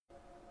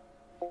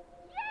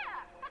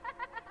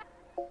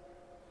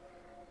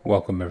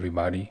Welcome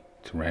everybody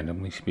to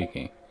Randomly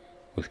Speaking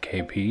with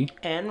KP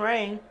and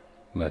Rain.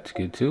 Let's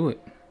get to it.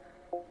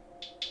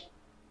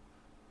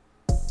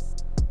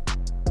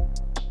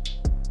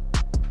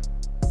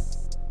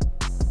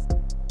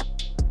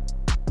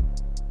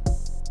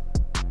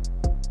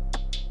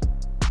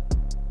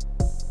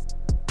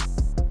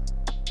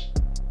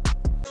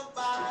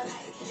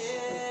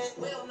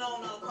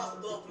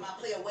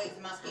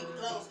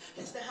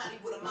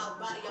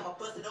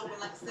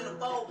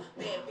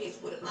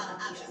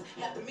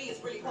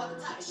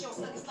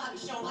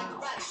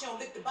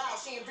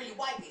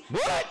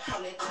 What?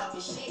 All that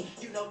talking shit,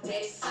 you know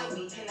that excite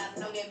me. And I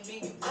know that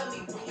mean you love me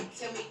when you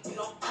tell me you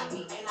don't like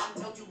me. And I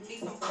know you need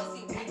some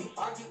pussy when you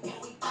argue and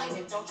we fight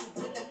it. Don't you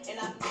put them in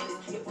our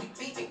business. If we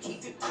beef it,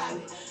 keep it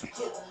private.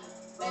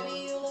 Baby,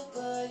 you look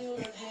good, you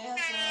look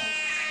handsome.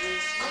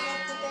 Wish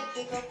nigga put that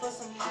dick up for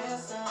some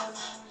ransom.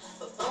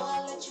 Before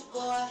I let you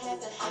go, I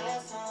had to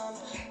have some.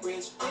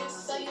 Rich bitch,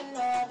 so you know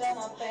I got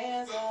my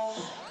bands up.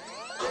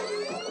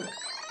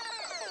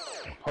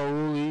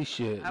 Holy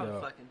shit, I yo.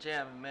 was fucking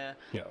jamming, man.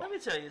 Yo. Let me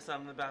tell you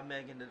something about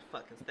Megan the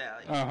fucking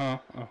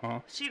Stallion.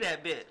 She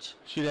that bitch.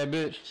 She that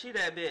bitch? She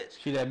that bitch.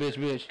 She that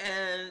bitch.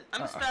 And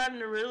I'm starting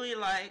to really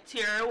like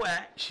Tierra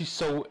Whack. She's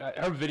so...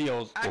 her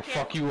videos will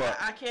fuck you up.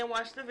 I can't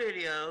watch the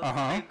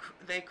videos.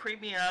 They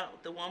creep me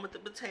out. The one with the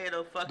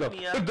potato fucked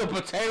me up. The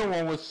potato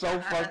one was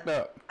so fucked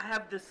up. I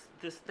have this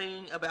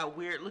thing about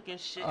weird looking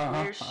shit.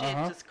 Weird shit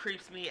just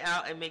creeps me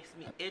out and makes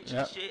me itch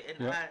and shit.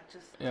 And I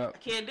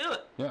can't do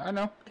it. Yeah, I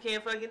know. I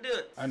can't fucking do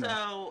it. I know.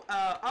 So,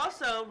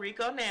 also,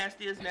 Rico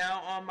Nasty is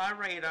now on my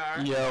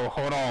radar. Yo,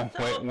 hold on.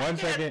 So Wait, one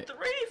second. 3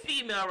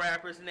 female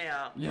rappers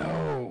now.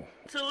 Yo.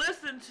 To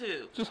listen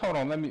to. Just hold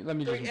on. Let me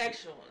 3 just...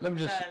 extra ones. Let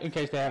me just... In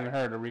case they haven't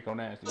heard of Rico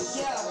Nasty.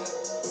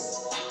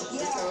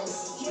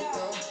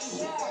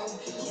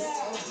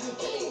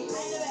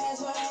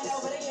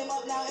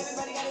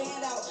 Everybody got a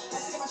hand out. I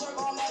just got my truck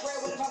on that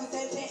bread with a pocket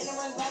 10 and the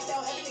runs back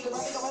out. Every nigga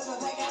running, go my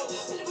back out.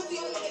 Put the pussy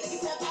on the nigga,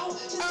 niggas tap out.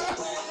 Just like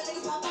where the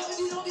niggas pop out. If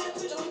you don't get a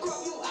picture, we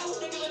crop you out.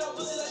 Nigga, we don't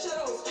pussy like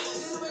shadows.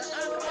 This is a rich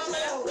nigga with my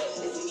shadow.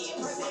 They see me in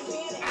person and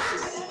panic.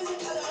 I never the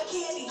color of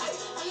candy.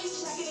 I used to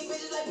shocking these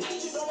bitches like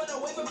Pikachu. Don't run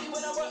away from me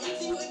when I run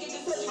into you and get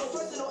this touch. Go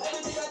personal.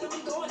 Everything I do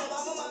be going. If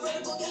I'm on my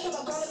vertical, guess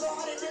I'm gonna go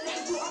harder than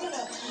niggas do. I'm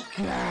gonna...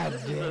 God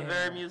This is a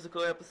very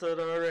musical episode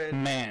already.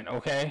 Man,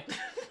 okay.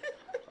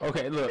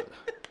 Okay, look.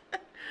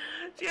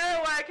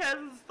 Tierra Whack has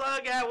a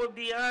song out with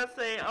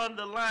Beyonce on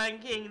the Lion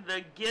King,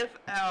 the Gift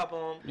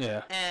album.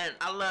 Yeah. And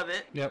I love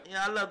it. Yep.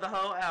 Yeah, I love the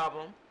whole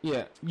album.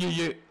 Yeah. She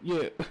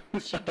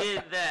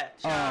did that.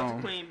 Shout out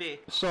to Queen B.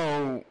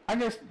 So, I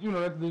guess,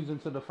 that leads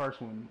into the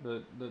first one,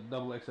 the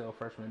double XL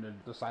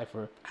freshman, the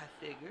Cypher. I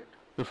figured.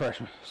 The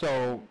freshman.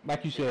 So,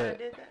 like you I said...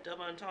 did that.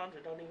 Double entendre.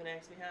 Don't even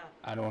ask me how.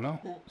 I don't know.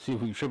 See if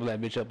we can triple that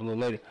bitch up a little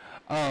later.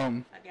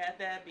 I got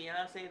that.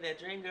 Beyonce, that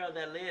Dream Girl,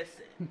 that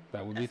Listen.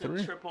 That would be 3.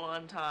 That's a triple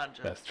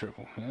entendre. That's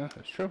triple. Yeah,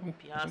 that's triple.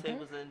 Beyonce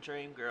was in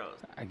Dream Girls.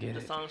 I get it.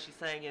 The song she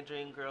sang in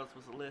Dream Girls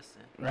was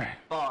Listen. Right.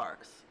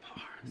 Bars.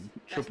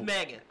 That's Triple.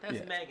 Megan.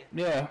 That's Megan.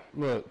 Yeah,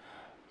 look.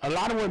 A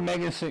lot of what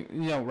Megan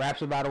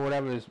raps about or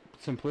whatever is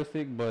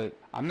simplistic, but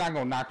I'm not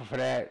gonna knock her for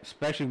that,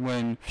 especially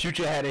when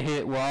Future had a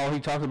hit where all he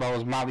talked about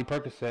was Molly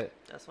Percocet.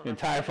 That's what the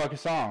entire fucking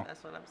song.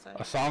 That's what I'm saying.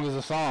 A song is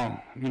a song.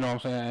 You know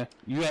what I'm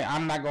saying?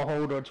 I'm not gonna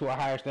hold her to a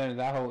higher standard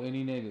than I hold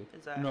any nigga.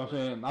 Exactly. You know what I'm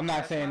saying? I'm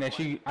not saying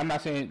that I'm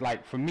not saying,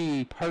 like, for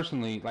me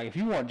personally, like, if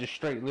you want just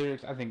straight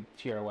lyrics, I think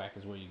Tierra Whack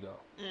is where you go.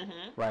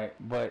 Mm-hmm. Right?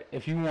 But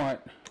if you want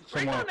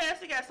someone... Rico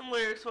Nasty got some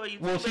lyrics for you,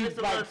 too, Well, but it's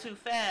a little too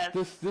fast.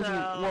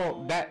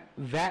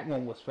 That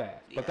one was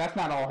fast, but that's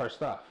not all her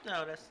stuff.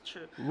 No, that's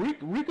true.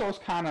 Rico's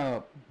kind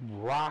of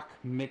rock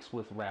mixed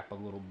with rap a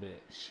little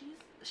bit.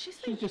 She's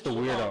just a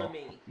weirdo. To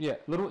me. Yeah,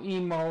 little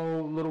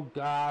emo, little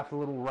goth,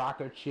 little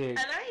rocker chick. And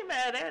I ain't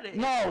mad at it.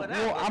 No,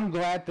 I'm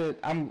glad that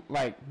I'm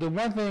like the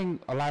one thing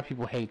a lot of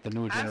people hate the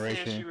newer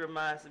generation. I said she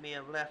reminds me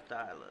of Left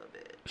Eye a little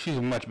bit. She's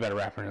a much better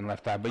rapper than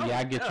Left Eye, but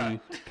I get you.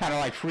 Kind of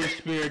like Free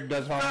Spirit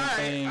does her own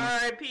thing.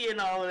 R.I.P. and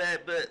all of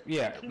that, but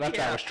yeah, Left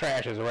Eye was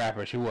trash as a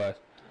rapper. She was.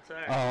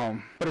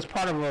 But as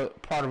part of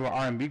an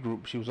R&B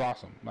group, she was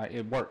awesome. Like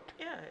it worked.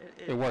 Yeah,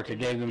 it worked. It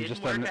gave them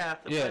just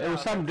it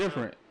was something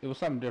different. It was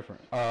something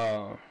different.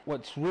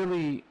 What's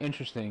really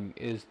interesting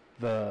is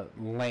the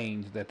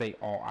lanes that they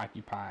all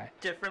occupy.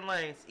 Different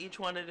lanes. Each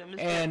one of them is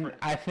different. And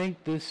I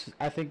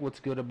think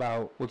what's good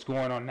about what's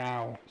going on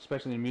now,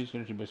 especially in the music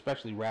industry, but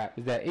especially rap,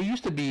 is that it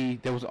used to be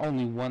there was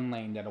only one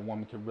lane that a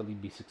woman could really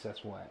be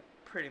successful at.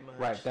 Pretty much.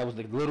 Right, that was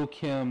the Little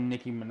Kim,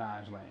 Nicki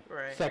Minaj lane.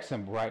 Right. Sex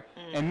symbol, right?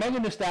 And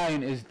Megan Thee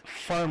Stallion is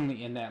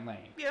firmly in that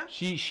lane. Yeah.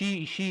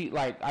 She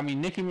like, I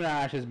mean, Nicki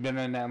Minaj has been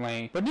in that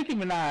lane. But Nicki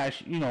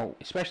Minaj,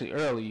 especially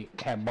early,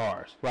 had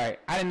bars, right?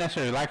 I didn't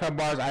necessarily like her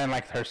bars. I didn't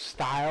like her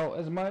style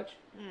as much.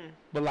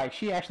 But, like,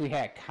 she actually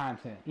had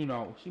content.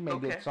 She made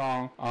good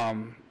songs.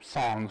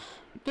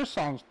 There's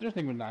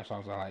Nicki Minaj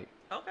songs I like.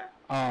 Okay.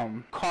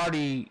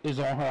 Cardi is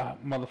on her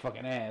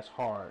motherfucking ass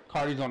hard.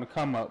 Cardi's on the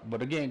come up,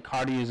 but again,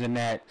 Cardi is in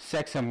that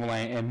sex symbol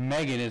lane, and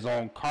Megan is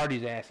on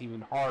Cardi's ass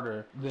even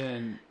harder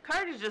than.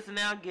 Cardi's just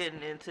now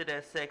getting into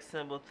that sex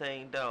symbol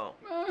thing, though.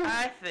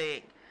 I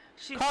think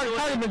she's.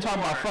 Cardi been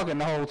talking about fucking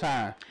the whole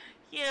time.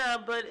 Yeah,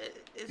 but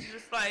it's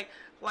just like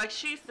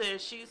she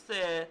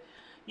said,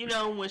 you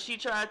know, when she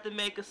tried to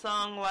make a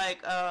song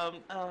like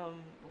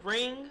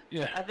Ring.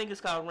 Yeah. I think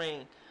it's called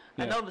Ring.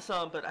 Yeah. I know the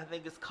song, but I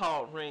think it's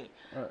called Ring.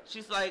 Right.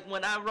 She's like,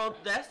 when I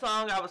wrote that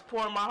song, I was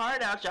pouring my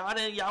heart out.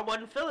 Y'all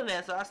wasn't feeling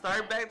that, so I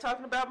started back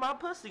talking about my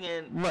pussy,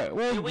 and right.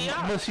 Well, here we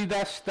are. But see,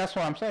 that's what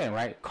I'm saying,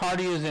 right?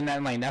 Cardi is in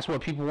that lane. That's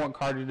what people want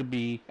Cardi to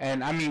be.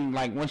 And I mean,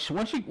 like once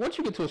you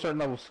get to a certain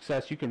level of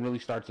success, you can really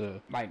start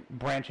to like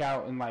branch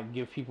out and like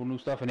give people new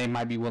stuff, and they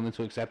might be willing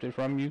to accept it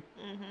from you.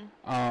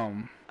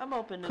 Mm-hmm. I'm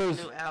hoping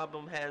this new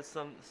album has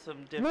some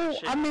different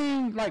shit. I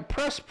mean, like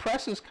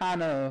Press is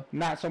kind of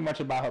not so much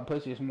about her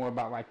pussy. It's more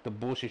about like the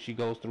bullshit she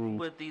goes through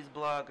with these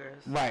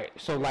bloggers. Right.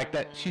 So like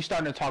that, she's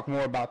starting to talk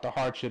more about the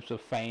hardships of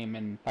fame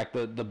and like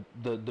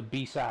the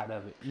B side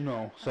of it. You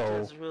know. So I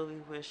just really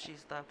wish she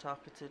stopped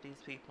talking to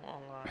these people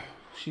online.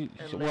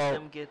 Let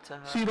them get to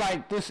her. See,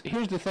 like this.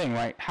 Here's the thing,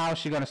 right? How is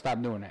she gonna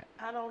stop doing that?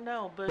 I don't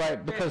know, but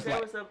right, because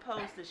there was a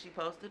post that she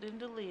posted and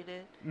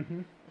deleted.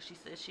 Mm-hmm. She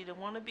said she didn't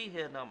want to be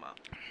here no more,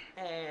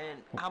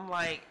 and I'm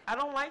like, I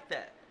don't like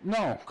that.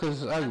 No,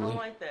 because I don't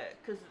like that.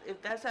 Because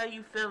if that's how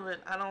you feeling,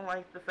 I don't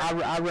like the fact.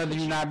 I'd rather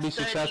you not be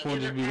successful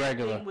and just be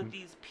regular with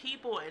these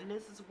people, and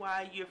this is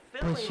why you're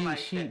feeling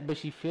that. But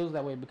she feels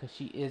that way because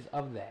she is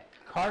of that.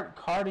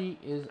 Cardi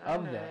is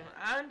of that.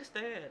 I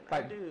understand.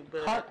 Like, I do.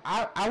 But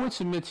I would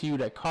submit to you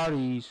that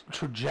Cardi's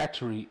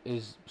trajectory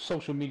is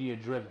social media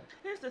driven.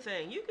 Here's the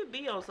thing: you could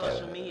be on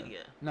social media.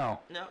 No,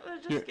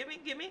 just give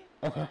me.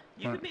 Okay.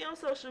 You could be on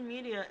social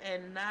media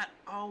and not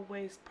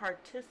always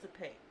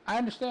participate. I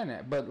understand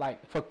that, but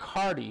like for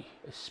Cardi,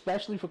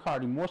 especially for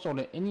Cardi, more so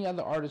than any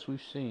other artist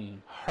we've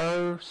seen,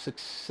 her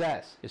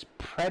success is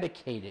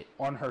predicated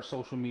on her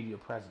social media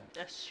presence.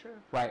 That's true.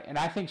 Right, and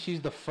I think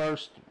she's the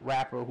first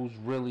rapper who's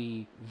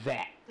really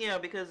that. Yeah,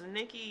 because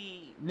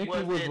Nicki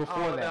was before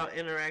all about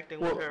interacting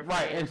with her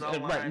fans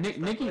online.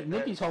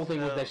 Nicki's whole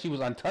thing was that she was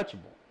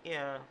untouchable.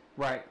 Yeah.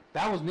 Right.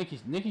 That was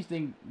Nicki's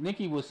thing.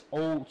 Nicki was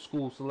old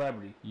school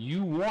celebrity.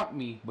 You want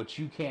me, but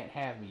you can't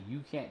have me.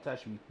 You can't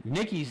touch me.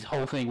 Nicki's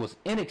whole thing was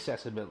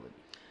inaccessibility.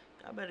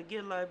 I better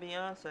get like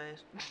Beyonce.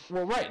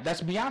 Well, right.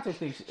 That's Beyonce's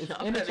thing. It's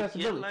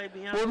inaccessibility. Like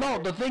well, no.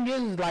 The thing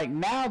is, like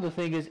now, the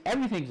thing is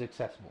everything's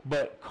accessible.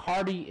 But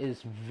Cardi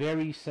is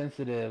very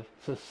sensitive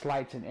to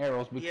slights and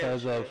arrows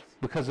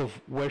because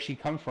of where she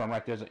comes from.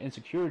 Like there's an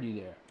insecurity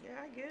there. Yeah,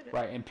 I get it.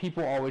 Right, and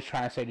people always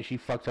try to say that she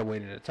fucked her way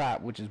to the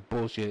top, which is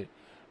bullshit.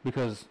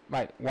 Because,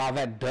 like, while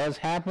that does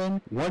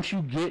happen, once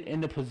you get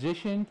in the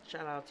position...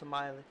 Shout out to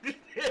Miley.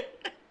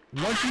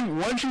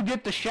 once you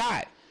get the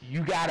shot,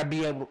 you gotta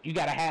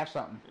have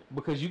something.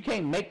 Because you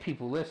can't make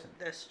people listen.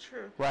 That's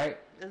true. Right?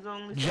 There's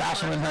only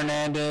Jocelyn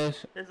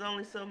Hernandez. There's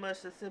only so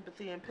much that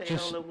sympathy and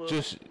payola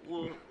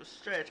will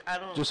stretch.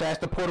 Just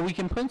ask the Puerto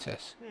Rican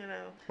princess. You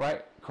know.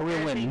 Right?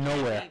 Career went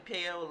nowhere. Can't be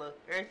payola.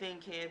 Everything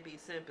can't be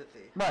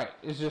sympathy. Right.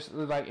 It's just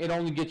like it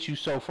only gets you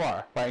so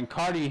far. Right? And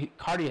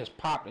Cardi has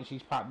popped and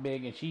she's popped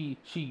big and she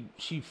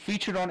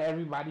featured on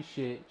everybody's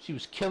shit. She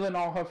was killing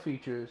all her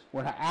features.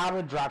 When her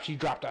album dropped, she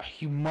dropped a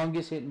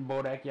humongous hit in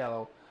Bodak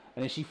Yellow.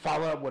 And then she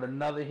followed up with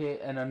another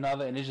hit and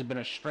another, and it's just been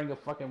a string of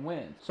fucking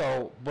wins.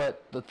 So,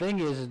 but the thing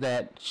is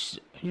that,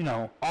 you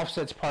know,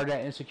 Offset's part of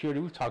that insecurity.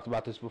 We've talked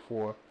about this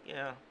before.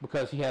 Yeah.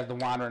 Because he has the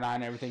wandering eye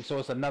and everything, so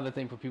it's another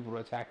thing for people to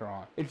attack her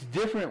on. It's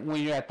different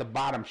when you're at the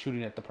bottom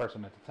shooting at the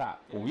person at the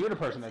top. When you're the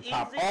person at the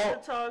top, to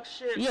talk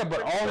shit. Yeah,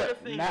 but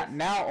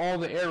now all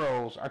the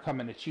arrows are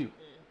coming at you.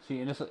 See,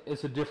 and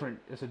it's a different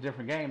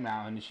game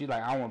now, and she's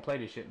like, I don't want to play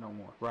this shit no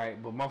more,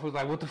 right? But motherfucker's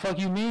like, what the fuck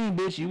you mean,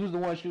 bitch? You was the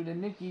one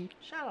shooting Nicki.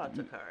 Shout out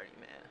to Cardi,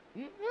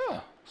 man. Yeah.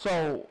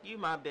 So you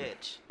my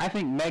bitch. I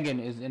think Megan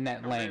is in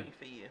that lane.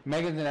 For you.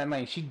 Megan's in that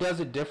lane. She does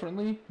it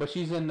differently, but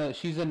she's in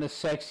the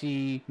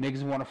sexy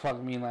niggas wanna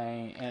fuck me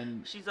lane,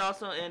 and she's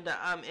also in the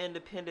I'm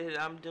independent.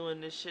 I'm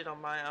doing this shit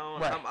on my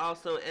own. Right. I'm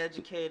also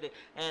educated,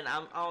 and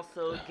I'm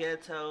also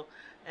ghetto,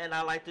 and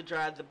I like to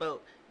drive the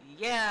boat.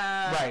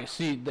 Yeah. Right.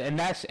 See, and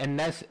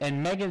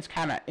Megan's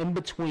kind of in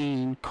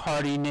between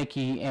Cardi,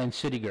 Nicki, and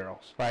City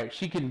Girls. Right.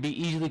 She can be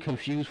easily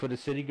confused for the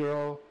City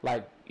Girl.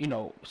 Like, you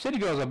know, City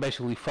Girls are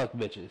basically fuck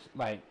bitches.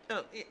 Like,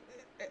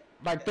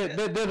 like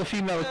they're the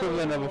female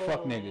equivalent of a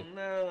fuck nigga.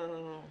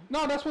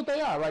 No, that's what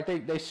they are. Like they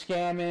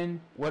scamming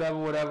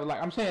whatever.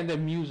 Like I'm saying, their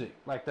music.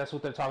 Like that's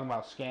what they're talking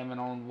about, scamming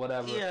on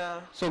whatever.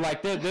 Yeah. So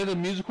like they're the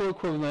musical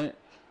equivalent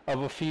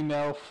of a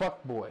female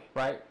fuck boy,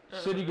 right?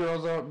 City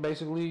girls are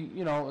basically,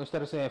 you know,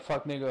 instead of saying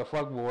fuck nigga or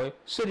fuck boy,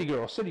 city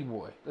girl, city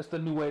boy. That's the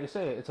new way to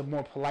say it. It's a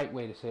more polite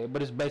way to say it,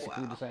 but it's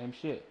basically the same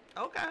shit.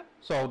 Okay.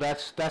 So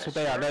that's what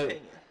they are. They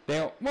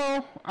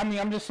well, I mean,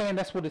 I'm just saying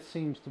that's what it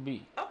seems to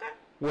be. Okay.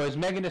 Whereas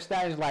Megan Thee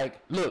Stallion's like,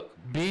 look,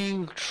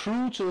 being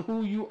true to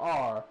who you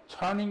are,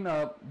 turning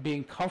up,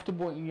 being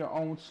comfortable in your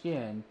own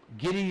skin,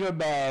 getting your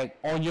bag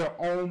on your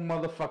own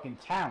motherfucking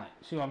talent.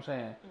 See what I'm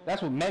saying?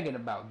 That's what Megan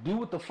about. Do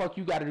what the fuck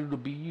you gotta do to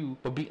be you,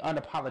 but be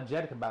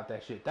unapologetic about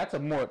that shit. That's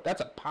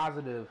a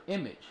positive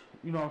image.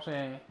 You know what I'm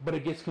saying? But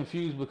it gets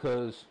confused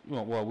because, we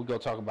go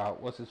talk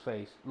about, what's his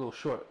face? Little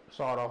short,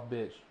 sawed-off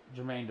bitch,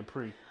 Jermaine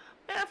Dupri.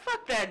 Man,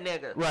 fuck that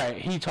nigga. Right,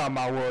 he talking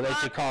about, well, they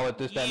should call it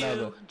this, that, and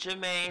other.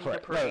 Jermaine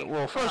Dupri. Right,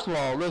 well, first of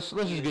all, let's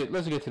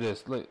just get to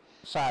this. Look,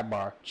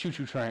 sidebar,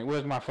 choo-choo train.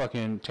 Where's my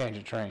fucking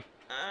tangent train?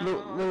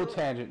 Little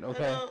tangent,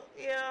 okay?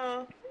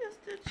 Yeah, it's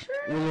the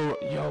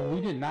train.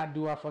 We did not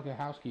do our fucking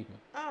housekeeping.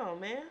 Oh,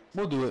 man.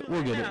 We'll do it.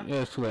 We'll get it.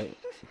 Yeah, it's too late.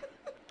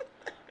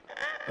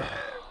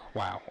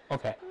 Wow.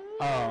 Okay.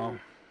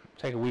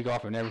 Take a week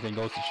off and everything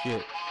goes to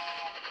shit.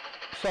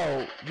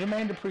 So,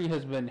 Jermaine Dupri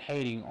has been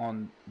hating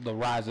on the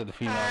rise of the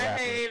female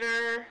rapper.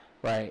 Hater.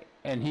 Right.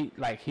 And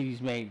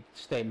he's made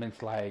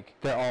statements like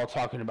they're all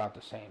talking about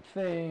the same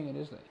thing and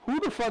this. Who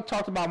the fuck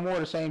talked about more of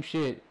the same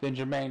shit than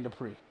Jermaine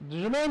Dupri?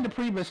 Jermaine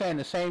Dupri been saying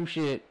the same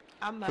shit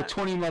for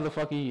 20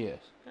 motherfucking years.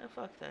 Man,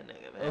 fuck that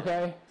nigga, man.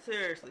 Okay?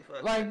 Seriously,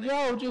 fuck that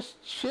nigga.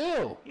 Just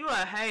chill. You a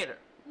hater.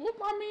 Well,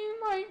 I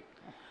mean,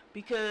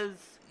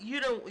 because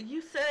you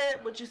said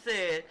what you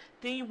said,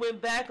 then you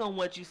went back on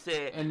what you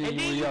said, and then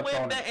you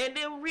went back and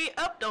then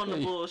re-upped on the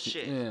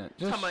bullshit. Yeah,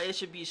 talking about it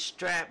should be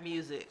strap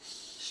music,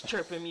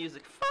 stripping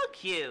music.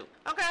 Fuck you.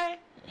 Okay?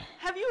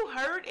 Have you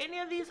heard any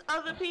of these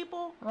other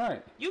people?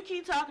 Right. You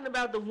keep talking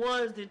about the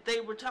ones that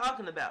they were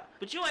talking about,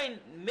 but you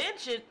ain't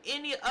mentioned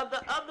any of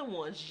the other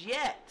ones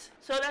yet.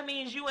 So that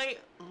means you ain't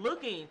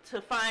looking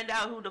to find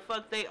out who the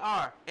fuck they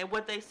are and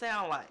what they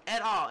sound like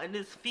at all. And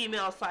this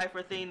female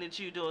cipher thing that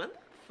you doing.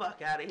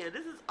 Fuck out of here.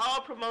 This is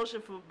all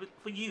promotion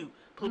for you,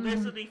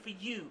 publicity for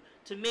you,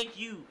 to make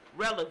you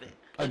relevant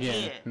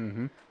again.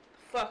 Mm-hmm.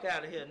 Fuck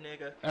out of here,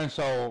 nigga. And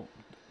so,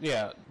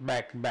 yeah,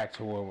 back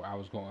to where I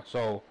was going.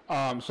 So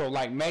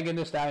like Megan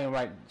Thee Stallion,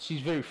 right?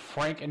 She's very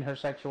frank in her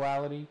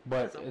sexuality,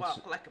 but it's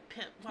walk like a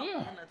pimp. Yeah.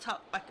 And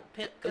talk like a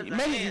pimp.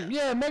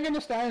 Megan Thee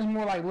Stallion's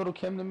more like Little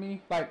Kim to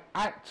me.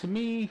 To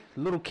me,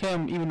 Little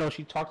Kim, even though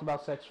she talked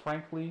about sex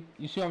frankly,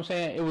 you see what I'm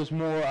saying? It was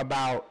more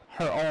about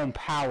her own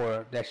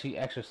power that she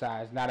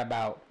exercised, not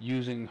about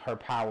using her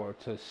power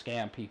to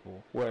scam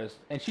people.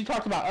 And she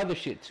talked about other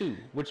shit too,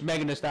 which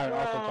Megan Thee Stallion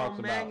also talks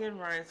about. Megan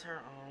writes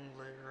her own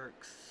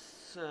lyrics,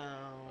 so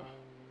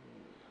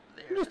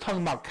I'm just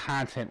talking about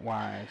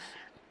content-wise.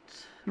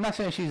 I'm not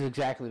saying she's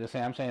exactly the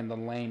same. I'm saying the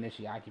lane that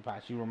she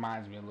occupies. She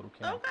reminds me of Little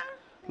Kim. Okay.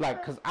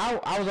 Because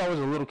I was always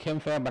a Little Kim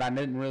fan, but I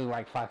didn't really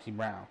like Foxy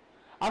Brown.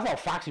 I thought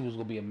Foxy was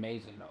going to be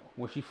amazing, though,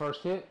 when she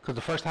first hit. Because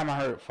the first time I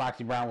heard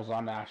Foxy Brown was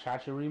on the I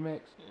Shot You remix.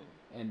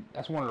 And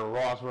that's one of the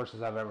rawest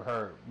verses I've ever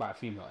heard by a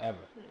female ever.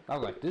 I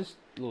was like, this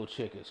little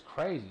chick is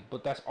crazy.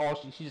 But that's all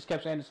she just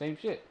kept saying the same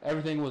shit.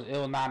 Everything was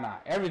ill nah.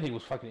 Everything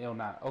was fucking ill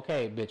nah.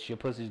 Okay, bitch, your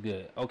pussy's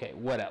good. Okay,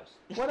 what else?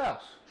 What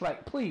else?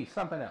 Like, please,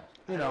 something else.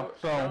 You know,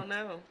 I don't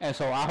know. And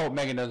so I hope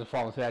Megan doesn't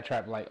fall into that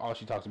trap like all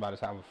she talks about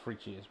is how a freak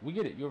she is. We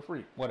get it, you're a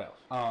freak. What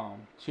else?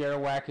 Tierra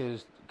Whack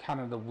is kind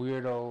of the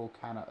weirdo,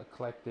 kind of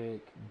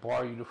eclectic,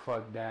 bar you the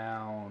fuck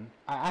down.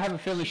 I have a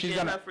feeling she's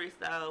gonna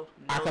freestyle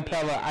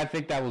acapella. I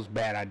think that was a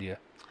bad idea.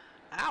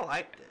 I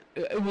liked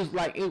it. It was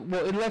like it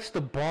lets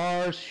the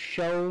bars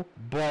show,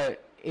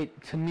 but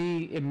to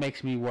me it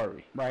makes me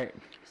worry, right?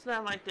 It's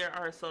not like there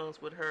aren't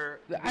songs with her.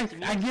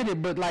 I get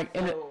it, but like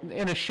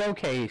in a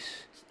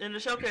showcase. In the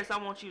showcase, I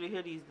want you to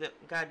hear these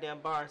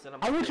goddamn bars that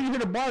I want you to hear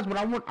the bars, but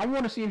I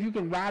want to see if you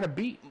can ride a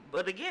beat.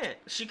 But again,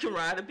 she can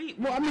ride a beat.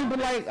 Well, I mean, but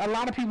like a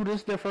lot of people,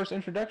 this is their first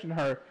introduction to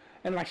her,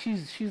 and like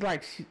she's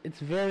like it's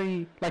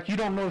very like you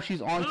don't know if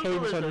she's on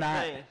cadence or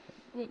not.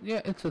 Well,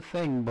 yeah, it's a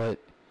thing, but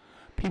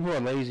people are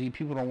lazy.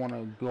 People don't want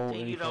to go.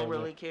 And you don't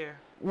really care.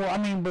 Well, I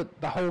mean,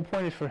 but the whole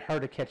point is for her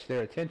to catch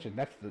their attention.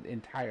 That's the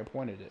entire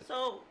point of this.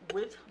 So,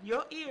 with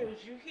your ears,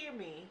 you hear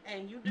me,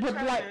 and you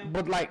determine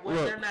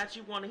whether or not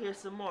you want to hear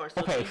some more.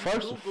 So okay,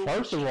 first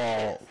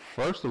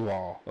of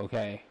all,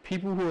 okay,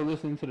 people who are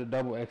listening to the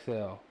Double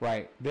XL,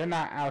 right, they're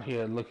not out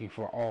here looking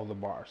for all the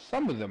bars.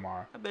 Some of them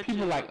are.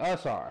 People like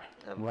us are,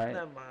 right?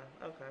 Never mind.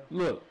 Okay.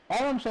 Look,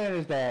 all I'm saying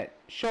is that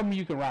show me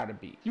you can ride a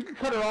beat. You can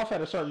cut it off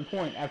at a certain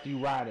point after you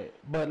ride it,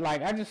 but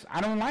like I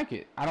don't like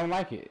it. I don't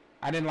like it.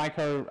 I didn't like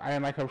her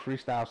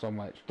freestyle so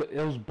much. But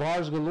it was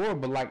bars galore,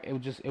 but like I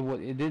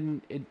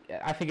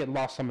think it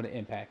lost some of the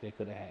impact it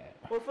could have had.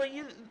 Well, for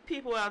you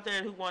people out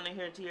there who want to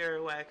hear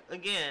Tierra Whack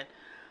again,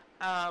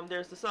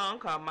 there's a song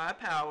called "My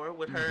Power"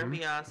 with her and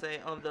Beyonce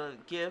on the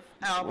GIF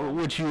album.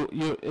 Which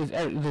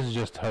this is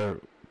just her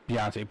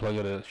Beyonce plug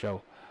of the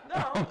show.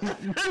 No,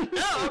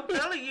 I'm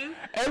telling you.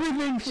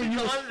 Everything for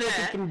you is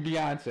filtered through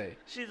Beyonce.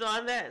 She's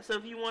on that. So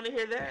if you want to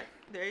hear that,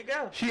 there you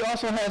go. She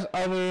also has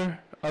other.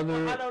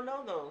 Well, I don't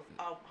know those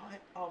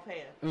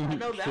offhand. I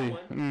know that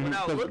one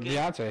without looking.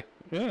 Beyonce.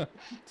 Yeah.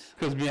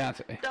 Because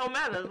Beyonce. Don't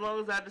matter as long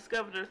as I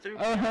discovered her through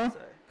Beyonce.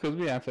 Because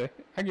Beyonce.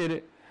 I get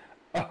it.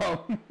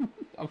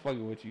 I'm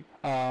fucking with you.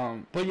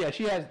 But yeah,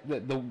 she has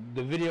the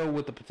video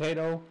with the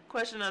potato.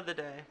 Question of the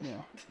day.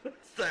 Yeah.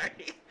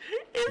 Sorry.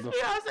 Is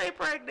Beyonce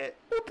pregnant?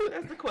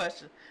 That's the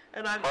question.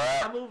 And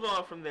I move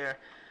on from there.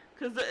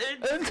 Because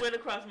it just went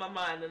across my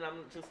mind, and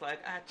I'm just like,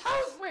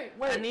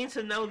 I need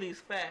to know these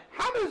facts.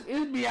 How is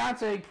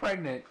Beyonce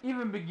pregnant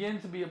even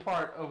begin to be a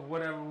part of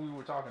whatever we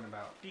were talking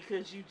about?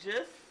 Because you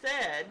just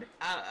said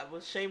I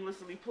was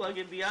shamelessly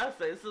plugging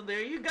Beyonce, so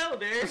there you go.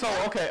 So,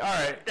 okay, all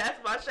right.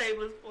 That's my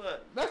shameless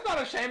plug. That's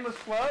not a shameless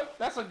plug.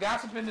 That's a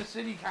gossip in the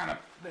city kind of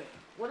thing.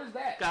 What is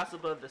that?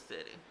 Gossip of the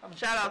city.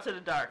 Shout out to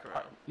the dark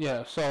room.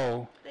 Yeah,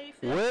 so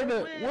where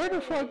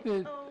the fuck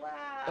did... Oh,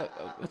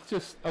 wow. It's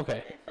just...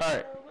 Okay, all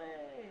right.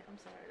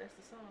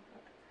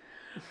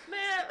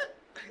 Man,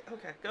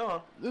 okay, go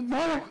on.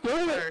 No, go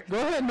ahead. Go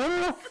ahead.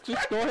 No.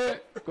 Just go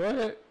ahead. Go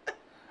ahead.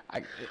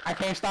 I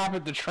can't stop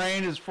it. The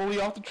train is fully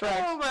off the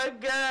tracks. Oh my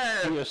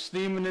god. We are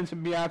steaming into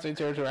Beyonce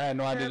territory. I had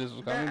no idea this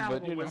was coming,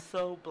 but you know. Was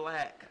so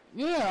black.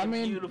 Yeah, I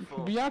mean,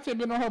 beautiful. Beyonce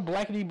been on her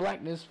blackity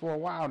blackness for a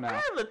while now. I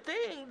have a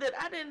thing that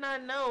I did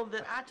not know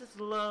that I just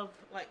love,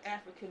 like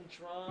African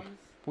drums.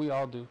 We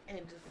all do.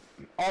 And just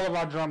all of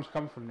our drums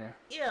come from there.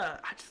 Yeah,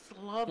 I just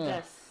love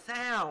that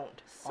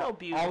sound. So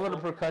beautiful. All of the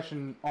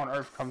percussion on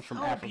earth comes from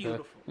Africa.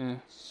 Beautiful. Yeah.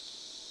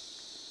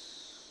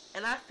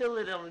 And I feel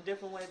it in a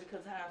different way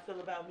because how I feel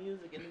about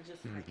music, and it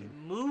just like it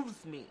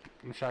moves me.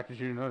 I'm shocked that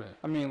you didn't know that.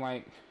 I mean,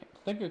 like,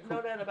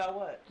 know that about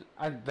what?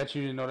 That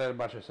you didn't know that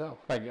about yourself.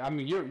 Like, I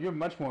mean, you're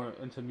much more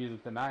into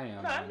music than I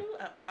am. No, I knew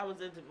I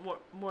was into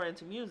more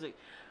into music.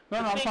 No,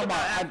 I'm talking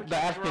about the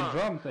African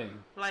drum thing.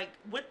 Like,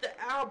 with the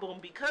album,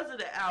 because of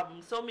the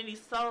album, so many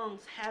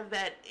songs have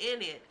that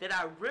in it that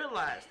I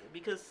realized it.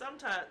 Because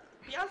sometimes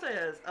Beyonce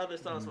has other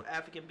songs with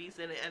African beats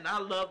in it, and I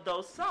love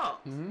those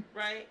songs,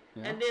 right?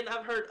 Yeah. And then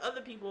I've heard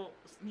other people's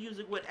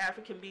music with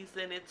African beats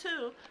in it,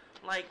 too.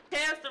 Like,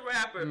 Chance the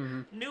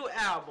Rapper, new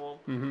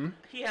album,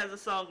 he has a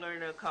song on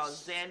there called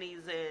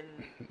Zannies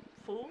and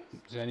Fools?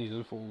 Zannies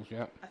and Fools,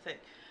 yeah. I think.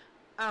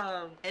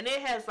 And it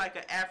has like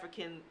an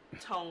African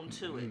tone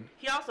to it.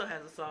 He also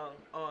has a song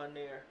on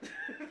there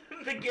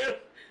to give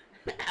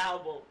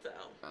album tone.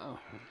 Oh.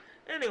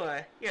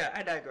 Anyway, yeah,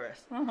 I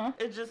digress.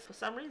 It's just, for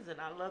some reason,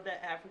 I love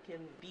that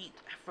African beat,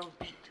 Afro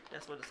beat.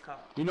 That's what it's called.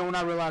 You know when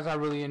I realized I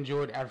really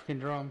enjoyed African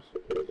drums?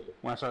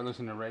 When I started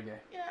listening to reggae.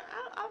 Yeah,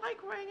 I like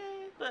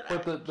reggae, but I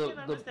can't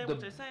understand what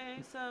they're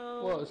saying,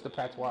 so... Well, it's the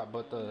patois,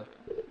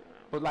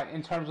 but like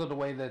in terms of the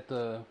way that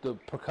the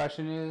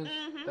percussion is,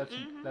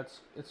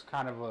 it's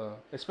kind of a,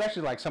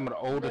 especially like some of the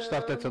older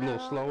stuff that's a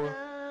little slower.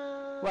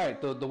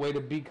 Right, the way the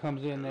beat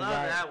comes in. Love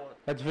that one.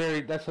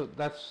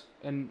 That's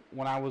and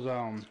when I was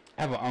I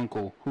have an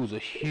uncle who's a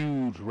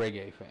huge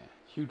reggae fan.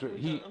 Who's your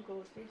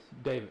uncle?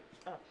 David.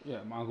 Oh. Yeah,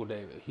 my uncle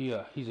David. He's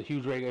a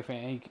huge reggae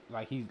fan.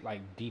 He's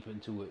deep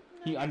into it.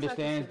 He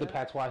understands the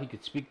patois. He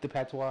could speak the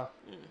patois,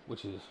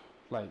 which is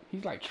like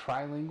he's like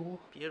trilingual.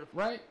 Beautiful.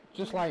 Right?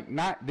 Just like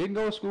didn't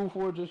go to school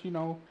for it, just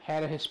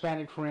had a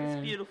Hispanic friend.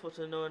 It's beautiful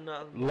to know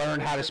another.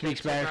 Learned how to speak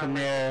Spanish from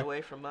there.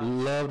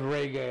 Loved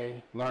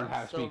reggae. Learned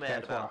how to speak patois.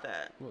 I'm so mad about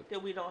that.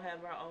 That we don't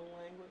have our own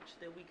language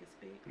that we can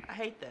speak. I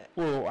hate that.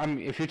 Well, I mean,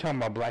 if you're talking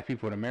about black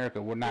people in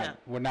America,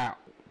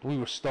 we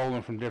were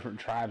stolen from different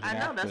tribes in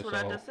Africa. I know, that's what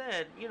I just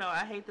said.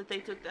 I hate that they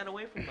took that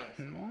away from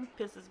us.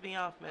 Pisses me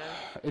off, man.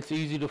 It's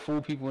easy to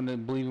fool people into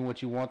believing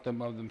what you want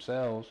them of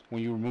themselves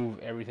when you remove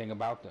everything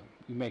about them.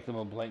 You make them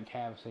a blank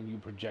canvas and you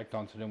project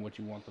onto them what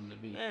you want them to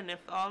be. And if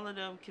all of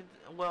them can,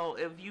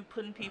 if you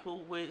putting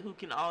people who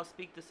can all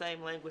speak the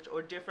same language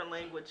or different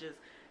languages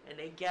and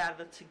they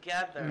gather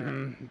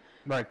together.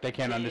 Right, they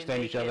can't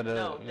understand each other.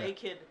 They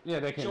could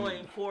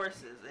join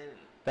forces and...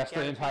 That's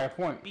the entire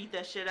point. Beat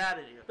that shit out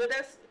of you. But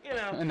that's,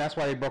 And that's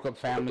why they broke up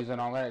families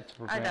and all that.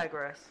 I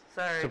digress.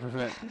 Sorry. To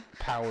prevent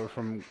power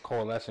from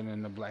coalescing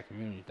in the black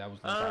community. That was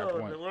the entire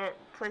point.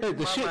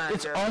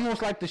 It's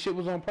almost like the shit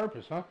was on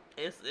purpose, huh?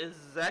 It's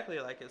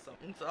exactly like it's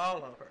all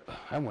on purpose.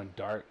 That went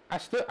dark. I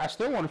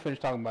still want to finish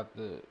talking about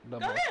the Go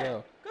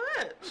ahead.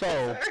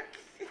 So,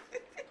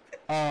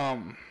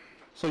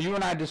 so you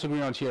and I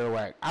disagree on Tierra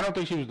Whack. I don't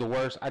think she was the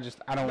worst. I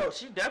don't. No,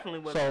 she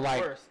definitely wasn't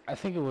the worst. I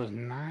think it was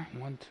 9,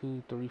 1,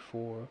 2, 3,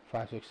 4,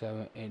 5, 6,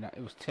 7, 8, 9.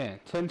 It was 10.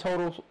 10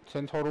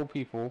 total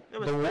people. It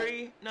was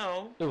 3.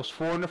 No. It was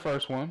 4 in the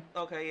first one.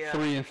 Okay, yeah.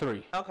 3 and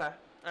 3. Okay. All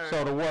right.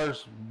 So the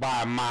worst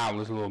by a mile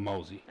was Lil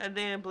Mosey. And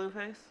then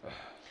Blueface.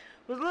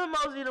 Was Lil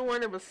Mosey the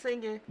one that was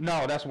singing?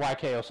 No, that's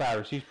YK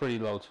Osiris. He's pretty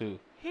low too.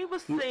 He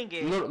was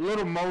singing.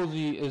 Little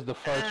Mosey is the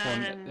first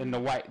one, and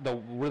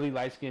the really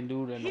light skinned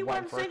dude in the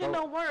white fur coat. He wasn't singing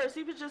no words.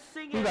 He was just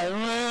singing. He's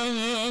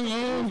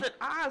like,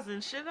 Eyes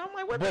and shit. I'm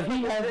like, what the fuck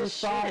is this shit? But he has a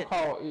song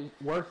called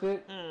 "Worth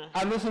It."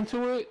 I listened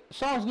to it.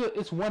 Song's good.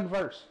 It's one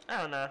verse.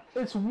 I don't know.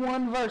 It's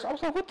one verse. I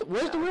was like,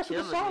 where's the rest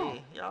of the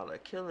song? Y'all are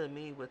killing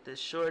me with this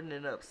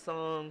shortening up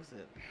songs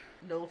and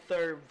no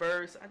third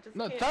verse. I just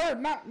can't.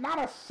 Third, not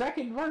a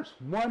second verse.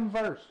 One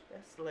verse.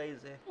 That's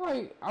lazy.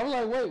 Like, I was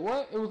like, wait,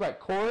 what? It was like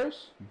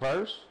chorus,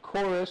 verse,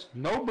 chorus,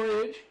 no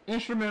bridge,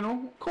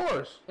 instrumental,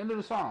 chorus, end of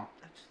the song.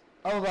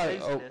 I was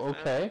like,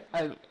 okay.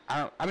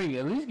 I mean,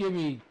 at least give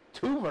me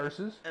 2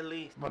 verses. At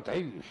least. But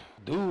they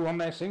do on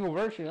that single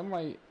version. I'm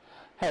like,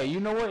 hey,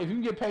 you know what? If you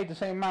can get paid the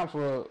same amount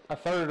for a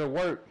third of the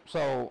work,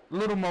 so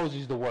Lil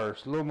Mosey's the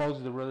worst. Lil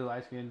Mosey's the really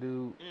light-skinned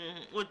dude.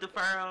 With the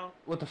furrow.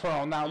 With the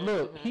furrow. Now,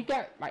 look, he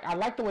got, like, I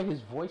like the way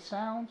his voice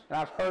sounds, and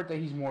I've heard that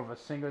he's more of a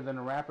singer than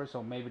a rapper,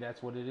 so maybe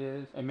that's what it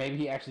is. And maybe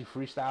he actually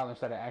freestyled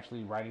instead of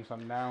actually writing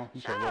something down.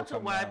 Shout out to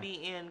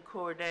YBN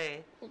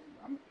Cordae.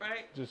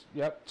 Right? Just,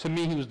 yep. To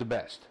me, he was the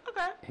best.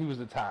 Okay. He was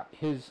the top.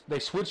 They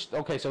switched,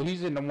 okay, so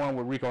he's in the one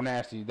with Rico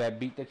Nasty, that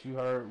beat that you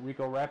heard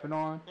Rico rapping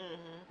on.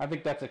 I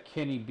think that's a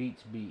Kenny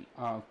Beats beat,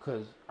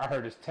 because I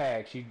heard his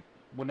tag.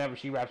 Whenever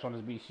she raps on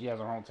this beat, she has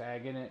her own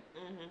tag in it.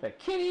 That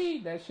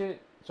Kenny, that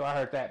shit. So I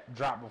heard that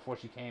drop before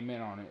she came in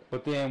on it.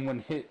 But then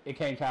when it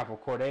came time for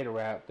Cordae to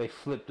rap, they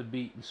flipped the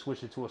beat and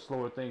switched it to a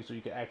slower thing so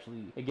you could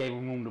actually, it gave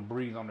him room to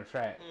breathe on the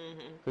track.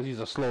 Because he's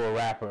a slower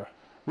rapper.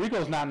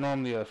 Rico's not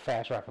normally a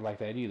fast rapper like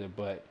that either,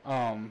 but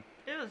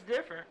it was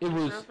different. It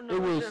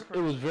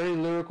was very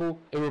lyrical.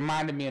 It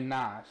reminded me of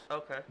Nas.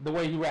 Okay. The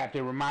way he rapped,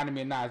 it reminded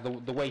me of Nas.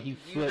 The way he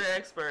flipped. You're the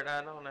expert.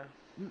 I don't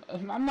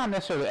know. I'm not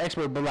necessarily an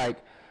expert, but like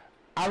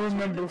I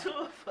remember. The two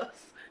of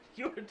us.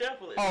 You were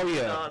definitely. Oh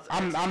yeah,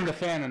 I'm the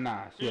fan of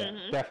Nas. Yeah,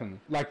 definitely.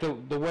 Like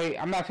the way,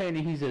 I'm not saying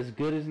that he's as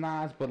good as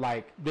Nas, but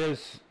like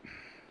there's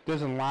a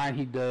line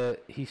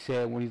he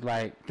said when he's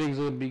like things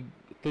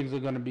are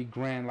gonna be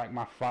grand like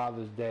my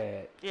father's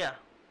dad. Yeah.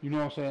 You know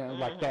what I'm saying?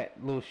 Like that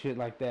little shit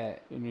like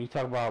that. And you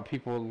talk about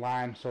people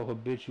lying so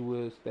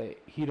habituous that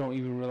you don't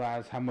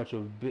realize how much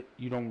of a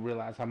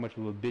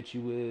bitch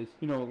you is.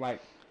 You know,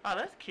 like. Oh,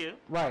 that's cute.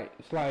 Right.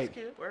 It's like. That's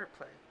cute.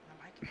 Wordplay.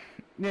 I like it.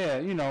 Yeah,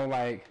 you know,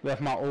 like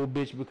left my old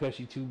bitch because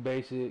she too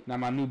basic. Now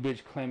my new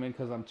bitch claiming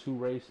because I'm too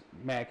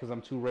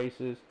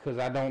racist. Because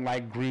I don't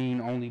like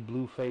green, only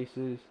blue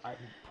faces. I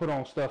put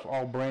on stuff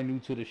all brand new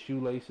to the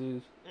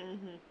shoelaces.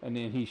 And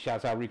then he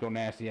shouts out Rico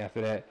Nasty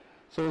after that.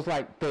 So it's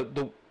like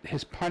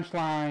his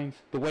punchlines,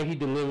 the way he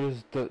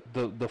delivers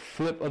the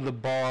flip of the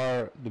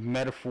bar, the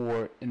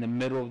metaphor in the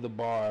middle of the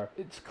bar,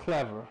 it's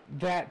clever.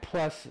 That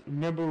plus,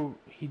 remember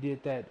he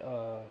did that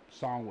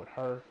song with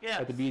her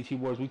at the BET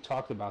Awards. We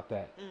talked about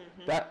that.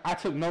 That I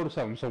took notice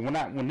of him. So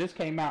when this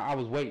came out, I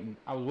was waiting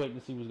to see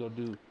what he was gonna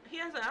do. He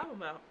has an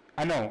album out.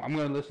 I know. I'm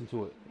gonna listen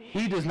to it.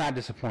 He does not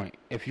disappoint.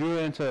 If you're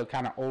into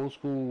kind of old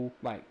school,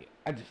 like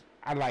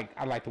I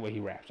like the way he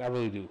raps. I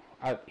really do.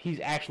 He's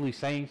actually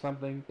saying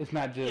something. It's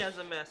not just. He has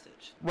a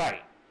message.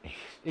 Right.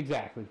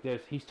 Exactly.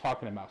 He's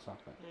talking about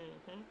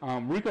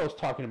something. Rico's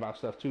talking about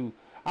stuff too.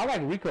 I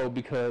like Rico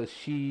because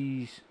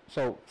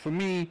so for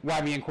me,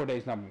 YBN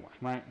Cordae's #1,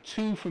 right?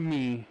 2 for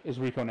me is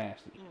Rico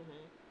Nasty.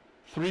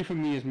 3 for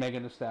me is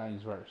Megan Thee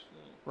Stallion's verse,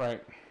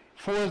 right?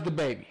 4 is The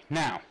Baby.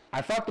 Now,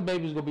 I thought The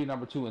Baby was gonna be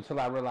 #2 until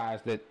I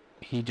realized that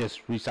he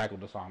just recycled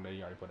the song that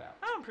he already put out.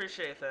 I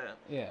appreciate that.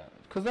 Yeah,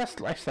 because that's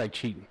like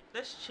cheating.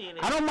 That's cheating.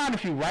 I don't mind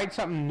if you write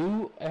something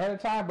new ahead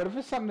of time, but if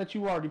it's something that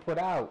you already put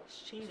out,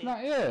 it's cheating. It's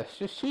not, it's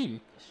just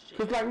cheating.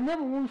 Because, like,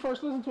 remember when we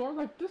first listened to it, I was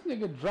like, this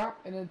nigga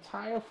dropped an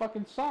entire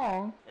fucking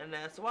song. And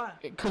that's why.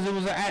 Because it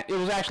was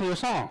actually a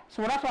song.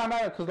 So when I found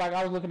out, because, like,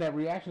 I was looking at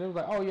reaction, it was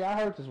like, oh, yeah,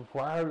 I heard this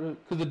before. I heard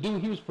it. Because the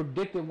dude, he was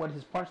predicting what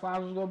his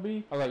punchline was going to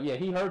be. I was like, yeah,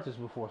 he heard this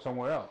before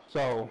somewhere else.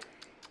 So...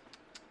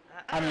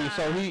 I mean,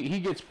 so he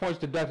gets points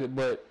deducted,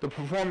 but the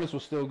performance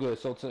was still good.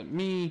 So to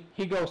me,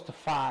 he goes to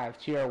 5.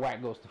 Tierra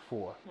Whack goes to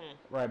 4,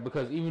 right?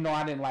 Because even though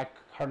I didn't like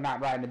her not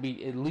riding the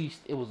beat, at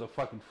least it was a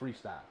fucking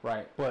freestyle,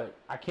 right? But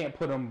I can't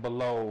put him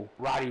below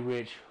Roddy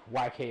Ricch,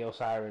 YK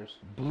Osiris,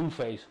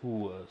 Blueface, who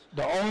was.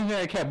 The only thing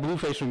that kept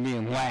Blueface from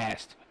being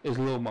last is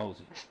Lil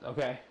Mosey,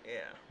 okay?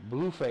 Yeah.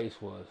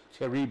 Blueface was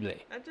terrible.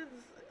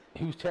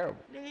 He was terrible.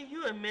 Nigga,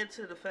 you admit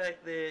to the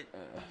fact that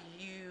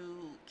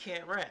you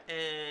can't rap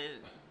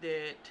and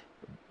that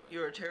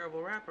you're a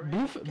terrible rapper.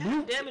 God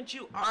damn it,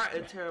 you are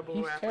a terrible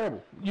rapper. He's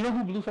terrible. You know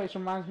who Blueface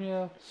reminds me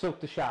of? Silk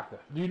the Shocker.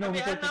 Do you know who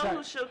Silk the Shocker? I know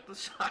who Silk the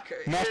Shocker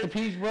is. Master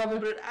P's brother?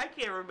 But I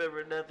can't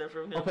remember nothing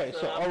from him.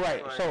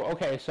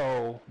 Okay,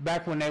 so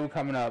back when they were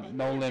coming up,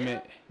 No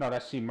Limit. No,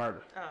 that's C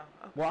Murder. Oh,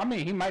 okay. Well, I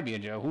mean, he might be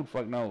in jail. Who the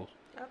fuck knows?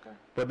 Okay.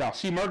 But no,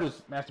 C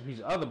Murder's Master P's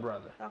other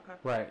brother. Okay.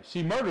 Right.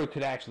 C Murder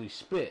could actually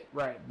spit.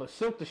 Right. But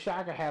Silk the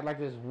Shocker had like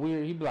this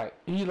weird.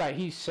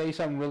 He'd say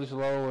something really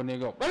slow and then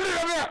go.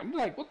 I'm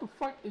like, what the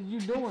fuck is you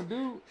doing,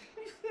 dude?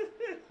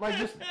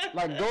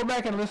 Like go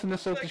back and listen to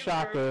Silk the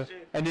Shocker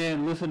and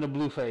then listen to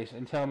Blueface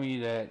and tell me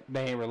that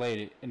they ain't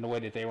related in the way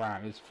that they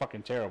rhyme. It's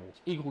fucking terrible. It's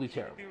equally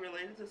terrible. Be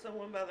related to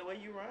someone by the way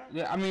you rhyme?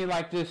 Yeah, I mean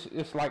like this.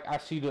 It's like I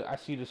see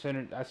the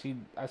center. I see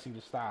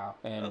the style.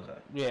 And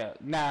yeah.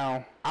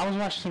 Now I was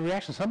watching some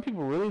reactions. Some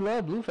people really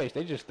love Blueface.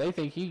 They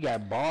think he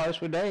got bars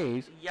for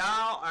days.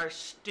 Y'all are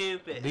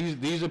stupid.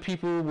 These are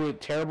people with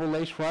terrible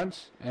lace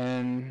fronts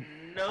and.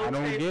 I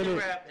don't get it.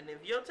 Rap, and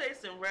if your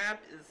taste in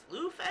rap is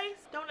Blueface,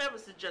 don't ever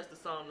suggest a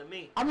song to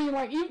me. I mean,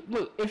 like,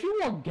 look, if you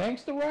want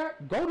gangster rap,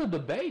 go to The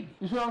Baby.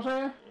 You see what I'm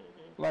saying?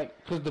 Like,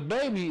 because The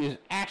Baby is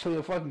actually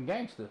a fucking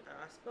gangster.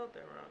 I spelled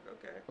that wrong.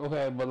 Okay.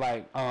 Okay, but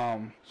like,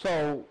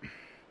 so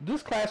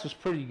this class was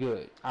pretty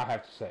good, I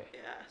have to say.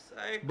 Yes,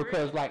 I agree.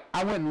 Because, like,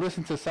 I went and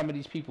listened to some of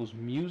these people's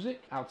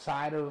music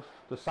outside of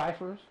the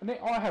ciphers, and they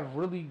all have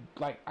really,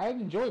 like, I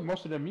enjoyed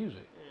most of their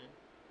music.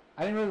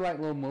 I didn't really like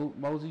Lil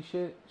Mosey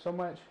shit so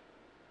much.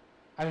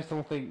 I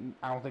don't think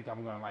I'm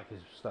gonna like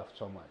his stuff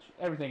so much.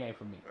 Everything ain't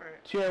for me.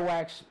 Right. Tierra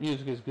Whack's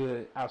music is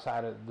good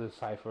outside of the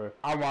cipher.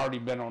 I've already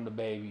been on the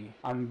baby.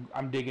 I'm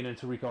digging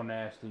into Rico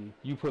Nasty.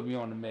 You put me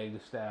on the Meg Thee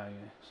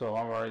Stallion, so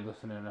I'm already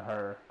listening to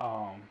her.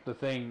 The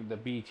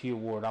BET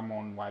Award, I'm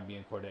on YB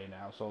and Cordae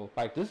now. So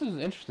like this is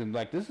interesting.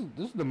 Like this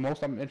is the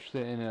most I'm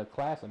interested in a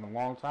class in a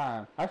long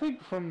time. I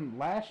think from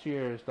last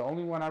year's, the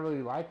only one I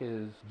really like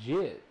is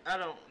JID. I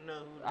don't know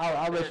who.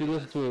 I'll let you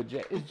listen to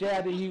it. It's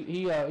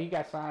JID. He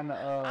got signed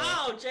to.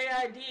 Oh,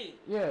 JID.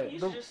 Yeah. You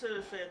just should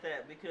have said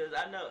that because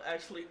I know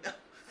actually knows.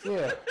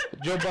 Yeah.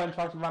 Joe Budden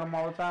talks about him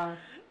all the time.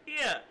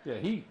 Yeah. Yeah.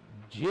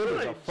 JID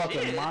is a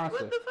fucking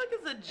monster. What the fuck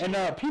is a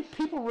JID? And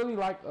people really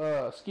like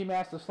Ski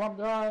Master Slump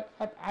God.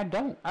 I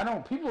don't.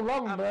 People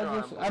love him, but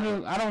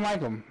I don't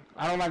like him.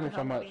 I don't like him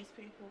so much.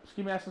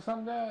 Ski Master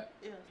Slump God.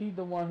 Yeah. He's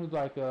the one who's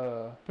like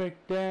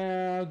break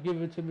down,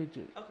 give it to me.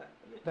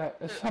 Okay.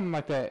 It's something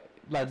like that.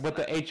 Like, but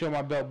the H on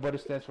my belt, but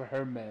it stands for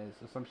Hermes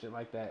or some shit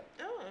like that.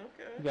 Oh,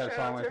 okay. You got a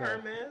song like that.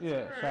 Hermes.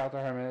 Yeah, right. shout out to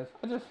Hermes.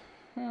 I just,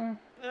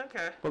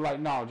 Okay. But like,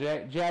 no,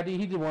 JID,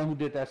 he's the one who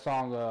did that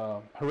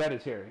song,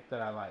 Hereditary,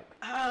 that I like.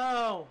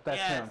 Oh, that's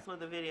yes, him. for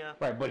the video.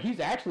 Right, but he's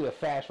actually a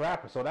fast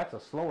rapper, so that's a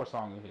slower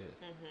song of his.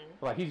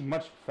 Mm-hmm. Like, he's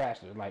much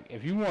faster. Like,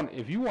 if you want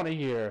to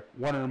hear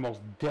one of the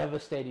most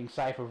devastating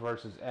cipher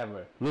verses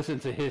ever, listen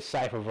to his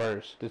cipher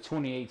verse, the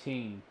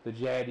 2018, the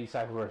JID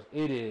cipher verse.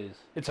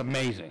 It's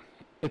amazing.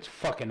 It's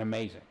fucking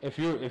amazing. If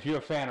you're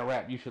a fan of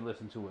rap, you should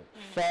listen to it.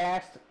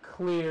 Fast,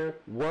 clear,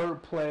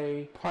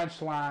 wordplay,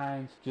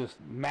 punchlines, just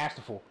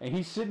masterful. And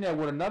he's sitting there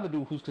with another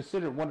dude who's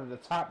considered one of the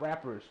top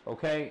rappers,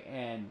 okay?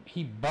 And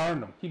he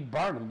burned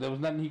him. There was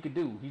nothing he could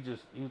do. He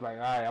was like,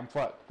 all right, I'm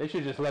fucked. They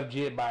should just left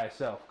JID by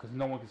itself because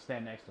no one can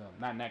stand next to him.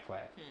 Not in that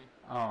class.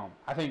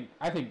 I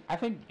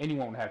think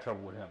anyone would have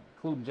trouble with him,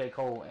 including J.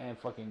 Cole and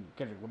fucking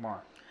Kendrick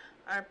Lamar.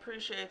 I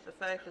appreciate the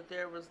fact that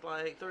there was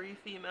like 3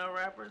 female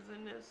rappers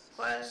in this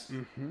class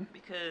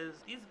because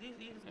these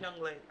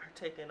young ladies are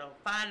taking over,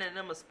 finding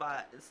them a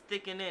spot and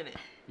sticking in it.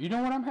 You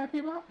know what I'm happy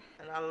about?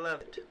 And I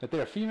love it. That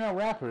there are female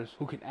rappers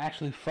who can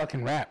actually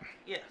fucking rap.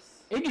 Yes.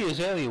 Iggy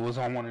Azalea was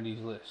on one of these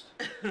lists.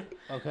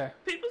 Okay.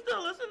 People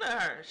still listen to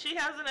her. She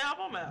has an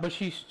album out. But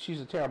she's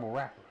a terrible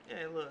rapper.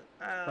 Yeah, look.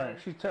 Right,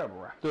 she's a terrible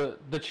rapper.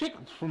 The chick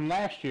from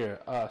last year,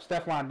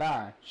 Stefflon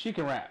Don, she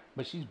can rap,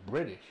 but she's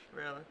British.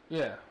 Really?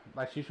 Yeah,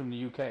 like she's from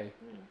the UK,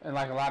 and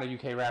like a lot of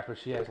UK rappers,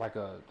 she has like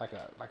a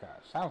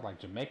sounds like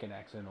Jamaican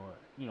accent or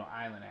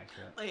island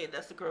accent. Oh yeah,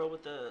 that's the girl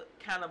with the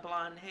kind of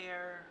blonde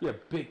hair. Yeah,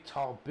 big,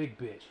 tall, big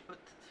bitch.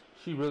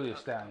 She really a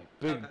stallion.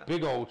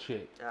 Big old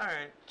chick. All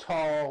right.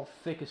 Tall,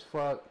 thick as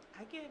fuck.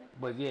 I get it.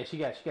 But yeah, she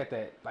got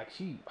that, like,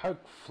 her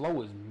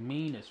flow is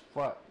mean as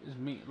fuck. It's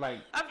mean, like.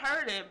 I've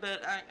heard it,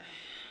 but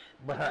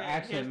But her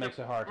accent makes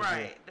it hard to do.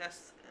 Right,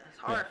 that's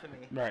hard for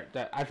me. Right,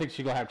 I think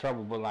she gonna have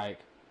trouble, but like,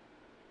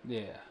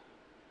 yeah.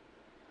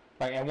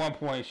 Like at one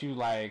point she was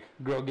like,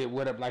 "Girl, get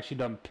wet up like she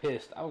done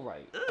pissed." I was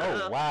like,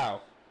 "Oh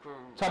wow."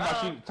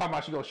 Talking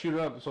about she gonna shoot her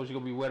up so she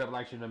gonna be wet up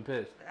like she done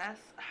pissed. That's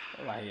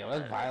like, yo,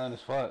 that's violent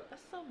as fuck.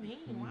 That's so mean.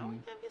 Why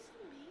would that be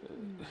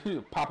so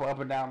mean? Pop her up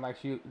and down like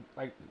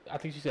I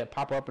think she said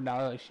pop her up and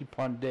down like she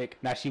pun dick.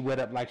 Now she wet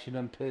up like she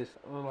done pissed.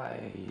 I was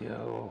like,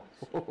 yo.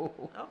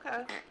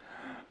 Okay.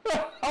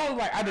 I was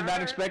like, I did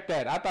not expect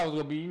that. I thought it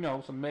was gonna be,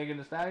 some Megan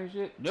Thee Stallion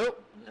shit.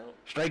 Nope.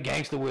 Straight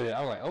gangster with it. I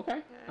was like,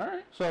 okay, all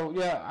right. So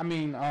yeah, I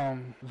mean,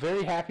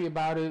 very happy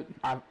about it.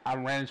 I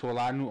ran into a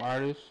lot of new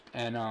artists,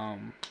 and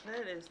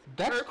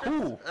that's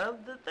cool.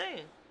 Of the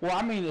thing. Well,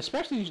 I mean,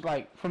 especially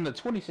like from the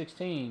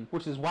 2016,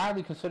 which is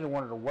widely considered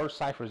one of the worst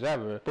ciphers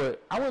ever.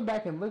 But I went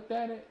back and looked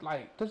at it.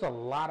 Like, there's a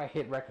lot of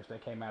hit records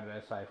that came out of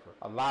that cipher.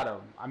 A lot of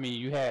them. I mean,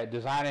 you had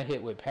Designer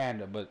hit with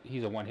Panda, but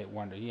he's a one-hit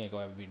wonder. He ain't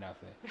gonna ever be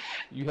nothing.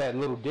 You had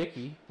Little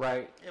Dicky,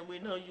 right? And we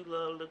know you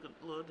love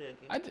Little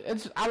Dicky.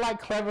 I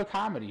like clever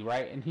comedy,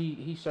 right? And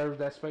he serves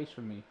that space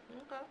for me.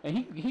 Okay. And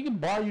he can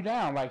bar you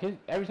down. Like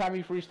every time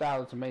he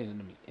freestyles, it's amazing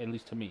to me, at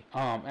least to me.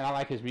 And I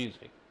like his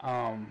music.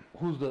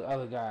 Who's the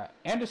other guy?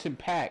 Anderson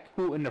 .Paak,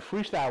 who in the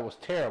freestyle was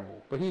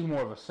terrible, but he's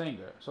more of a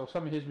singer. So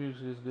some of his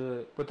music is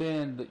good. But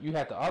then you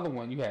had the other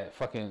one. You had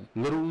fucking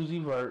Lil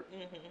Uzi Vert,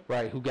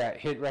 right? Who got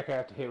hit record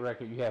after hit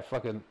record. You had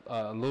fucking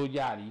Lil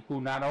Yachty,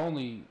 who not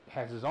only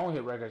has his own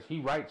hit records, he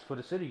writes for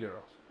the City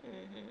Girls.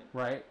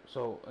 Right?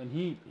 So,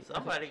 and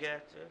somebody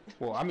got you.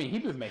 Well, I mean, he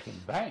been making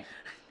bank.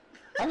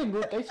 I think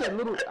they said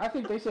Lil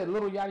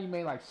Yachty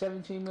made like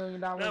 $17 million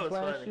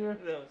last year.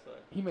 That was funny.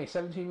 He made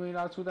 $17 million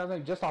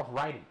 2008 just off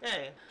writing.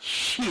 Hey,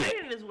 shit.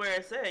 Writing is where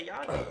it's at.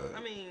 Y'all,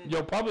 I mean.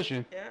 Your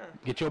publishing. Yeah.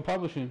 Get your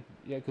publishing.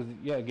 Yeah,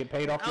 get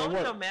paid off your work.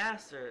 I don't know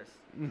masters.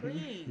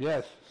 Please.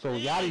 Yes. So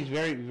Yachty's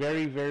very,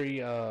 very,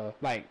 very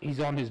like he's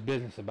on his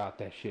business about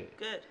that shit.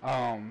 Good.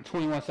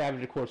 21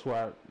 Savage, of course, who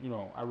I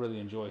really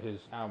enjoy his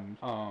albums.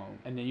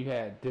 And then you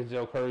had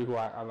Denzel Curry, who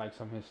I like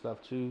some of his stuff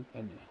too.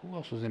 And who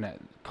else was in that?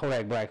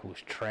 Kodak Black, who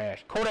was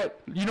trash. Kodak,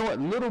 you know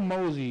what? Lil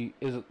Mosey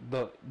is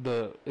the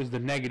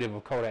negative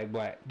of Kodak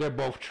Black. They're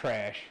both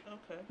trash.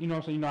 Okay. You know what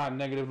I'm saying? You know how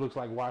negative looks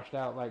like washed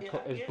out, like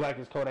as black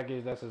as Kodak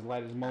is, that's as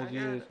light as Mosey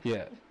is.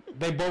 Yeah.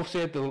 They both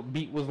said the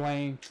beat was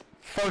lame.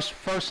 First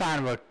sign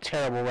of a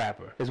terrible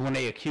rapper is when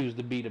they accuse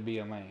the beat of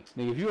being lame.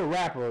 Nigga, if you're a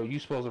rapper, you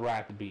supposed to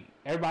rap the beat.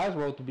 Everybody else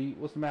wrote the beat.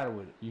 What's the matter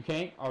with it? You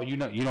can't? Oh, you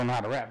don't know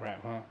how to rap,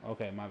 huh?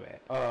 Okay, my bad.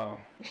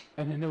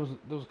 And then there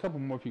was a couple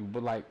more people,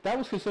 but like that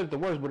was considered the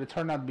worst, but it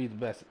turned out to be the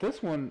best.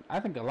 This one, I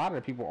think a lot of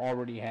the people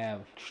already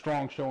have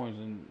strong showings,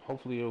 and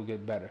hopefully it'll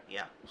get better.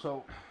 Yeah.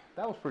 So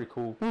that was pretty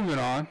cool. Moving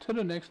on to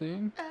the next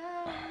thing.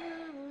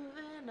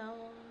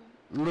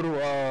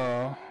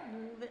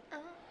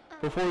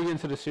 Before we get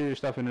into the serious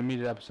stuff in the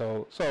immediate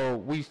episode, so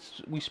we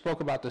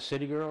spoke about the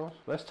City Girls.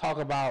 Let's talk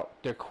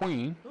about their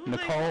queen,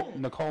 Nicole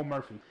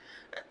Murphy.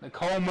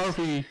 Nicole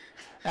Murphy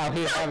out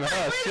here having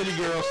her City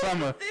Girl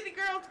summer. City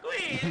Girls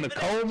queen.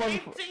 Nicole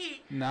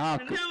Murphy. Nah.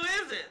 Who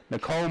is it?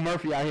 Nicole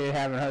Murphy out here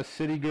having her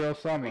City Girl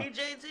summer.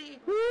 JT.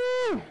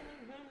 Woo!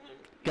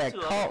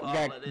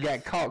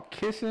 Got caught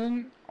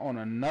kissing on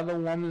another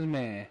woman's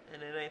man.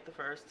 And it ain't the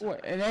first time.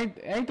 What? It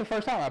ain't the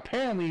first time.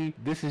 Apparently,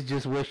 this is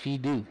just what she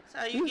do.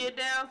 That's how you get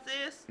down,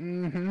 sis?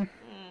 Mm-hmm.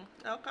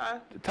 Okay.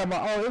 Talking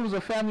about, it was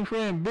a family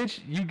friend. Bitch,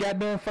 you got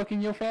done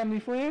fucking your family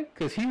friend?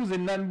 Because he was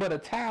in nothing but a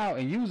towel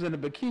and you was in a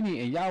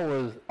bikini and y'all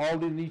was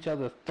all in each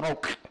other's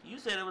throat. You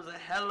said it was a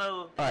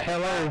hello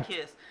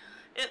kiss.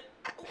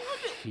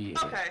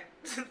 Okay.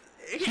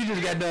 She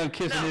just got done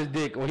kissing his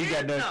dick, or he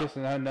got done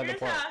kissing another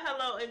part. Here's how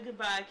hello and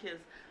goodbye kiss.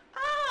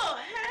 Oh,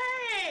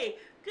 hey,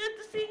 good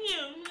to see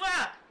you.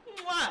 Mwah,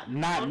 mwah.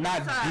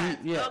 Not deep,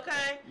 yeah.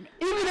 Okay.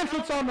 Even if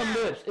it's on the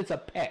lips, it's a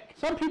peck.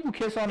 Some people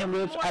kiss on the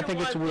lips. I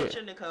think it's weird.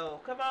 Nicole.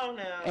 Come on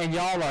now. And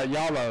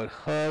y'all are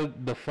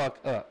hugged the fuck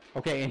up.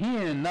 Okay, and he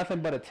in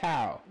nothing but a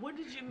towel. Where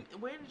did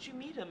you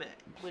meet him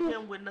at? With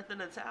him with nothing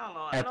but a towel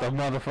on. At the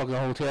motherfucking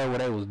hotel where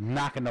they was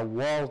knocking the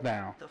walls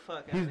down. The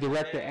fuck. He's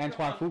director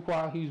Antoine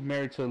Fuqua. He's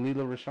married to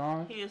Lela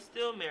Rochon. He is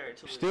still married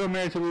to.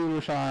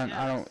 Lela Rochon.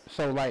 Yes.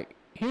 So like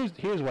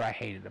here's what I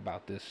hated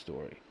about this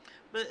story.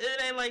 But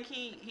it ain't like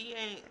he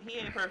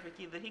ain't perfect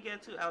either. He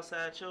got 2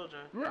 outside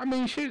children. I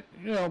mean, shit,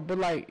 but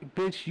like,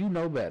 bitch, you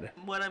know better.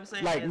 What I'm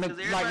saying is, because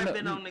everybody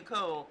been on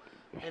Nicole,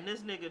 and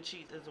this nigga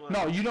cheats as well.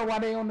 No, you know why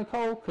they on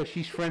Nicole? Because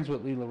she's friends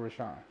with Lela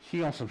Rochon.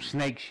 She on some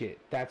snake shit.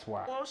 That's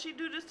why. Well, she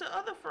do this to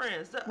other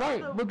friends.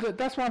 But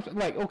that's why I'm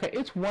like, okay,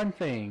 it's one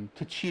thing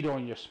to cheat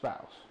on your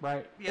spouse,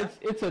 right? Yeah.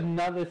 It's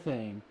another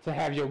thing to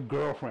have your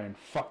girlfriend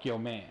fuck your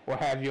man, or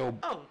have your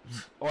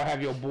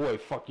boy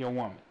fuck your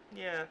woman.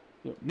 Yeah.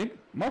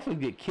 Motherfuckers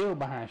get killed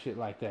behind shit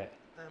like that.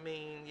 I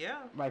mean, yeah.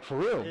 Like, for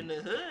real. In the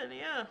hood,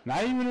 yeah.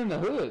 Not even in the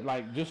hood,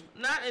 like, just...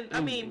 Not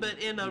in, but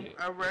in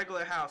a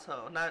regular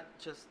household. Not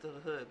just the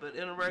hood, but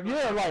in a regular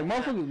household. Yeah, like,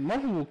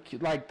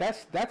 motherfuckers, like,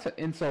 that's an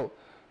insult.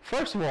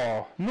 First of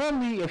all,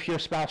 normally if your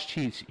spouse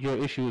cheats, your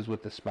issue is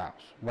with the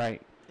spouse,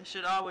 right? It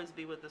should always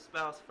be with the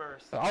spouse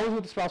first. Always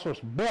with the spouse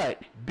first.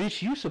 But,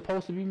 bitch, you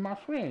supposed to be my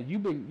friend.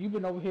 You've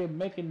been over here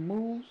making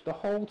moves the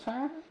whole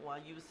time. While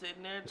you was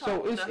sitting there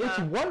talking to her. So it's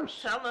worse.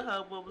 Telling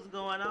her what was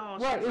going on.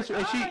 Right.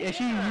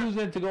 She used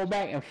it to go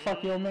back and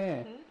fuck your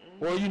man.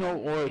 Or,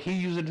 or he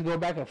used it to go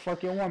back and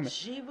fuck your woman.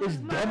 It's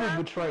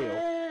double betrayal.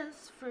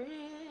 Best friend.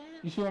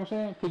 You see what I'm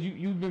saying? Because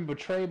you've been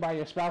betrayed by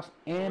your spouse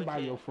and by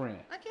your friend.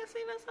 I can't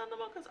sing that song no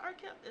more because R.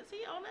 Kelly, is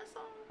he on that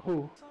song?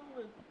 Who? Song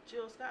with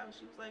Jill Scott when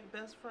she was like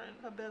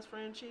her best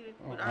friend cheated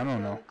with R. Kelly. I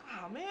don't know.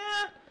 Oh, man.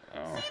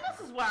 See,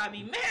 this is why I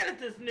be mad at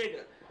this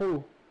nigga.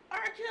 Who? R.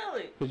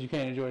 Kelly. Because you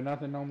can't enjoy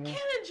nothing no more? Can't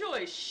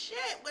enjoy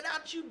shit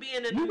without you being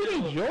in the middle. You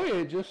can enjoy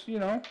it, just,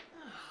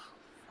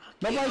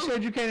 Nobody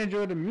said you can't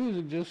enjoy the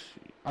music, just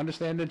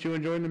understand that you're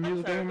enjoying the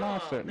music and the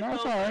mindset. No,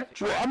 it's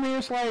alright. Well, I mean,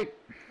 it's like...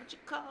 What you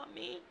call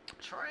me?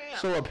 Tramp.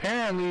 So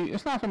apparently,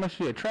 it's not so much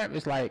she a tramp,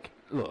 it's like,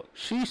 look,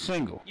 she's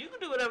single. You can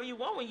do whatever you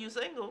want when you're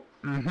single.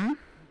 Mm-hmm.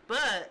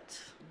 But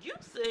you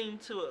seem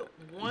to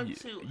want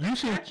to you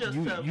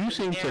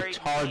seem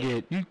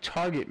to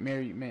target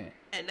married men.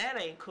 And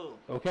that ain't cool.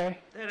 Okay?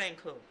 That ain't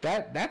cool.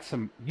 That's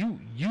some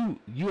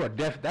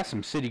that's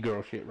some city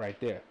girl shit right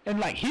there. And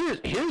like here's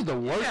the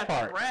worst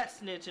part. You got rat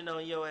snitching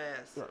on your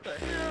ass.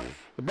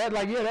 But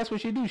that's what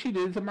she do. She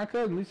did it to my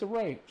cousin Lisa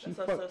Ray. That's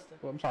her sister.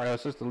 Well, I'm sorry, her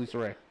sister Lisa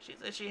Ray. She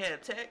said she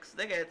had texts.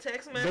 They got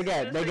text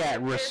messages. They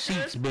got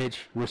receipts, bitch.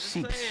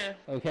 Receipts.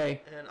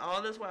 Okay. And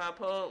all this while I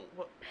pulled.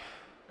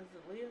 Is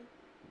it Leah?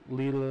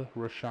 Lela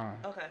Rochon.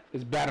 Okay.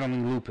 Is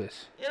battling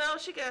lupus.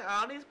 She got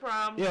all these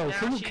problems. Yo,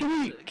 now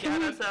she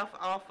got herself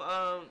off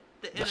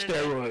the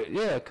internet. Steroid,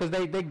 yeah, because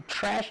they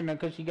trashing her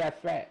because she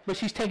got fat. But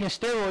she's taking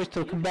steroids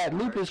to combat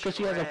lupus because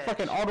she has a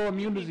fucking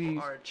autoimmune disease.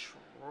 Are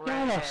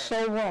y'all are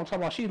so wrong. Talking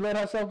about she let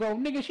herself go.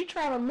 Nigga, she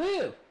trying to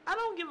live. I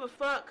don't give a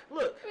fuck.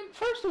 Look,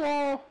 first of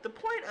all, the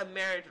point of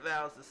marriage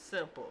vows is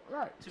simple.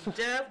 Right. To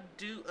death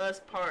do us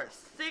part.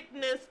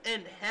 Sickness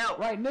and health.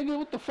 Right, nigga.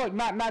 What the fuck?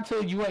 Not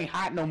till you ain't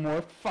hot no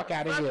more. Fuck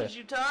out of here. What is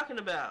you talking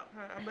about?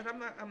 But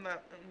I'm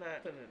not.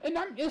 And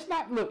it's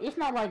not. Look, it's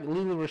not like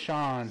Lila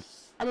Rashawn.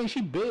 I mean,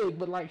 she big,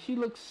 but like she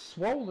looks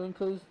swollen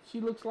because she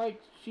looks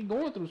like she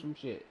going through some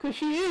shit. Cause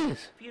she is.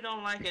 If you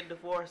don't like it,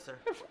 divorce her.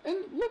 And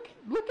look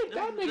at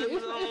that nigga.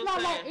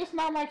 It's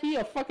not like he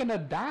a fucking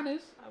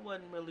Adonis. I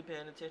wasn't really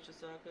paying attention,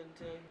 so I couldn't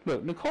tell you.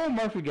 Look, Nicole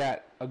Murphy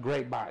got a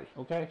great body.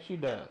 Okay, she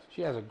does.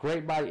 She has a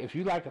great body. If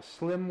you like a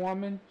slim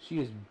woman, she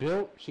is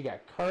built. She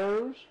got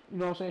curves. You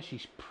know what I'm saying?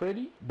 She's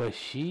pretty, but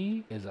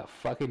she is a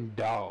fucking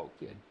dog.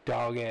 She a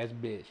dog ass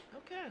bitch.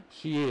 Okay.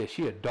 She is.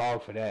 She a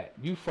dog for that.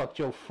 You fucked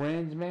your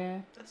friends,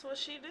 man. That's what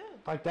she did.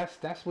 Like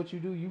that's what you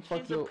do. You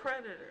fuck your. She's a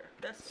predator.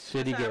 That's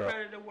City how girl. a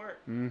predator work.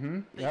 Mm-hmm.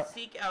 They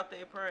seek out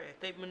their prey.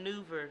 They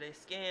maneuver. They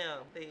scam.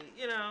 They,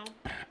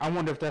 I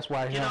wonder if that's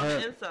why get on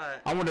the inside.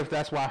 I wonder if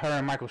that's why her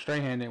and Michael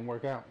Strahan didn't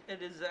work out.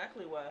 And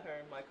exactly why her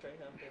and Michael Strahan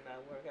did not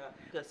work out,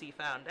 because he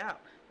found out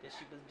that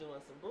she was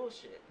doing some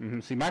bullshit. Mm-hmm.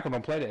 See, Michael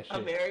don't play that shit.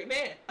 A married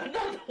man.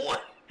 Another one.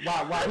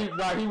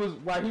 Why he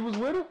was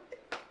with her?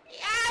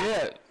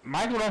 Yeah,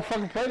 Michael don't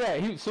fucking play that.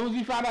 As soon as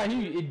he found out,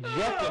 he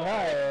ejected her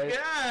ass.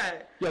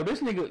 God. Yo, this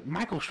nigga,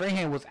 Michael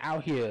Strahan was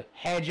out here,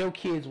 had your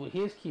kids with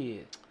his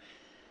kids.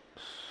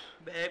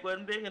 Bag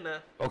wasn't big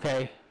enough.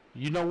 Okay,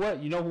 you know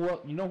what? You know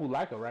who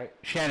like her, right?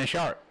 Shannon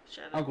Sharp.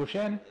 Uncle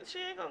Shannon? She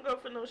ain't gonna go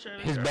for no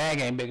Shannon His Sharp. bag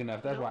ain't big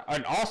enough, that's why.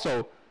 And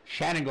also,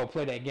 Shannon go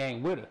play that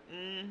game with her.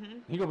 Mm-hmm.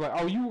 He go like,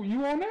 oh,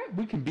 you on that?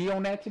 We can be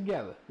on that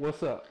together.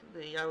 What's up?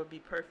 Then y'all would be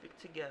perfect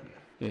together.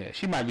 Yeah,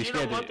 she might be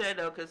scared. You don't want that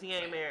though, cause he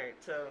ain't married.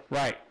 So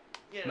right.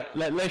 You know.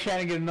 Let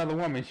Shannon get another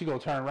woman. She gonna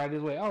turn right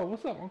his way. Oh,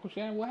 what's up, Uncle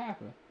Shannon? What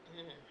happened?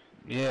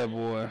 Mm-hmm. Yeah,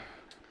 boy.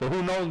 But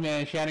who knows,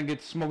 man? Shannon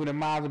gets smoking the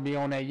miles and be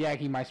on that yak.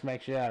 He might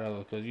smack shit out of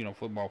her, cause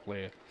football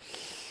player.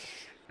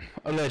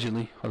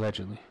 Allegedly. Are you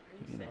saying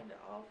that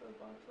all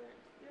football players?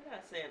 You're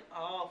not saying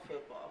all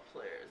football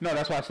players. No,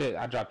 that's why I said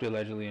I dropped the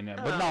allegedly in there.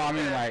 But no, I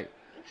mean like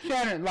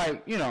Shannon,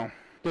 like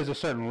there's a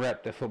certain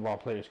rep that football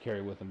players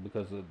carry with them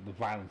because of the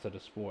violence of the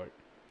sport.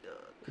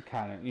 It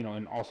kind of,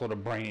 and also the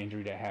brain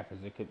injury that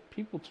happens.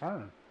 People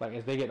turn. Like,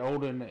 as they get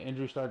older and the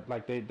injury starts,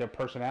 like, their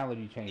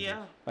personality changes.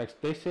 Yeah. Like,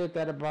 they said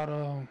that about,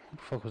 who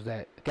the fuck was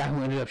that? The guy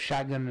who ended up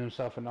shotgunning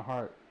himself in the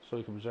heart so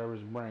he could preserve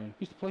his brain.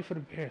 He used to play for the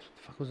Bears. What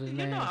the fuck was his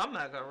name? I'm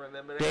not going to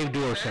remember that. Dave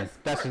Durson.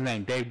 That's his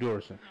name, Dave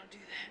Durson. Don't do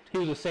that. He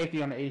was a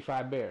safety on the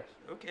 85 Bears.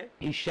 Okay.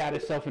 He shot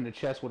himself in the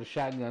chest with a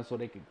shotgun so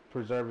they could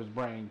preserve his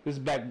brain. This is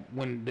back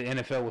when the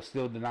NFL was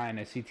still denying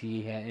that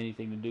CTE had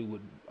anything to do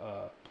with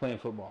playing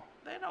football.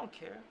 They don't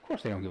care. Of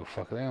course they don't give a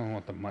fuck. They don't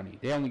want the money.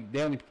 They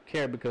only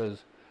care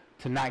because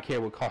to not care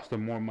would cost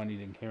them more money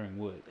than caring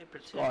would. They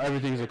pretend.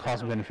 Everything's a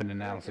cost-benefit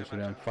analysis for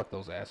them. Fuck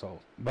those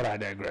assholes. But I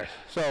digress.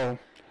 So.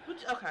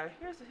 Okay,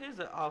 here's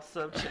an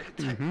off-subject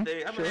type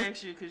thing. I'm gonna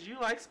ask you because you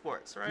like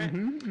sports, right?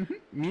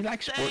 Me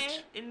like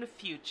sports. In the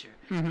future,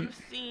 you've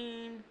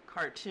seen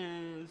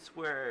cartoons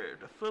where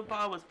the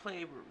football was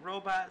played with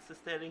robots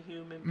instead of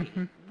human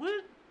beings.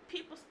 Would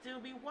people still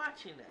be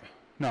watching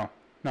that?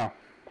 No.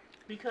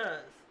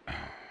 Because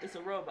it's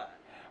a robot.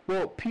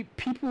 Well,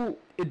 people,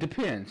 it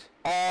depends.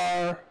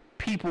 Are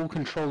people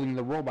controlling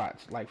the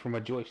robots, like from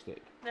a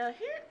joystick? Now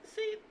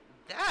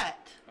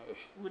that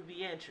would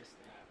be interesting.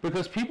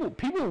 Because people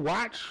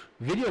watch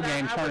video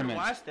game tournaments. I wouldn't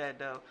watch that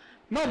though.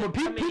 No, but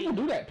people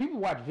do that. People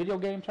watch video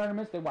game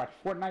tournaments. They watch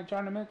Fortnite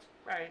tournaments.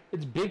 Right.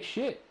 It's big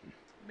shit.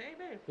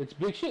 Maybe. It's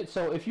big shit.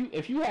 So if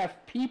you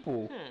have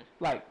people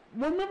like,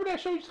 remember that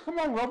show used to come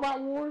on,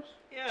 Robot Wars?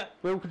 Yeah.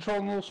 They were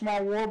controlling little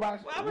small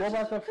robots that fought each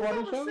other? I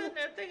was sitting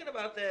there thinking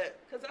about that.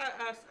 Because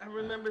I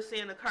remember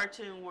seeing a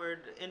cartoon where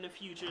in the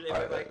future they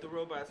were like the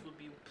robots would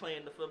be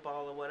playing the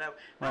football or whatever.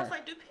 And I was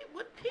like,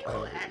 would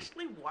people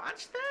actually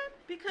watch that?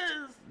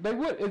 Because... They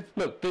would.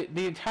 Look,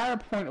 the entire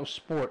point of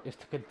sport is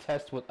to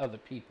contest with other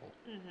people.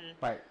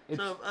 Right.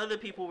 So if other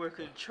people were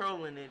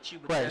controlling it, you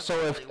would right. So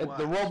if watch.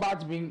 The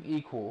robots being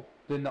equal,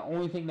 then the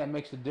only thing that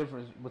makes the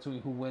difference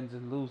between who wins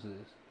and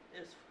loses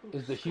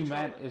is the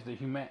human.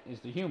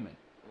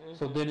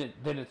 So then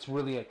it's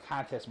really a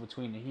contest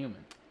between the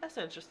human. That's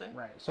interesting.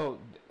 Right. So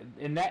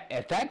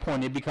at that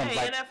point it becomes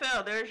like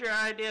NFL. There's your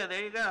idea.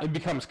 There you go. It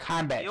becomes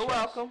combat. You're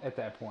welcome. At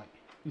that point,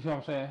 you see what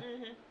I'm saying?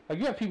 Like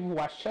you have people who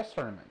watch chess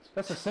tournaments.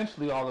 That's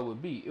essentially all it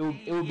would be.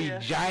 It would be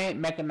giant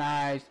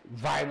mechanized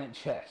violent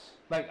chess.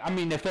 Like I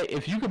mean,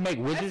 if you could make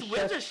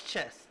wizard's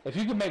chess. If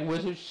you could make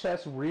wizard's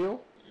chess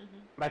real.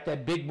 Like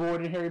that big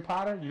board in Harry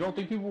Potter. You don't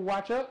think people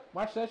watch that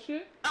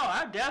shit? Oh,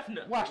 I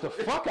definitely watch the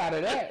fuck out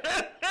of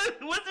that.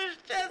 Wizard's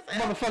chess.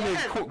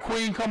 Motherfucking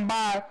queen come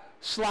by,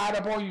 slide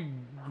up on you,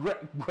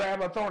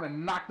 grab her throne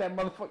and knock that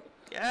motherfucker.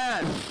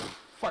 Yeah.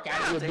 Fuck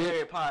out of here, bitch.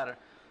 Harry Potter.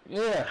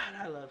 Yeah. God,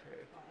 I love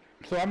Harry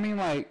Potter. So I mean,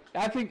 like,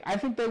 I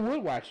think they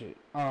would watch it.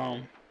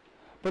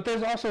 But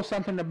there's also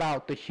something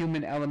about the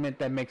human element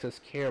that makes us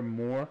care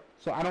more.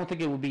 So I don't think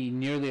it would be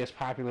nearly as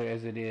popular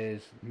as it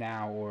is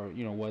now or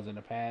was in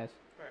the past.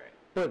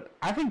 But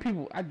I think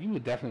you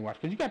would definitely watch,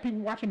 because you got people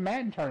watching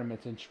Madden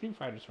tournaments and Street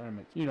Fighter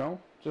tournaments, you know?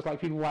 Just like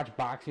people watch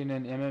boxing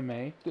and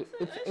MMA.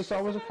 It's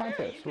always a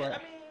contest, right? I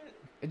mean,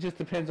 it just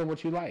depends on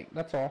what you like,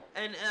 that's all.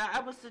 And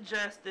I would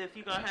suggest that if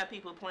you're going to have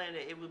people playing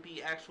it, it would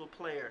be actual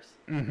players.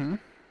 Mm-hmm.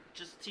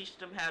 Just teach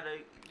them how to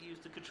use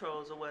the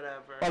controls or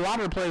whatever. A lot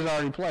of the players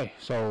already play,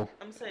 so...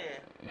 I'm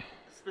saying,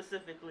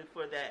 specifically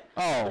for that.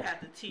 Oh. You would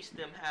have to teach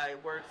them how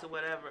it works or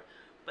whatever.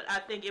 But I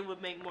think it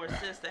would make more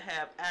sense to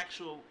have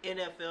actual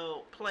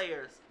NFL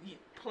players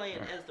playing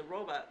as the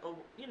robot. Or,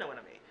 you know what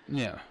I mean?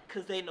 Yeah.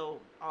 Because they know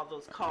all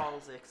those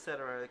calls,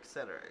 etc.,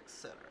 etc.,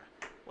 etc.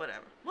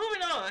 Whatever.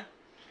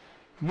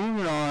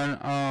 Moving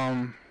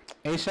on.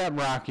 A$AP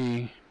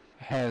Rocky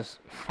has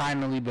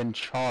finally been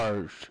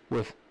charged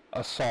with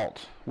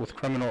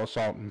criminal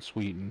assault in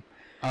Sweden.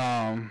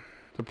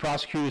 The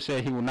prosecutor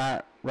said he will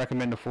not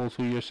recommend a full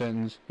 2-year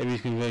sentence if he's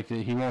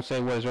convicted. He won't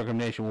say what his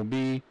recommendation will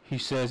be. He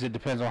says it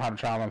depends on how the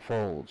trial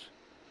unfolds.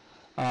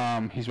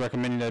 He's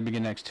recommending that it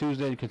begin next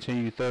Tuesday,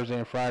 continue Thursday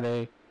and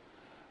Friday.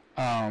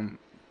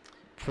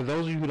 For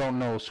those of you who don't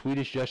know,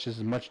 Swedish justice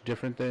is much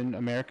different than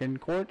American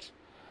courts.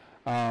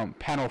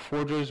 Panel of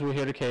 4 judges will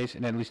hear the case,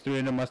 and at least 3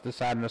 of them must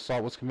decide an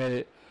assault was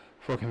committed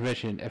for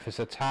conviction. If it's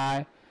a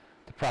tie,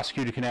 the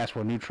prosecutor can ask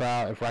for a new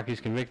trial. If Rocky is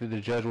convicted, the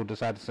judge will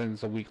decide the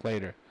sentence a week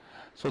later.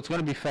 So it's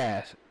going to be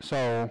fast.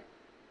 So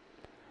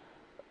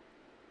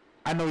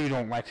I know you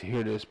don't like to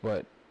hear this,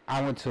 but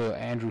I went to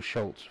Andrew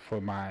Schultz for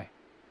my...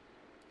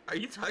 Are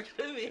you talking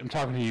to me? I'm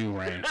talking to you,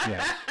 Rain.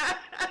 Yes.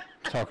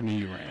 talking to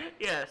you, Rain.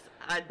 Yes,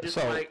 I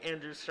dislike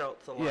Andrew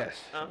Schultz a lot. Yes,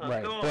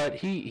 right. But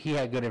he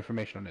had good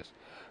information on this.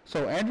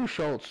 So Andrew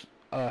Schultz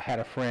had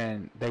a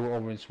friend. They were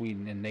over in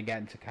Sweden, and they got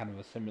into kind of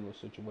a similar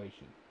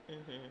situation.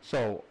 Mm-hmm.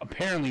 So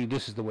apparently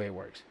this is the way it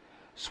works.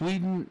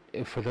 Sweden,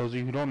 for those of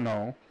you who don't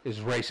know, is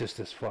racist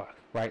as fuck,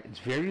 right? It's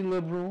very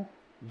liberal,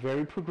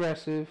 very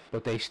progressive,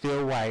 but they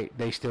still white.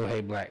 They still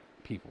hate black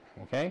people,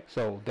 okay?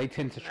 So they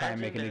tend to try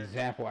and make an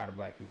example out of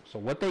black people. So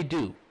what they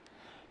do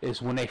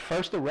is when they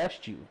first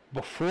arrest you,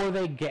 before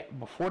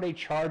they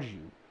charge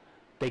you,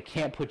 they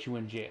can't put you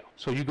in jail.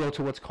 So you go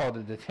to what's called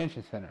a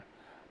detention center.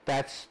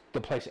 That's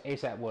the place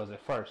A$AP was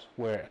at first,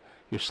 where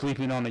you're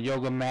sleeping on a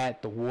yoga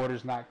mat, the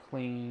water's not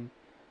clean.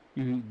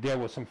 There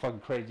was some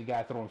fucking crazy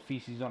guy throwing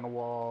feces on the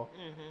wall.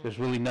 Mm-hmm. There's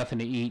really nothing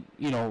to eat.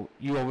 You know,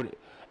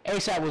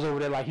 A$AP was over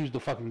there like he was the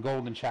fucking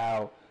golden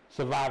child,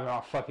 surviving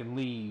off fucking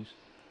leaves,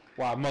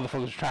 while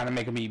motherfuckers was trying to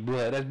make him eat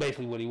blood. That's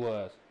basically what he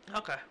was.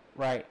 Okay.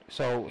 Right?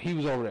 So he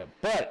was over there.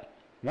 But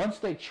once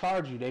they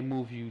charge you, they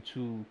move you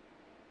to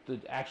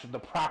the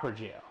proper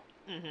jail,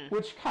 mm-hmm.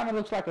 which kind of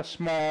looks like a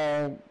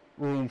small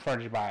room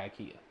furnished by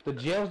IKEA. The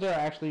jails there are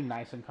actually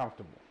nice and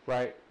comfortable,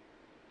 right?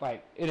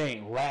 Like, it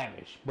ain't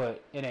lavish,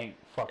 but it ain't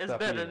fucked up. It's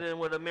better than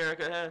what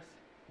America has.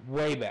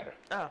 Way better.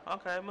 Oh,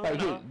 okay. Moving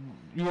on.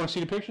 You want to see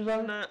the pictures of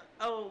it? No.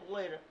 Oh,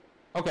 later.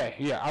 Okay,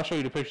 yeah, I'll show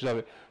you the pictures of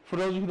it. For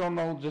those of you who don't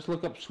know, just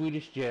look up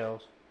Swedish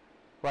jails,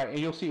 right? And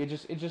you'll see it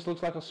just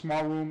looks like a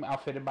small room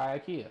outfitted by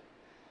IKEA.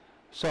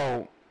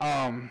 So,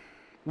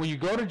 when you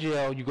go to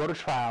jail, you go to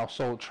trial.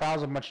 So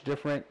trials are much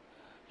different.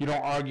 You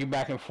don't argue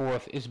back and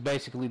forth. It's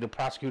basically the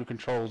prosecutor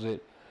controls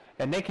it,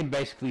 and they can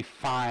basically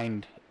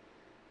find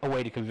a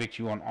way to convict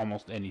you on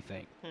almost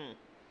anything.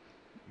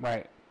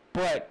 Right?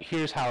 But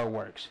here's how it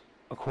works,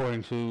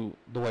 according to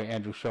the way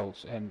Andrew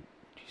Schultz, and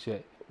he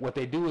said, what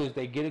they do is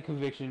they get a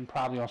conviction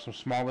probably on some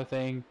smaller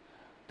thing.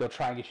 They'll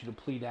try and get you to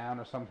plea down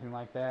or something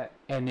like that.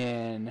 And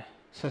then,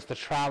 since the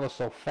trial is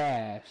so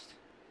fast,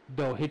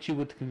 they'll hit you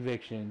with the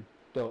conviction,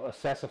 they'll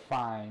assess a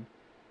fine,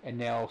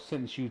 and they'll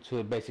sentence you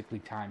to basically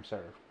time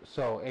served.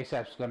 So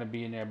A$AP's going to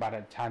be in there by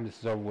the time this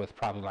is over with,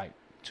 probably like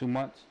 2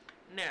 months.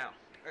 Now,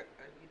 are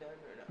you done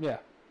or no? Yeah.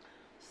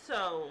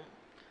 So,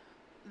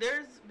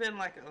 there's been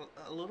like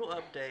a little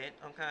update,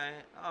 okay?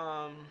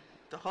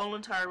 The whole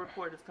entire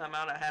report has come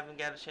out. I haven't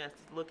got a chance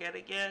to look at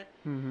it yet.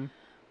 Mm-hmm.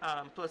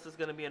 Plus, it's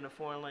going to be in a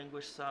foreign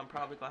language, so I'm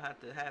probably going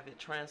to have it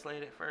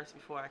translated first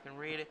before I can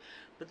read it.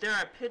 But there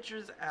are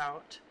pictures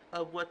out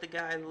of what the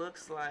guy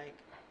looks like,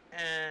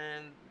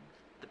 and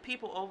the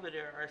people over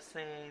there are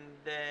saying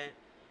that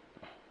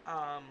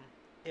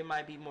it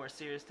might be more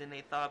serious than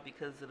they thought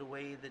because of the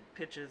way the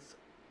pictures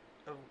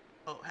of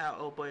how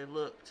old boy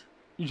looked.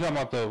 You talking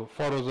about the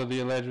photos of the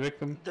alleged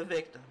victim? The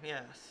victim,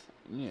 yes.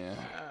 Yeah.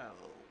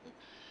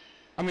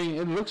 I mean,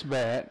 it looks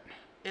bad.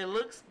 It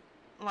looks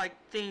like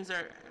things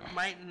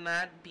might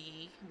not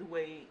be the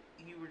way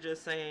you were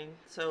just saying.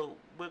 So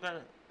we're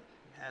gonna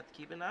have to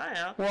keep an eye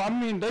out. Well, I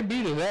mean, they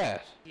beat his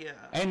ass. Yeah.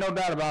 Ain't no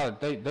doubt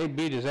about it. They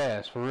beat his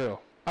ass for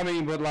real. I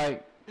mean, but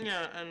like.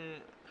 Yeah, and.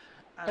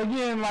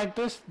 Again, like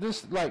this,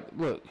 like,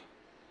 look,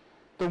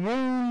 the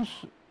wounds.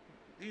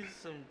 These are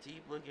some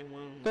deep-looking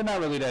wounds. They're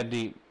not really that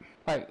deep.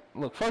 Like,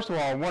 look, first of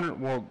all,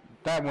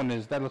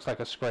 that looks like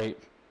a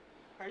scrape.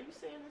 Are you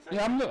seeing this?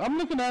 Yeah, I'm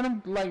looking at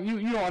them like you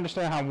don't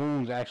understand how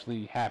wounds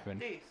actually happen.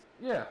 These.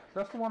 Yeah,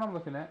 that's the one I'm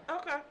looking at.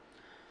 Okay.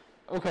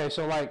 Okay,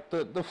 so like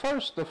the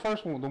first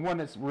one, the one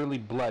that's really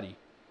bloody,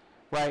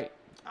 right?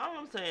 All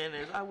I'm saying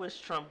is I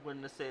wish Trump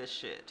wouldn't have said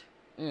shit.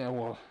 Yeah,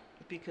 well.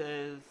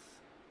 Because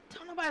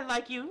Don't nobody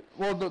like you.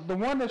 Well, the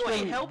one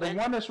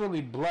that's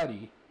really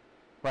bloody,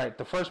 right?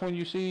 The first one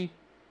you see,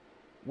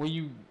 when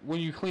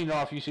you clean it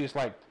off, you see it's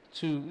like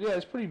two. Yeah,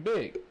 it's pretty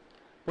big,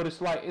 but it's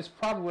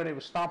probably where they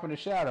were stomping the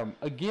shit out of him.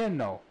 Again,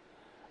 though,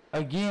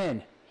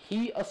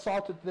 he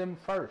assaulted them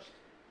first.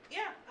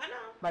 Yeah, I know.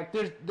 Like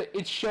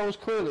it shows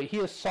clearly he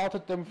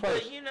assaulted them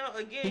first. But you know,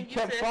 again, he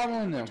kept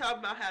following them. Talking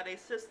about how their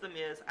system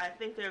is. I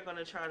think they're going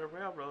to try to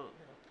railroad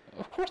him.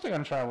 Of course, they're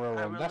going to try to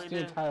railroad him. That's the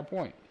entire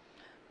point.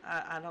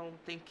 I don't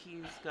think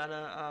he's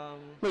gonna.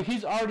 Look,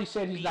 he's already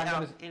said he's not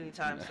gonna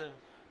anytime soon.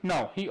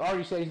 No, he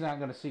already said he's not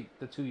gonna seek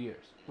the 2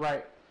 years.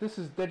 Right?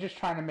 They're just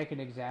trying to make an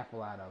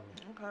example out of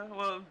him. Okay.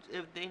 Well,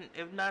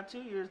 if not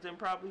 2 years, then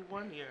probably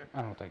 1 year.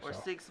 I don't think so. Or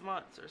 6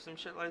 months, or some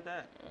shit like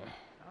that.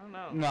 I don't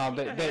know. No,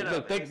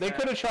 they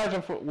could have charged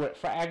him for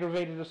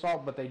aggravated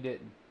assault, but they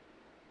didn't,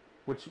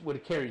 which would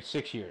have carried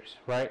 6 years,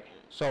 right?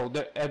 So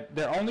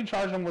they're only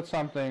charging him with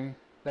something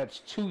that's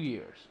 2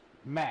 years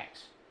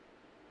max.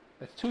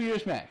 That's 2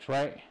 years max,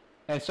 right?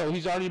 And so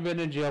he's already been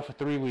in jail for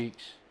 3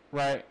 weeks,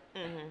 right?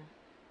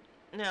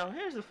 Mm-hmm. Now,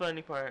 here's the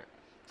funny part.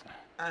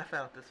 I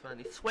found this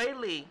funny. Sway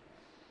Lee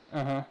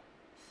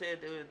said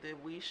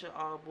that we should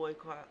all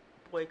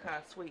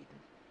boycott Sweden.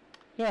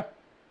 Yeah.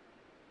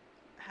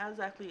 How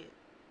exactly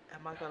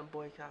am I going to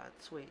boycott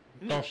Sweden?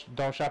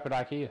 Don't shop at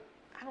IKEA.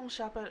 I don't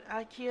shop at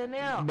IKEA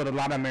now. But a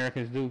lot of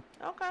Americans do.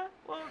 Okay.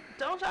 Well,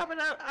 don't shop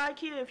at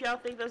IKEA if y'all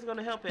think that's going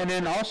to help him. And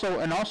then also,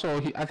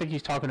 I think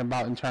he's talking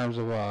about in terms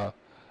of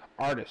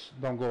artists.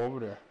 Don't go over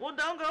there. Well,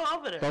 don't go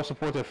over there. Don't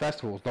support their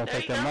festivals. Don't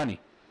take their money.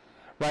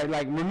 Right?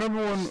 Like,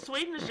 remember when...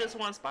 Sweden is just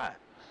one spot.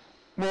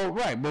 Well,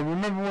 right. But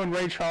remember when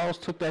Ray Charles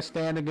took that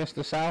stand against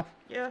the South?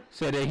 Yeah.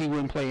 Said that he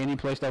wouldn't play any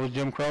place that was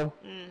Jim Crow?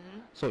 Mm-hmm.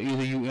 So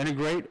either you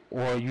integrate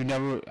or you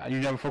never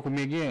fuck with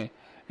me again.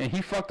 And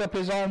he fucked up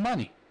his own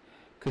money.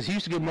 Because he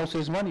used to get most of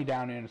his money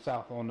down there in the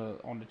South on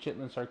the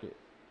Chitlin circuit.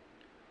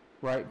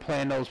 Right?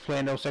 Playing those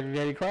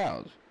segregated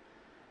crowds.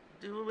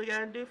 Do what we got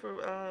to do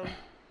for our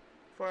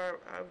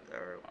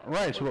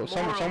right, so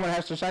someone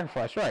has to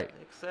sacrifice, right?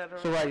 Etc.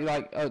 So right,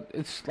 like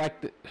it's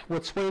like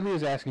what Sway Lee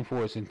is asking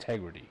for is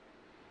integrity,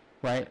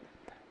 right?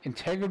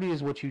 Integrity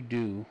is what you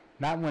do,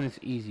 not when it's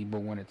easy,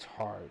 but when it's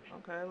hard.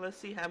 Okay, let's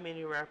see how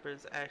many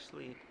rappers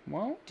actually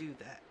do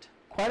that.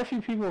 Quite a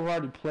few people have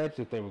already pledged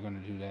that they were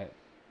going to do that.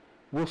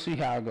 We'll see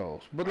how it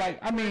goes. But like,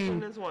 I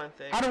mean, is one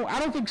thing. I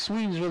don't think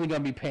Sweden's really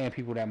going to be paying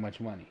people that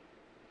much money.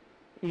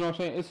 You know what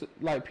I'm saying? It's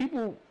like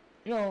people.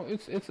 You know,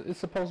 it's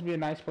supposed to be a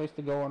nice place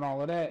to go and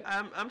all of that.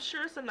 I'm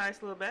sure it's a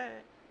nice little bag.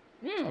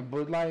 Yeah,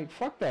 but like,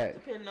 fuck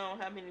that. Depending on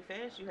how many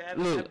fans you have.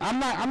 Look, I'm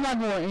not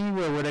going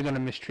anywhere where they're gonna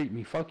mistreat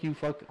me. Fuck you,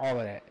 fuck all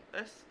of that.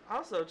 That's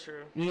also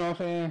true. You know what I'm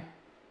saying?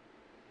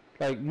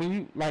 Like when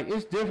you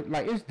it's different.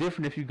 Like it's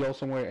different if you go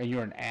somewhere and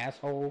you're an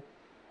asshole,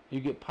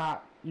 you get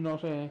popped. You know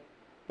what I'm saying?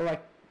 But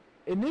like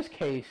in this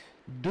case,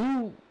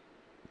 dude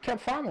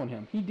kept following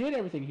him. He did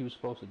everything he was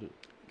supposed to do.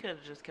 He could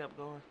have just kept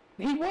going.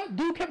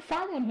 Dude kept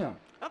following him.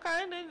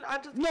 Okay, then I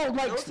just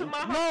go to my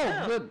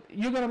hotel. But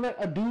you're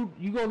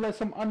gonna let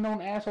some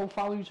unknown asshole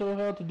follow you to the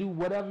hell to do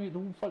whatever, who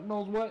the fuck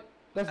knows what?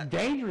 That's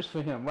dangerous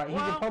for him, right?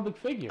 Well, he's a public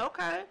figure.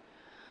 Okay.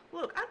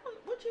 Look,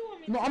 what you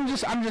want me to do?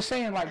 I'm just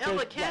saying, like,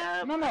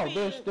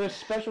 there's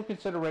special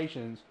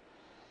considerations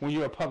when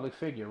you're a public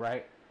figure,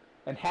 right?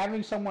 And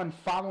having someone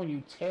following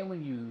you,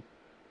 tailing you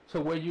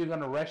to where you're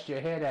gonna rest your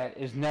head at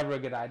is never a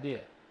good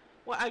idea.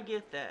 Well, I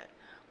get that.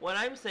 What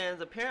I'm saying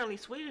is apparently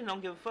Sweden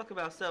don't give a fuck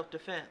about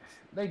self-defense.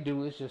 They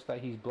do. It's just that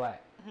he's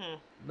black.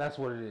 That's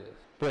what it is.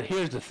 But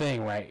here's the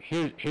thing, right?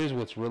 Here's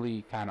what's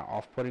really kind of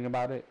off-putting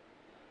about it.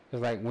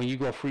 It's like when you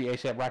go free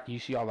A$AP Rocky, you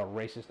see all the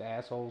racist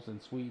assholes in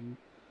Sweden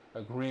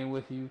agreeing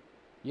with you.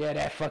 Yeah,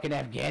 that fucking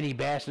Afghani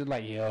bastard.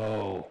 Like,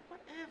 yo.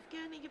 What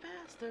Afghani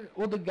bastard?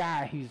 Well, the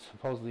guy, he's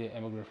supposedly an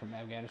immigrant from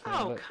Afghanistan.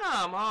 Oh,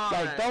 come on.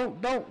 Like,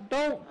 don't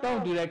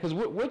do that, because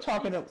we're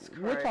talking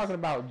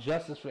about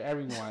justice for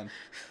everyone.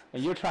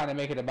 And you're trying to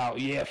make it about,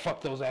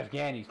 fuck those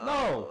Afghanis. No.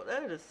 Oh,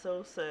 that is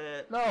so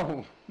sad.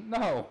 No.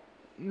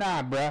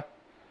 Nah, bruh.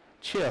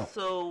 Chill.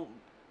 So,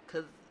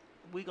 because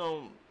we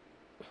gonna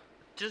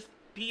just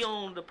be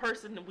on the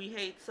person that we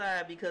hate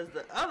side because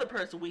the other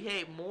person we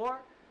hate more?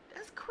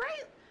 That's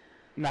crazy.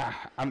 Nah,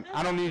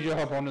 I don't need your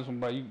help on this one,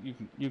 but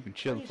you can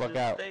chill the fuck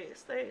out.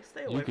 Stay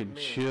away from me. You can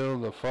chill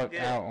the fuck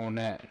out on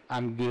that.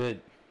 I'm good.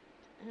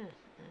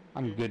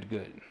 I'm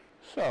good.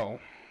 So,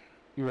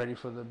 you ready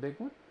for the big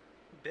one?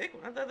 Big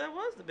one? I thought that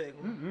was the big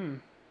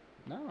one.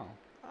 No.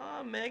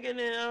 Megan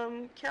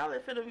and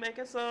Khaled finna make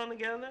a song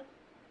together.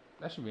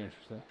 That should be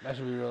interesting. That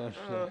should be real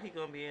interesting. Oh, he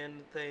gonna be in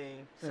the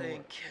thing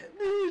saying,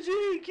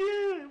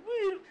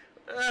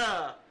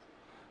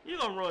 you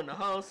gonna ruin the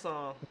whole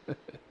song.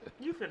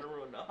 You finna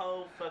ruin the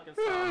whole fucking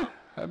song.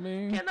 I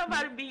mean, can't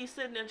nobody be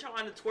sitting there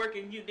trying to twerk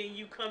and then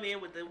you come in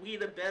with the "We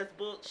the Best"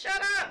 book.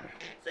 Shut up! I'm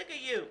sick of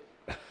you.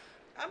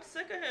 I'm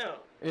sick of him.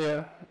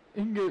 Yeah,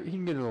 he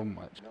can get a little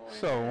much. No,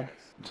 so,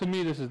 to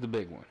me, this is the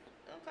big one.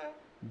 Okay.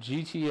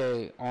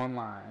 GTA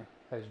Online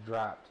has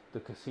dropped the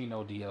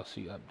casino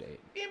DLC update.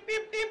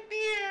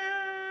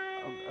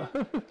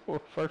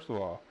 Well, first of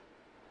all,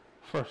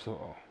 First of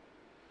all,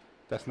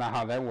 that's not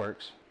how that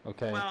works.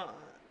 Okay. Well,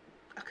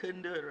 I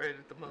couldn't do it right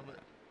at the moment.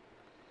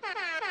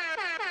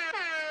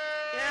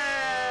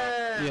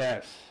 Yeah.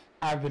 Yes.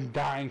 I've been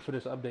dying for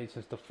this update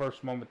since the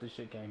first moment this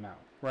shit came out.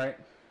 Right?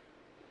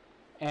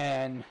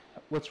 And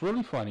what's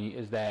really funny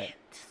is that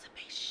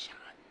Anticipation.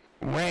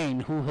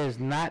 Rain, who has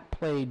not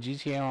played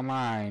GTA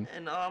Online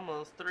in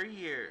almost 3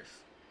 years.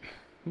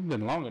 It's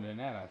been longer than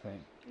that, I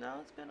think. No,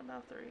 it's been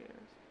about 3 years.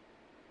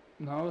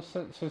 No, it's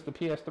since the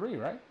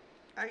PS3, right?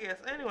 I guess.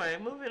 Anyway,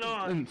 moving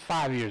on. In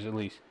 5 years at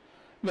least.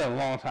 It's been a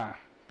long time.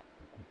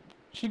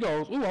 She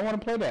goes, ooh, I want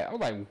to play that. I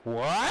was like,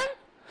 what?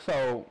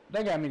 So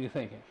that got me to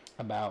thinking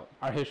about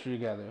our history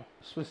together,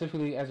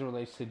 specifically as it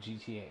relates to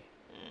GTA.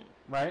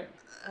 Right?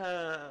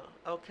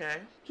 Okay.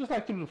 Just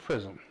like through the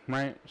prism,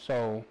 right?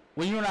 So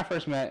when you and I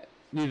first met,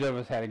 neither of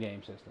us had a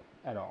game system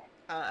at all.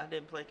 I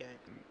didn't play games.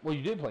 Well,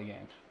 you did play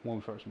games when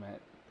we first met.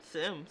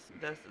 Sims.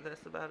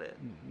 That's about it.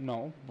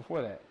 No,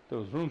 before that, there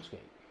was RuneScape.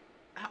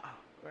 Oh,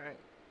 right.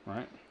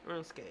 Right?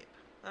 RuneScape.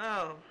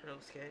 Oh,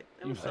 RuneScape.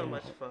 It was so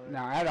much fun.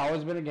 Now, I'd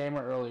always been a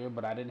gamer earlier,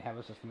 but I didn't have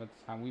a system at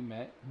the time we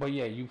met. But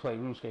yeah, you played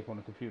RuneScape on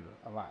the computer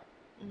a lot.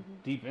 Mm-hmm.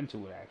 Deep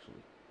into it,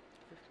 actually.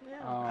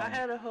 Yeah, I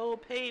had a whole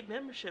paid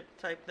membership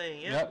type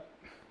thing. Yep.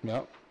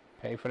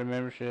 Paid for the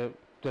membership.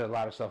 Did a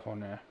lot of stuff on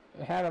there.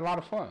 It had a lot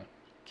of fun.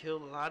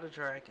 Killed a lot of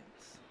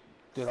dragons.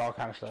 Did all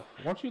kind of stuff.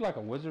 Weren't you like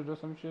a wizard or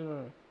some shit?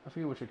 Or I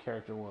forget what your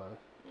character was.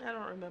 I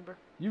don't remember.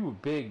 You were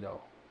big though.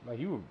 Like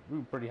you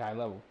were pretty high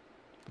level.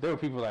 But there were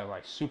people that were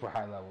like super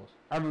high levels.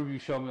 I remember you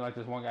showed me like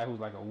this one guy who's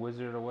like a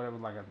wizard or whatever,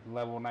 like a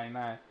level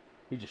 99.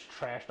 He just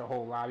trashed the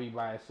whole lobby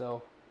by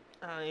himself.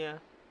 Oh yeah.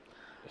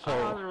 So,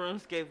 all the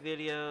RuneScape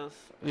videos.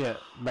 Yeah,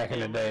 back in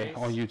the day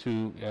on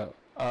YouTube. Yeah.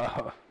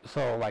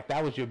 So like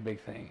that was your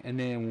big thing, and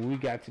then when we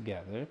got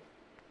together,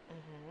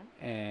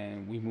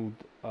 and we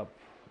moved up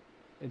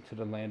into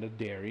the land of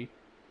Derry,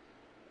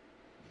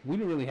 we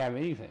didn't really have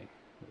anything,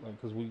 like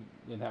because we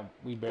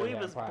barely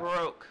had a pot.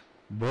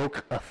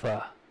 Broke as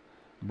fuck.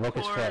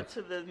 Poor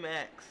to the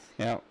max.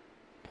 Yep.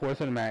 Poor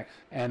to the max,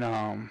 and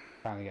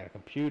finally got a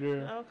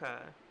computer. Okay.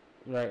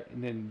 Right,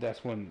 and then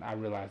that's when I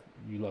realized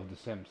you loved The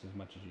Sims as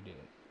much as you did.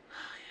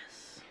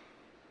 Yes.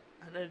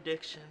 An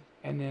addiction.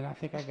 And then I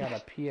think I got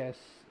a PS,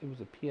 it was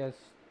a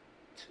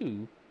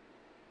PS2,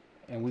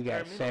 and we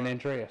got San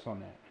Andreas on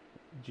that.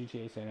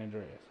 GTA San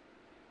Andreas.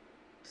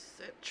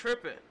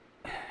 Tripping.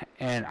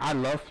 And I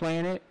love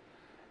playing it,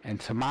 and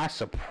to my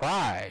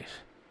surprise,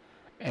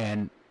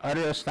 and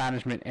utter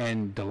astonishment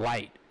and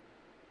delight,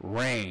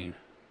 Rain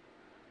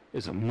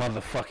is a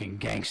motherfucking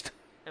gangster.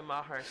 In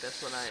my heart,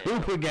 that's what I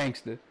am. Super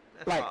gangster.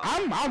 That's like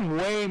awesome. I'm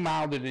way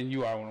milder than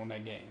you are on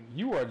that game.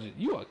 You are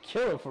a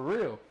killer for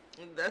real.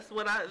 That's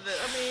what I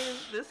mean.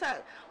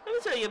 Let me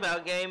tell you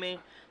about gaming.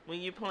 When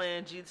you're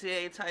playing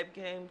GTA type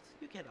games,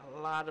 you get a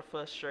lot of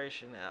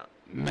frustration out.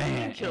 Man, you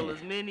can kill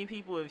as many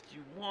people as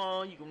you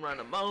want. You can run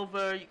them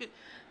over. You could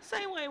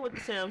same way with the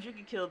Sims. You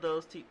can kill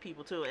those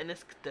people too, and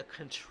it's the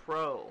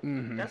control.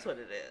 Mm-hmm. That's what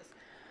it is.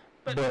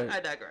 But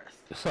I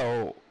digress.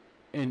 So,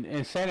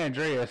 in San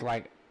Andreas,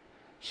 like.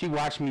 She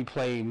watched me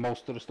play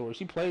most of the story.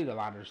 She played a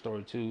lot of the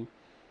story too.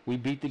 We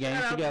beat the game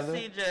together.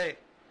 Shout out to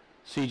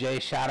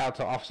CJ, shout out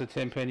to Officer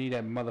Tenpenny,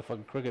 that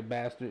motherfucking crooked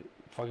bastard.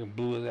 Fucking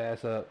blew his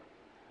ass up.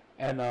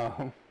 And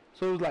so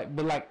it was like,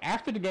 but like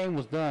after the game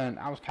was done,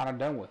 I was kind of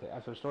done with it.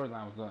 After the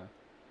storyline was done.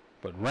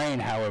 But Rain,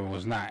 however,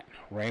 was not.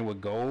 Rain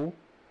would go,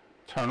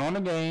 turn on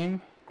the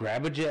game,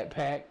 grab a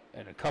jetpack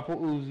and a couple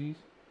Uzis,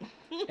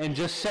 and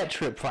just set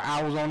trip for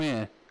hours on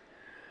end.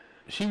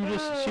 She would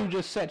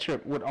just set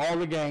trip with all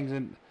the gangs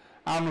and.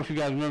 I don't know if you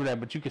guys remember that,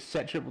 but you could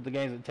set trip with the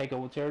gangs that take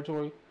over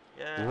territory.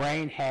 Yeah.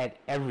 Rain had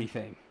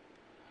everything.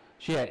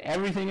 She had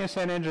everything in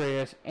San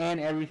Andreas and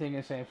everything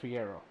in San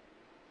Fierro.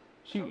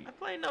 I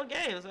played no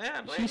games, man.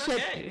 I played no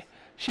games.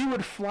 She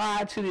would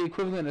fly to the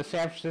equivalent of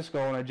San Francisco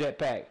on a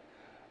jetpack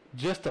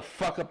just to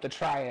fuck up the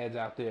triads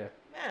out there.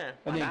 Man,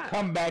 and then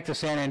come back to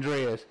San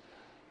Andreas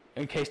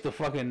in case the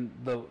Ballers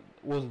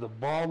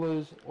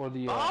or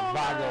the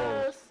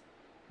Vagos.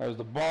 There was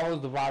the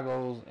Ballers, the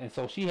Vagos, and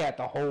so she had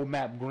the whole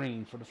map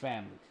green for the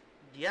families.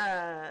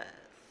 Yes.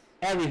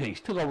 Everything.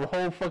 She took over the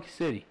whole fucking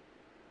city.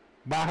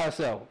 By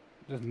herself.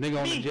 Just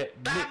nigga on the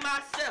jet. By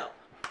myself.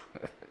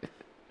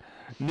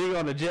 Nigga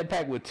on the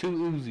jetpack with 2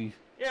 Uzis.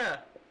 Yeah.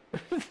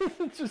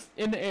 Just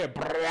in the air.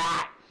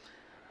 I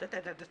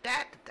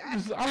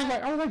was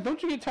like,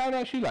 don't you get tired of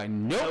that? She's like,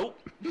 nope.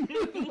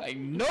 Like,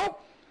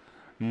 nope.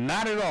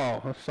 Not at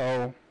all.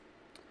 So,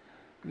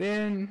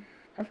 then...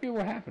 I forget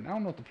what happened. I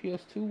don't know if the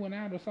PS2 went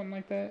out or something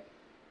like that.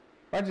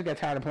 I just got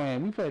tired of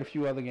playing. We played a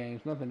few other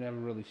games. Nothing ever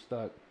really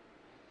stuck.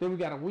 Then we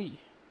got a Wii.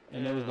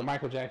 And it was the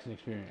Michael Jackson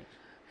Experience.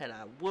 And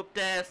I whooped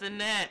ass in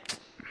that.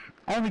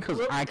 Only because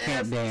I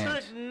can't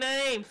dance. Took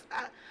names.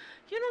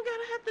 You don't got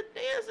to have to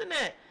dance in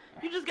that.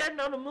 You just got to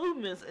know the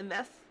movements. And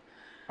that's...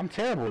 I'm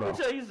terrible, though. Let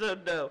me tell you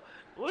something, though.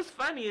 What's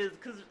funny is,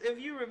 because if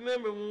you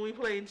remember when we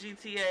played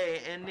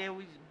GTA, and then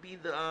we be you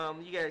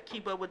got to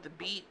keep up with the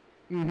beat.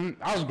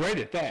 I was great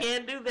at that.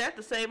 Can't do that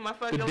to save my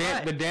fucking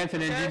life. The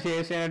dancing in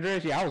GTA San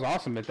Andreas, yeah, I was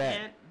awesome at that.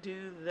 Can't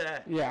do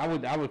that. Yeah,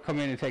 I would come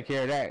in and take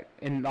care of that,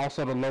 and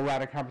also the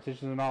lowrider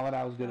competitions and all of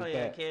that. I was good at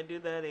that. Can't do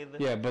that either.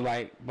 Yeah, but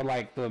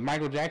like the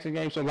Michael Jackson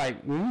game. So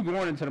like when we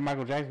going into the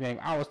Michael Jackson game,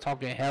 I was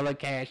talking hella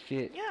cash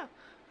shit. Yeah.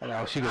 Like,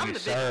 oh, she gonna I'm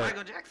get the big served.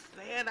 Michael Jackson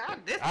fan.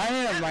 I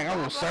am like I'm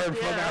gonna serve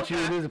fuck out you.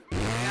 This.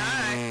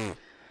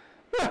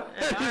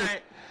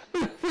 Alright.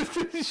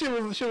 she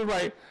was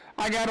like,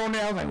 I got on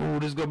there. I was like, oh,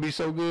 this is gonna be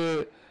so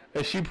good.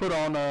 And she put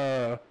on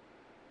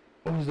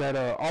what was that?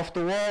 Off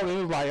the Wall. And it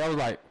was like I was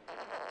like.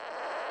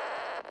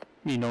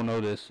 Me don't know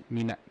this.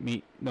 Me not.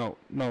 Me no.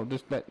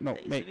 This that no.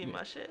 That used to be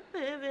my shit.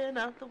 Living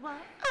off the wall.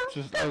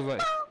 Just I was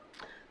like.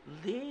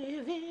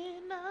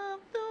 Living off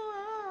the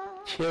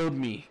wall. Killed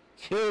me.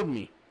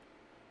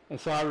 And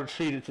so I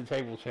retreated to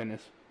table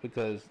tennis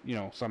because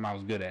something I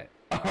was good at.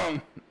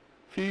 A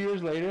few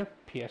years later,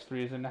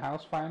 PS3 is in the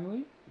house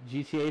finally.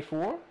 GTA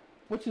 4,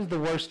 which is the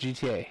worst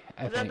GTA.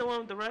 Is that the one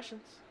with the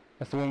Russians?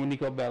 That's the one with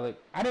Nico Bellic.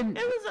 It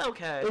was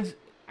okay.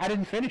 I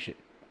didn't finish it.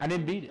 I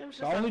didn't beat it.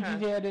 The only okay.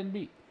 GTA I didn't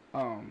beat.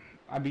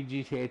 I beat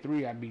GTA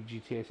 3. I beat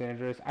GTA San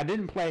Andreas. I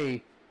didn't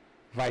play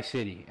Vice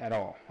City at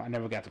all. I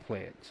never got to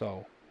play it,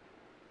 so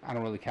I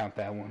don't really count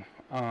that one.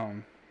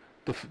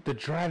 The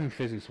driving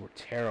physics were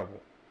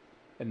terrible,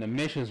 and the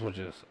missions were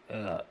just.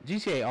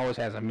 GTA always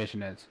has a mission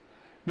that's.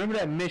 Remember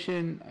that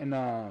mission in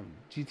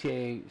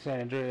GTA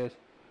San Andreas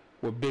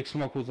where Big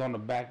Smoke was on the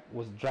back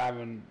of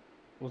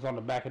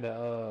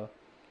the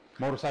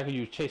motorcycle?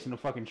 You was chasing the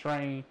fucking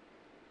train.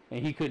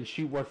 And he couldn't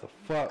shoot worth a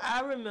fuck.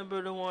 I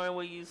remember the one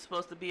where you was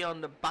supposed to be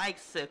on the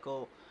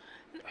bicycle.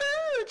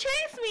 Ooh,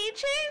 chase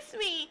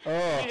me.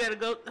 Oh. You gotta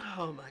go.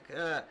 Oh my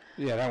god.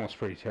 Yeah, that one's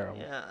pretty terrible.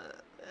 Yeah,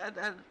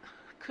 I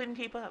couldn't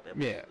keep up.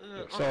 Yeah.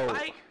 On a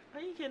bike?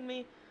 Are you kidding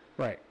me?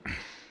 Right.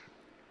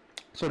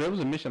 So there was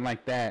a mission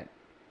like that,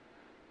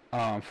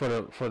 for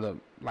the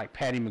like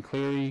Paddy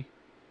McCleary,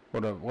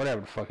 or the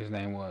whatever the fuck his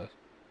name was,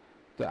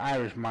 the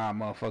Irish mob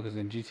motherfuckers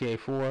in GTA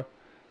 4.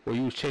 Where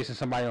you was chasing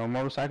somebody on a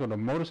motorcycle. The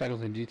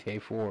motorcycles in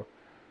GTA 4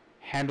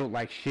 handled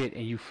like shit,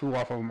 and you flew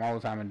off of them all the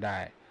time and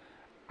died.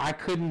 I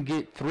couldn't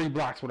get 3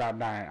 blocks without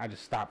dying. I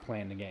just stopped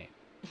playing the game.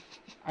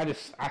 I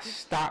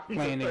stopped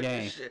playing the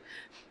game.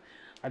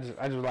 I just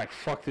was like,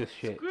 fuck this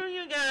shit. Screw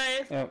you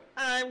guys. Yep.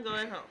 I'm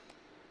going home.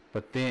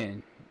 But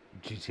then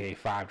GTA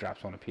 5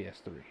 drops on the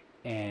PS3,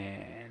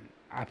 and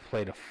I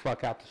play the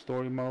fuck out the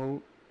story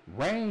mode.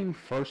 Rain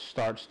first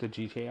starts the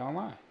GTA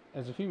Online.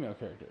 As a female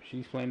character,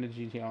 she's playing the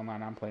GTA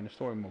Online. I'm playing the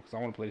story mode because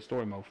I want to play the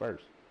story mode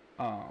first.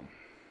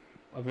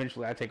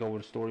 Eventually, I take over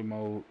the story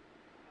mode,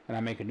 and I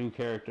make a new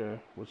character,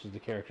 which is the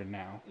character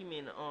now. You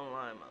mean the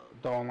online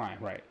mode? The online,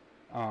 right?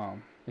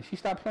 And she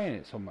stopped playing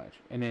it so much,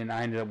 and then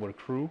I ended up with a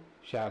crew.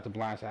 Shout out to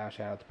Blindside.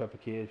 Shout out to Pepper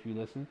Kid if you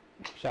listen.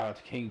 Shout out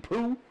to King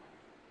Pooh.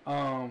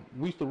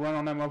 We used to run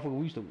on that motherfucker.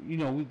 We used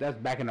to, that's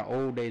back in the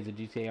old days of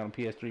GTA on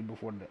PS3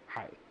 before the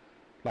heist.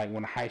 Like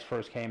when the heist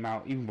first came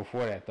out. Even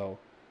before that though.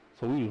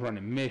 So we was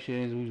running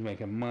missions, we was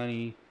making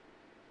money.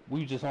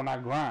 We was just on our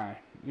grind.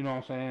 You know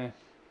what I'm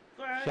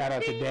saying? Shout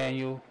out to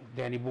Daniel,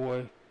 Danny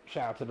Boy.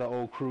 Shout out to the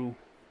old crew.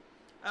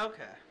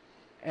 Okay.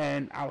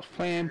 And I was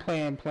playing. The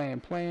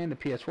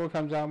PS4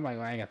 comes out. I'm like,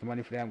 well, I ain't got the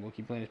money for that. I'm going to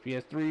keep playing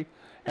this PS3.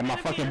 And my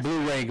fucking PS3,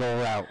 Blu-ray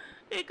goes out.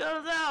 It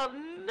goes out.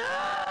 No!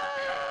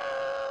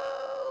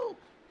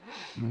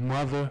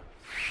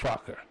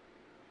 Motherfucker.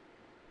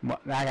 Now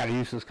I got a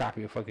useless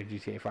copy of fucking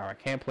GTA 5. I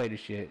can't play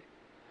this shit.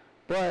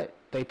 But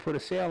they put a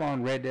sale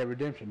on Red Dead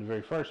Redemption, the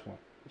very first one.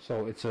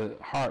 So it's a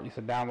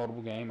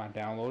downloadable game. I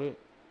download it,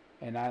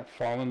 and I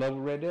fall in love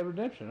with Red Dead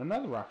Redemption,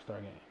 another Rockstar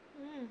game.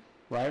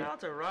 Right? Shout out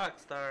to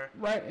Rockstar.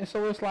 Right, and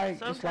so it's like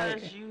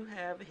sometimes you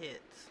have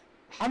hits.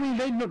 I mean,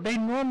 they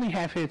normally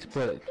have hits,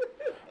 but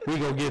we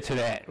gonna get to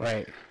that,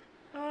 right?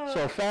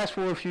 So fast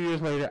forward a few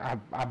years later,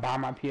 I buy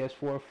my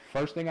PS4.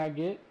 First thing I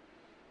get,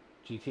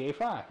 GTA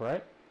 5,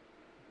 right?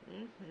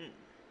 Mm-hmm.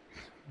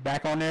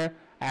 Back on there.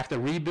 I have to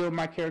rebuild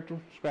my character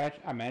from scratch.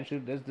 I managed to.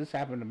 This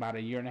happened about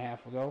a year and a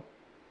half ago.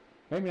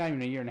 Maybe not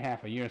even a year and a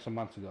half, a year and some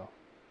months ago.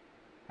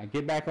 I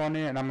get back on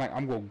there, and I'm like,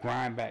 I'm going to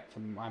grind back to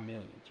my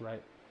millions,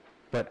 right?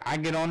 But I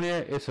get on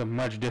there, it's a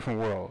much different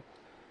world.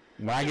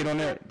 When I get on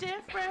there,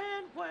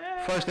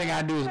 first thing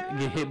I do is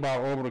get hit by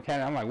an orbital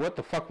cannon. I'm like, what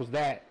the fuck was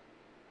that?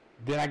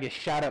 Then I get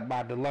shot up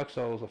by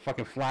Deluxos, a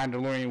fucking flying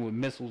DeLorean with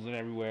missiles and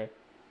everywhere.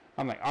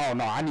 I'm like, oh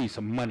no, I need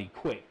some money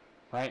quick,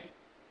 right?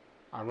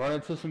 I run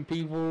into some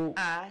people.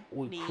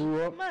 We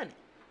crew up money.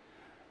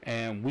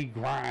 And we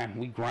grind.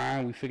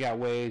 We figure out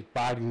ways,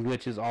 botting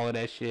glitches, all of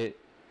that shit,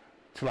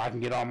 till I can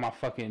get all my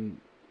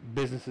fucking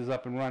businesses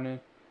up and running.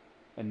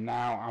 And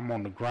now I'm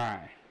on the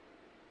grind.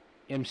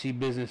 MC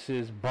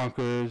businesses,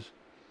 bunkers,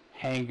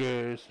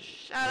 hangars,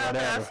 Shout out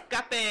to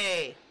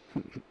Escape.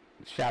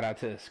 Shout out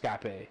to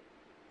Escape.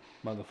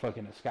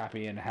 Motherfucking Escape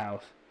in the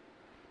house.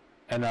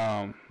 And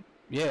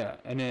yeah,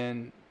 and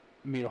then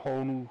meet a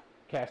whole new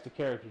cast of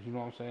characters, you know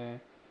what I'm saying?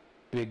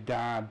 Big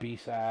Don,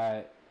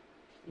 B-Side,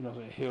 you know what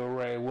I'm saying? Hill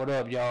Ray, what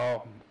up,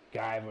 y'all?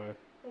 Guyver.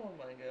 Oh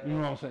my god. You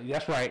know what I'm saying?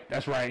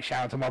 That's right.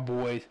 Shout out to my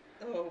boys.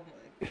 Oh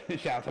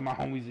Shout out to my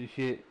homies and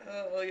shit.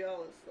 Oh,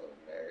 y'all are so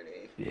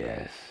nerdy.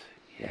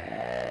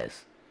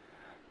 Yes.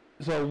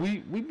 So we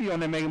be on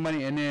there making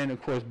money, and then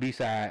of course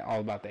B-side, all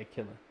about that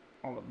killing,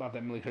 all about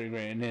that military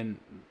grade, and then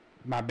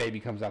my baby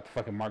comes out the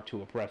fucking Mark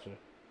II Oppressor,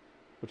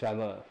 which I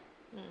love.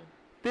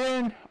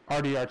 Then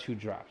RDR2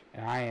 drops,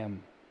 and I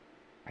can't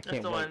That's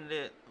the wait. one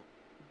that.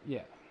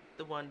 Yeah.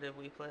 The one that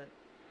we played.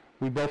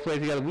 We both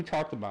played together. We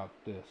talked about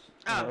this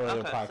in an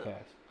earlier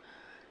podcast.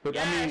 But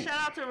yeah, I mean, shout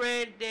out to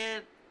Red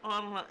Dead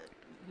Online,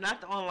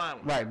 not the online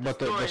one. Right, but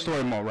the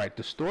story mode, right?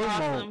 The story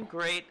awesome, mode,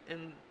 great,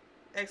 and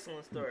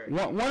excellent story.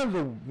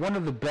 One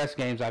of the best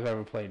games I've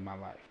ever played in my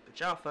life. But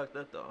y'all fucked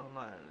up the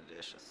online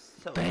edition.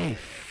 So They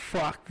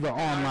fucked the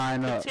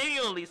online up.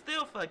 Continually,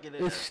 still fucking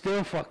it. It's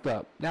still fucked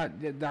up. That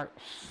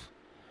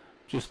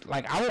just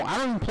like I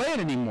don't even play it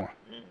anymore.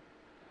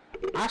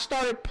 I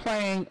started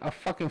playing a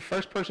fucking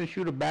first-person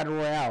shooter battle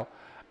royale.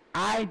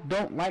 I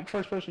don't like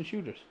first-person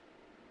shooters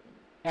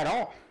at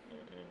all.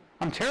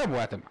 I'm terrible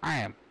at them. I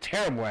am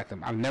terrible at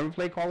them. I've never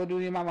played Call of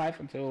Duty in my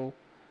life until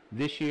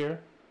this year.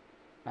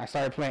 I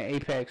started playing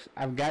Apex.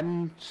 I've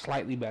gotten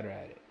slightly better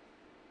at it.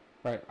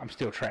 Right? I'm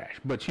still trash,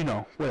 but you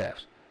know,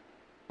 whatevs.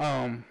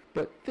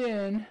 But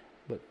then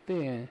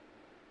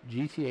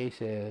GTA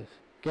says,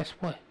 guess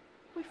what?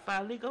 We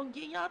finally gonna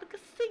get y'all the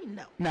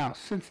casino. Now,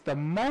 since the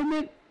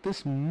moment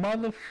this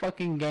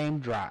motherfucking game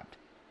dropped,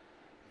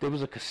 there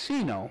was a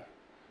casino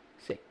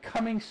said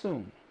coming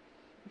soon.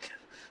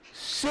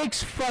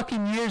 6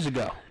 fucking years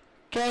ago.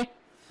 Okay?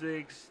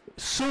 6.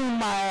 Soon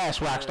my ass,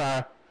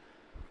 Rockstar.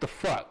 The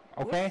fuck,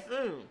 okay?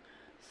 What's soon?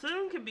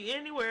 Soon can be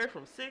anywhere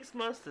from 6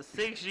 months to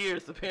 6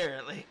 years,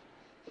 apparently.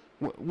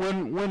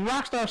 When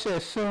Rockstar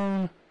says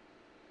soon,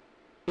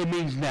 it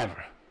means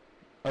never.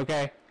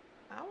 Okay?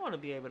 I want to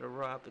be able to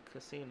rob the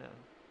casino.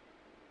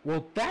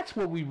 Well, that's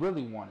what we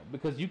really wanted,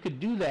 because you could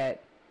do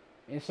that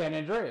in San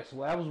Andreas.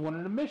 Well, that was one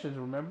of the missions,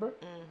 remember?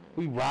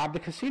 We robbed the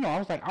casino. I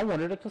was like, I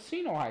wanted a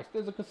casino heist.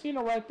 There's a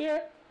casino right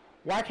there.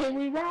 Why can't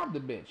we rob the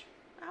bitch?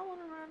 I want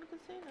to rob the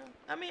casino.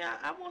 I mean,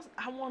 I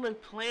want to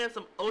plan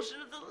some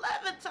Ocean's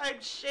 11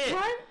 type shit.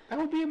 Right? That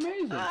would be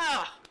amazing.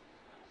 Ah.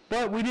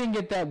 But we didn't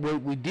get that.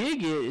 What we did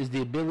get is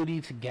the ability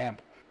to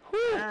gamble.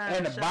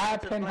 And to buy a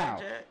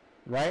penthouse.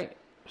 Right?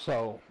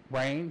 So,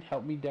 Rain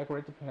helped me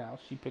decorate the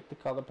penthouse. She picked the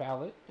color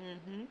palette.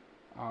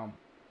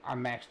 I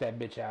maxed that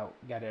bitch out.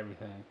 Got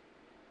everything.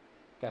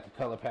 Got the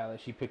color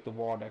palette. She picked the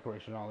wall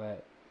decoration, all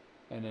that.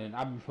 And then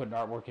I've been putting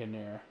artwork in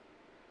there.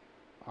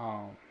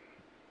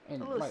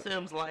 And a little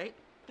Sims light,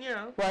 you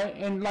know. Right,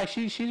 and like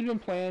she's been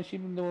playing.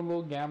 She's been doing a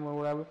little gambling or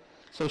whatever.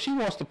 So she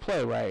wants to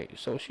play, right?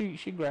 So she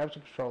grabs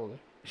the controller.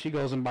 She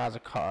goes and buys a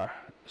car.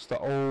 It's the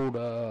old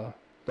not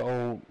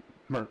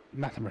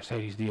the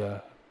Mercedes,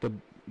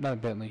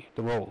 not Bentley,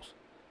 the Rolls.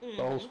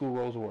 The old school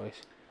Rolls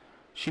Royce.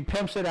 She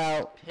pimps it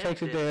out,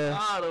 takes it there.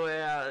 All the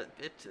way out.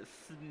 It's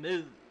just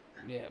smooth.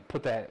 Yeah,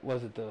 put that,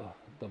 was it the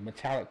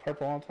metallic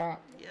purple on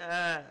top?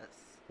 Yes.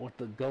 With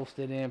the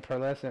ghosted in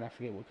pearlescent, I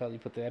forget what color you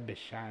put that bitch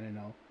shining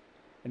on.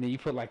 And then you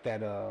put like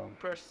that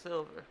brushed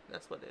silver,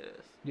 that's what it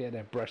is. Yeah,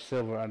 that brushed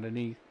silver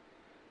underneath.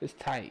 It's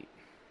tight.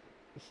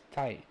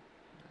 And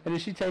then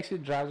she takes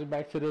it, drives it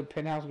back to the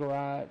penthouse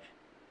garage.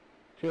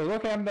 She goes,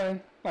 okay, I'm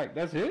done. Like,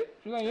 that's it?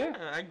 She's like, yeah.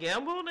 I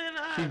gambled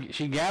and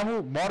She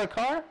gambled, bought a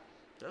car?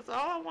 That's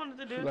all I wanted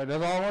to do. She's like,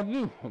 that's all I want to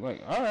do. I'm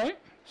like, alright.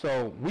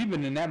 So, we've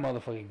been in that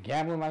motherfucker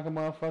gambling like a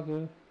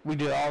motherfucker. We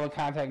did all the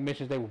contact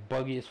missions. They were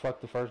buggy as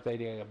fuck the first day.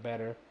 They got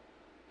better.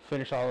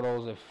 Finish all of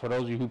those. If, for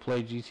those of you who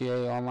play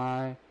GTA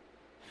Online,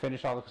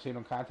 finish all the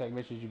casino contact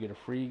missions. You get a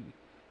free...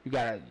 You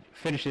gotta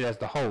finish it as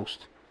the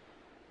host.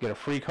 Get a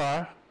free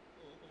car.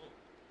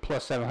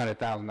 Plus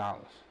 $700,000.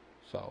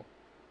 So...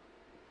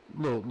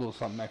 Little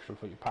something extra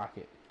for your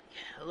pocket.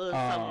 Yeah, a little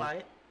something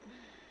light.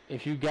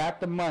 If you got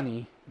the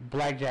money,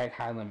 Blackjack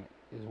High Limit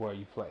is where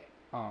you play.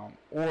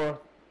 Or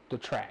the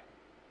track,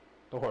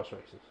 the horse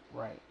races,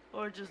 right?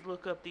 Or just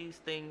look up these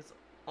things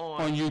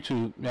on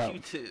YouTube. Yeah.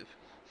 YouTube.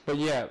 But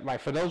yeah, like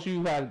for those of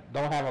you who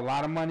don't have a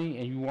lot of money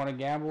and you want to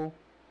gamble,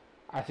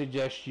 I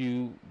suggest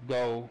you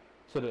go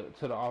to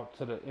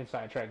the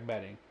inside track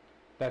betting.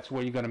 That's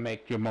where you're gonna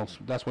make your most.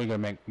 That's where you're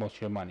gonna make most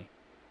of your money.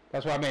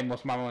 That's where I made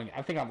most of my money.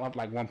 I think I'm up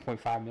like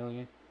 1.5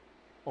 million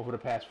over the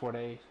past 4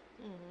 days.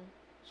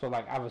 So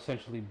like I've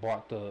essentially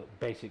bought the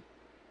basic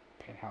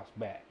penthouse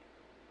back.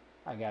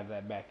 I got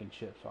that back in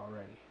chips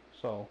already.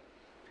 So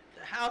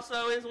the house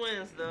always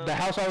wins, though. The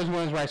house always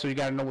wins, right? So you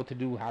gotta know what to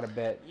do, how to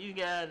bet. You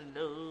gotta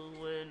know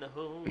when to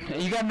hold up.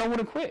 You gotta know when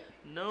to quit.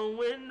 Know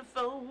when to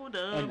fold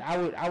up. And I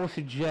would always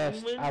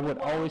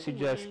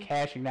suggest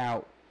cashing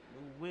out.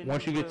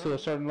 Once you get to a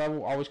certain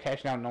level, always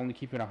cashing out and only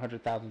keeping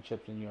 100,000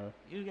 chips in your.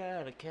 You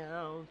gotta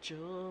count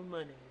your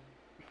money.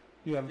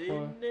 You having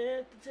fun?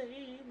 At the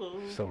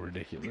table. So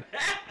ridiculous.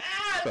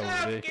 So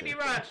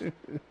ridiculous.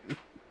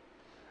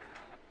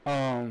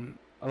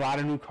 A lot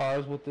of new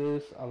cars with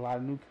this. A lot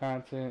of new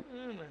content.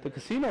 The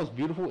casino is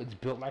beautiful. It's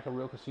built like a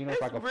real casino.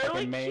 It's like a really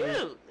fucking maze.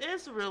 Cute.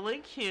 It's really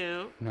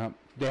cute. No,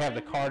 they have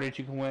the car that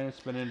you can win and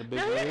spin in the big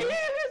rig.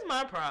 Here's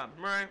my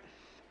problem, right?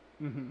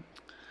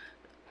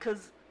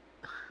 Because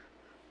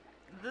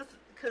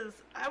because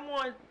I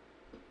want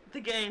the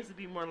games to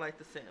be more like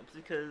The Sims,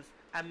 because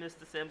I miss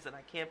The Sims and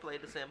I can't play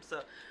The Sims,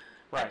 so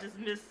I just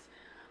miss.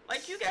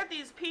 Like, you got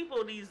these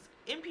people, these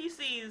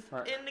NPCs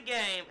in the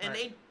game, and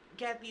they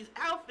got these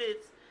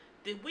outfits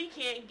that we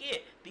can't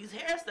get, these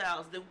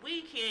hairstyles that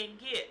we can't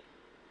get.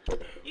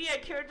 You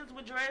got characters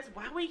with dreads.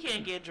 Why we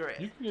can't get dreads?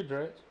 You can get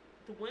dreads.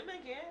 The women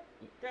can.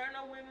 There are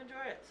no women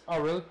dreads. Oh,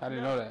 really? I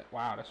didn't know that.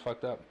 Wow, that's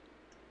fucked up.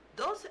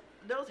 Those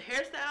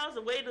hairstyles,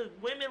 the way the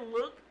women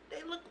look,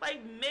 they look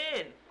like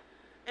men.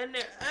 And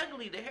they're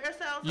ugly. The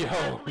hairstyles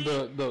are ugly.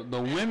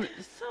 The women,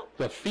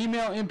 the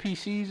female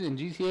NPCs in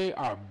GTA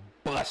are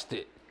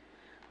busted.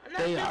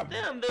 Not they just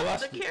them.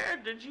 The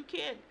characters, you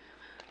can't.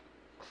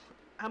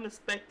 I'm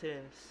expecting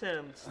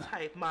Sims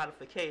type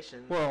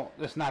modifications. Well,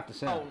 it's not the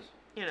Sims. Oh,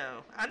 you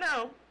know, I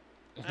know.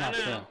 It's not the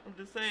Sims. I'm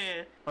just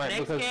saying. Right,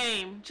 next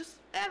game, just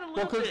add a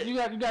little bit. Because you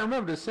got to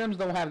remember, the Sims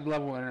don't have the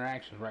level of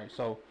interactions, right?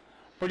 So,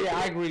 but yeah,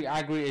 I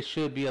agree. It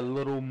should be a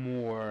little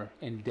more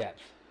in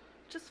depth.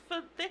 Just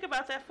think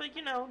about that for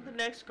the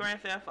next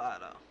Grand Theft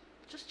Auto.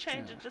 Just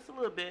change it just a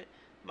little bit,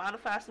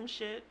 modify some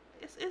shit.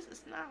 It's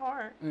not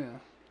hard. Yeah.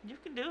 You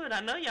can do it.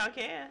 I know y'all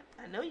can.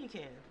 I know you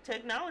can.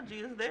 Technology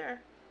is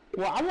there.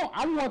 Well,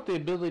 I want the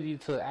ability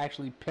to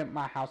actually pimp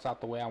my house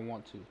out the way I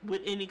want to.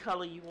 With any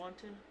color you want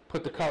to.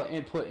 Put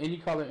any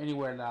color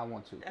anywhere that I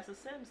want to. That's a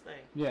Sims thing.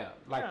 Yeah,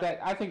 that.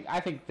 I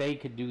think they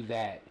could do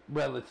that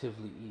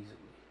relatively easily.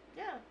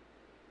 Yeah.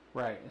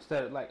 Right.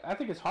 Instead of I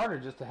think it's harder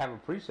just to have a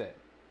preset.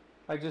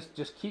 Like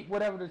just keep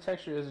whatever the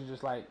texture is and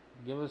just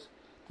give us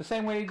the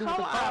same way they do with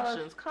the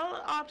cars. Color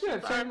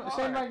options. Yeah,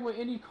 same like with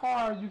any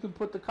car, you can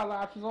put the color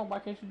options on. Why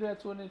can't you do that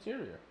to an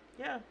interior?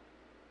 Yeah.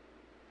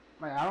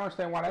 Man, I don't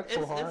understand why that's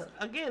so hard.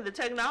 Again, the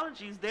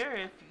technology's there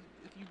if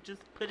you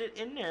just put it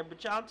in there,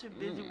 but y'all too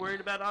busy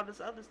worried about all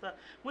this other stuff,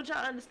 which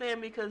I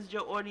understand because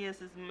your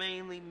audience is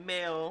mainly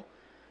male,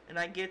 and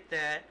I get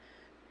that,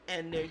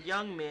 and they're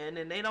young men,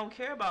 and they don't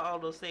care about all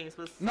those things.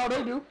 But no,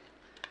 they do.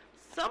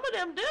 Some of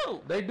them do.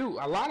 They do.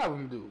 A lot of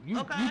them do.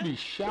 You'd be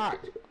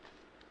shocked.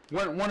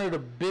 One of the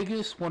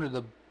biggest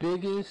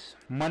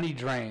money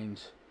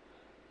drains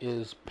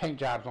is paint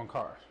jobs on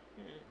cars.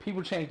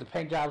 People change the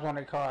paint jobs on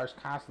their cars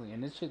constantly,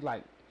 and this shit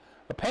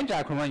a paint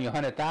job can run you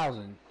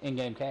 $100,000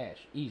 in-game cash,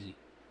 easy.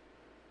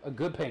 A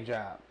good paint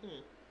job,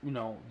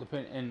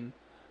 and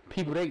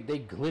people they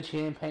glitch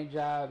in paint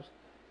jobs,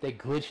 they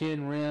glitch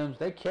in rims,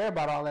 they care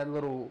about all that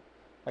little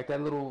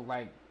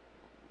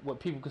what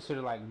people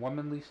consider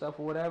womanly stuff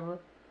or whatever.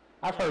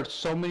 I've heard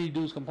so many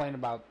dudes complain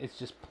about it's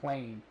just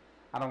plain.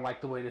 I don't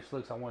like the way this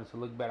looks. I want it to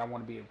look better. I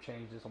want to be able to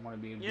change this. I want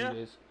to be able to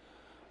do this.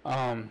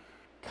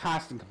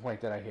 Constant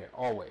complaint that I hear,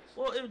 always.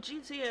 Well, if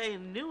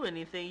GTA knew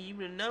anything, you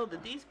would know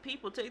that these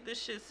people take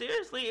this shit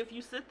seriously if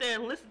you sit there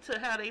and listen to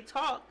how they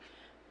talk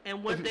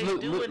and what they're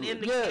doing in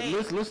the game.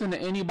 Yeah, listen to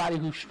anybody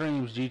who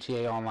streams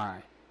GTA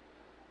Online,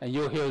 and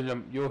you'll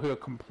hear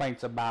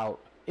complaints about.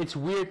 It's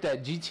weird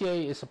that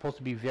GTA is supposed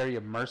to be very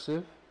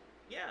immersive.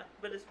 Yeah,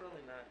 but it's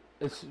really not.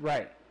 It's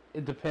right.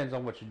 It depends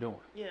on what you're doing.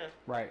 Yeah.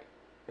 Right.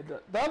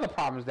 The other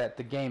problem is that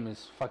the game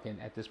is fucking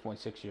at this point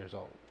 6 years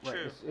old.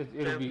 Right? True.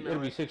 It'll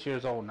be 6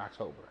 years old in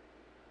October,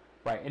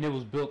 right? And it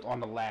was built on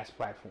the last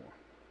platform,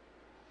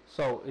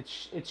 so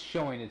it's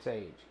showing its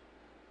age.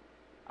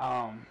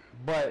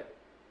 But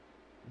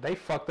they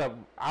fucked up.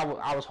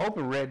 I was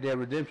hoping Red Dead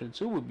Redemption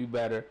 2 would be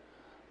better,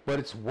 but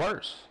it's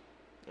worse.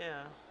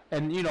 Yeah.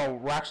 And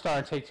Rockstar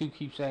and Take-Two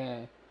keep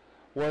saying,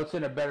 well, it's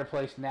in a better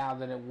place now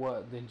than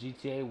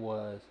GTA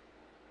was.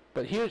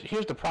 But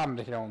here's the problem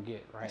that they don't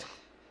get, right?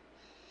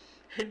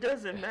 It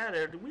doesn't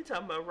matter. We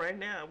talking about right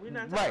now. We're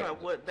not talking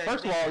about what that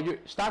First of all,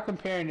 stop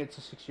comparing it to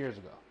 6 years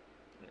ago.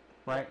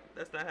 Right?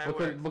 That's not how it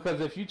works.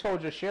 Because if you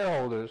told your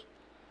shareholders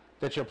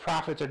that your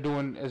profits are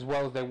doing as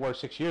well as they were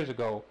 6 years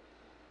ago,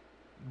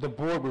 the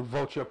board would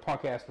vote your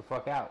punk ass the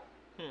fuck out.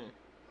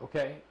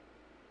 Okay?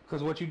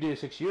 Because what you did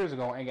 6 years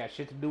ago ain't got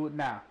shit to do with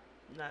now.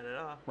 Not at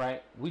all.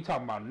 Right? We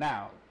talking about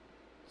now.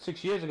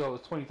 6 years ago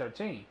was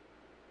 2013.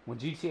 When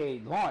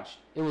GTA launched,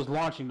 it was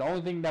launching. The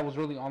only thing that was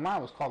really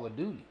online was Call of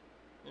Duty.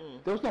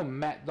 There was no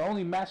the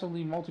only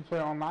massively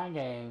multiplayer online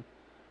game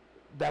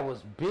that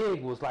was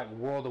big was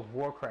World of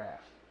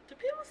Warcraft. Do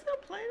people still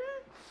play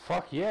that?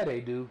 Fuck yeah,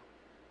 they do.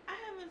 I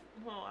haven't.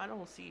 Well, I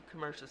don't see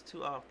commercials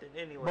too often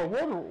anyway. But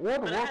World of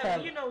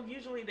Warcraft,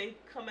 usually they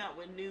come out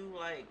with new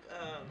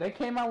they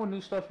came out with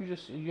new stuff.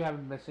 You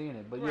haven't been seeing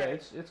it, but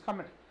right. Yeah, it's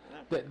coming.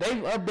 They've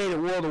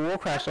updated World of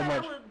Warcraft so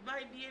much. I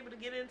might be able to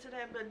get into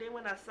that, but then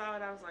when I saw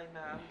it, I was like,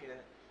 nah,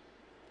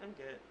 I'm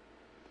good.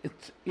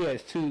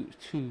 It's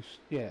too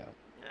yeah.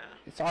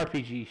 It's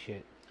RPG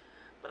shit.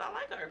 But I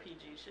like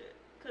RPG shit.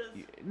 Cause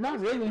not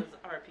really. It was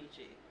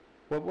RPG.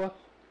 What?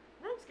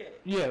 RuneScape.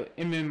 Yeah,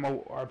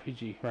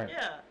 MMORPG, right.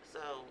 Yeah, so.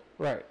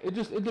 Right. It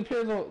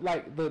depends on,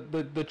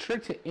 the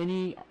trick to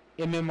any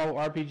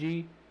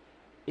MMORPG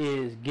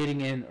is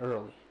getting in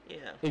early.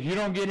 Yeah. If you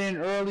don't get in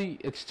early,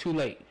 it's too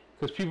late.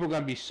 Because people are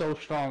going to be so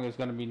strong, it's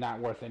going to be not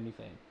worth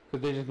anything.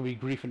 Because they're just going to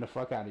be griefing the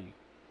fuck out of you.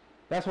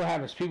 That's what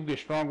happens. People get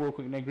strong real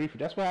quick and they grief you.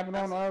 That's what happened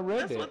on Red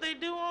Dead. That's what they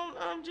do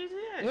on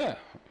GTA. Yeah.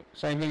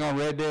 Same thing on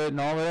Red Dead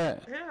and all of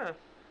that. Yeah.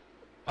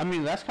 I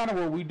mean, that's kind of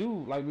what we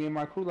do. Like me and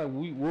my crew, like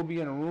we'll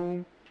be in a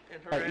room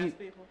and harass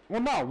people.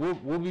 Well, no,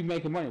 we'll be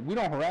making money. We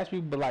don't harass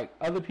people, but like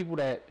other people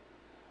that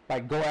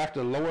like go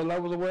after lower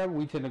levels or whatever,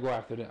 we tend to go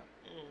after them.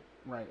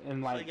 Right,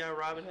 and like. So you got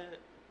Robin Hood?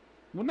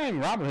 We're not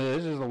even Robin Hood.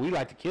 It's just like we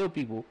like to kill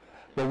people,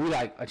 but we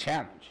like a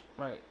challenge.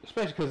 Right,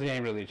 especially because it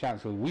ain't really a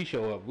challenge. Because we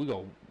show up, we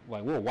go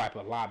like we'll wipe a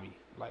lobby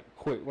like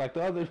quick. Like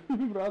the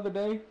other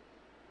day.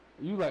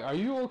 You like, are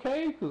you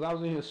okay? Because I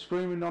was in here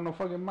screaming on the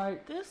fucking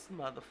mic. This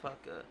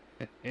motherfucker.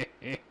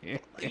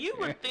 You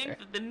would think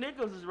that the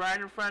niggas was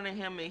right in front of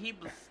him and he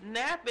was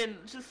snapping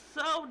just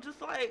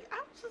like,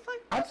 I was just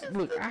like,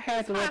 I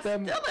had to let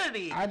them,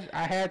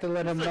 I had to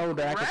let him know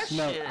that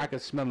I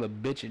could smell a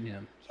bitch in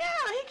him. Yeah,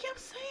 he kept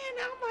saying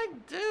that. I'm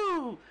like,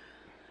 dude,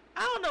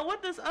 I don't know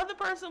what this other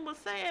person was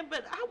saying,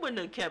 but I wouldn't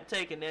have kept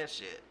taking that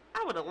shit.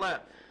 I would have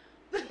left.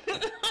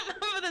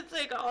 I'm gonna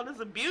take all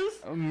this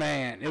abuse.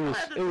 Man, it was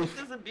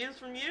this abuse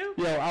from you.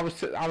 Yo, I was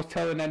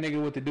telling that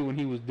nigga what to do when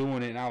he was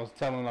doing it, and I was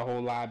telling the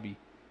whole lobby,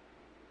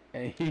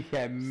 and he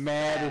got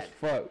mad as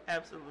fuck.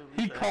 Absolutely.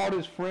 He called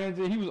his friends,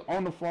 and he was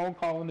on the phone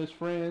calling his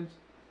friends.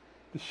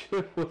 The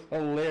shit was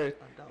hilarious.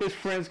 His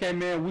friends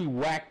came in, we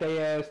whacked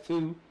their ass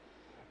too.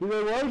 He's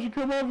like, why don't you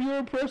come over here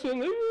in person?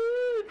 Like,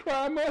 you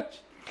cry much.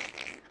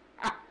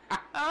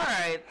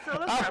 Alright, so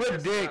let's I'm a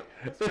dick.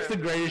 It's the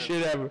greatest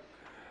shit ever.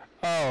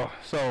 Oh,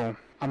 so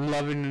I'm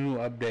loving the new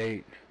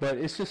update, but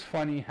it's just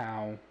funny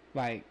how,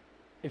 like,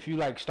 if you,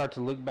 like, start to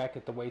look back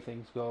at the way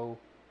things go,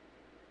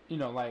 you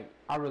know, like,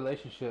 our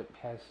relationship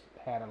has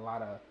had a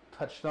lot of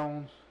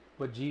touchstones,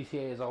 but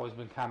GTA has always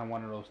been kind of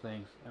one of those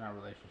things in our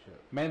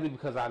relationship. Mainly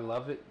because I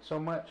love it so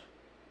much.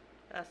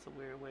 That's a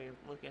weird way of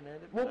looking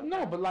at it. Well,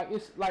 no, but, like,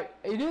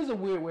 it is a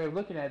weird way of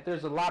looking at it.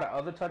 There's a lot of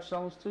other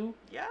touchstones, too.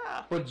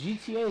 Yeah. But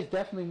GTA is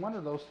definitely one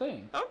of those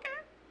things. Okay.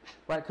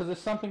 Right, because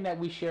it's something that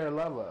we share a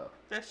love of.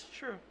 That's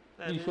true.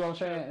 You see what I'm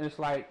saying? And it's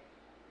like,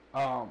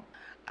 I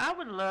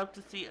would love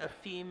to see a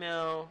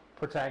female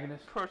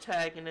protagonist.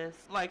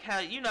 Like how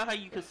you know how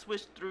you could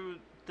switch through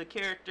the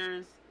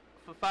characters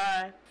for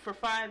 5. For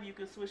 5, you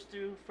could switch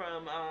through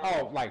from.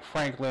 Like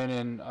Franklin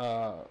and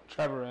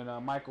Trevor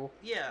and Michael.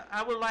 Yeah,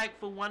 I would like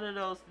for one of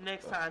those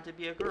next time to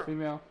be a girl.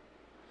 Female.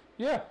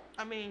 Yeah.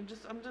 I mean,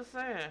 I'm just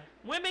saying,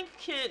 women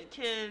can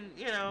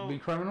be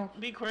criminals.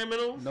 Be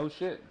criminals. No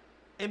shit.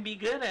 And be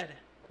good at it.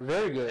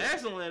 Very good.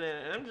 Excellent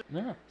at it.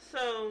 Yeah.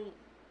 So,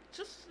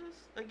 just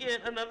again,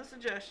 another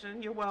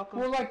suggestion. You're welcome.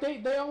 Well, like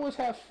they always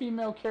have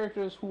female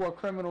characters who are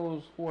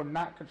criminals who are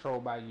not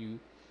controlled by you,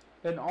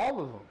 and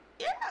all of them.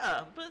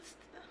 Yeah, but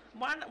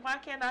why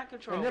can't I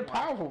control? And they're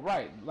powerful,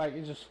 right? Like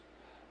it's just.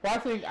 Well,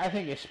 I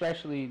think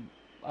especially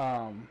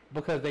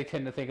because they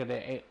tend to think of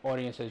their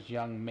audience as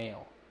young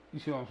male. You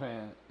see what I'm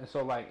saying? And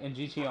so, like in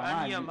GTA Online,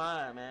 I'm your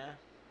mind, man.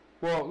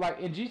 Well, like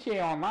in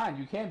GTA Online,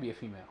 you can be a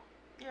female.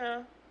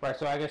 Yeah. Right,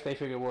 so I guess they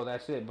figured, well,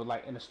 that's it. But,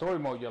 like, in the story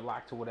mode, you're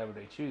locked to whatever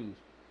they choose.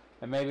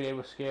 And maybe they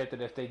were scared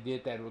that if they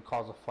did that, it would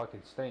cause a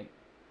fucking stink.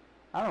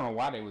 I don't know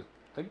why they would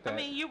think that. I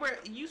mean, you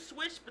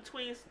switched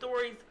between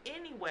stories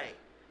anyway.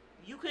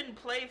 You couldn't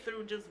play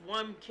through just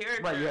one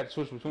character. Right, you had to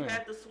switch between them. You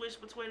had to switch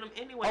between them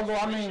anyway. Although,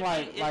 so I mean,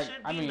 it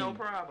should be no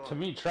problem. To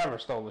me, Trevor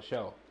stole the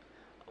show.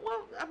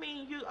 Well, I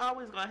mean, you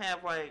always going to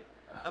have, like,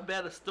 a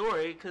better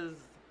story because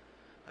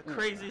a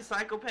crazy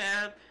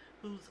psychopath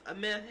who's a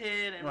meth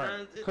head and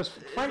runs. Because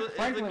Franklin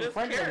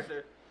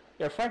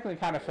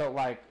kind of felt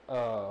like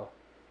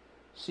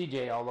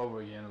CJ all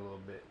over again a little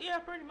bit. Yeah,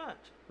 pretty much.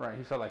 Right,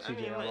 he felt like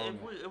CJ all over again.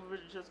 If we're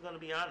just gonna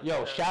be honest.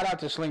 Yo, shout out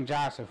to Sling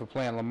Johnson for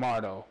playing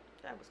Lamar though.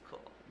 That was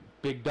cool.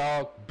 Big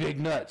dog, big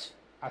nuts.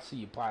 I see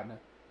you, partner.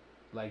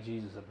 Like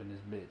Jesus up in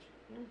this bitch.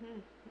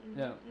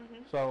 Yeah.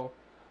 So,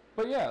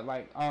 but yeah,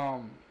 like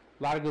a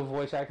lot of good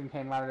voice acting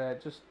came out of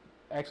that. Just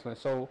excellent.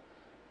 So,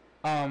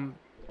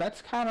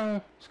 it's kind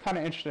of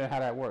interesting how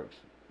that works.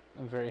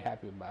 I'm very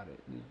happy about it.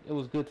 It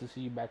was good to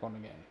see you back on the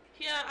game.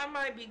 Yeah, I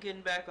might be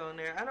getting back on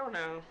there. I don't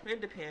know. It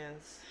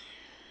depends.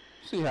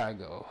 See how it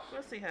goes.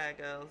 We'll see how it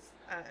goes.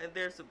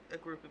 There's a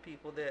group of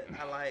people that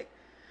I like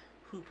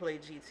who play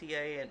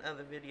GTA and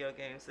other video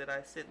games that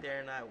I sit there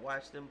and I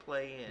watch them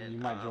play. And you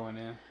might join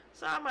in.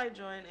 So I might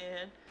join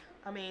in.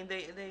 I mean,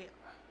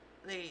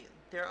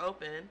 they're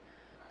open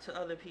to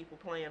other people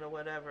playing or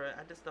whatever.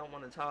 I just don't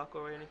want to talk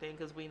or anything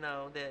because we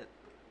know that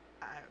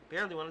I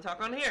barely want to talk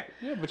on here.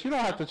 Yeah, but you don't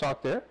have to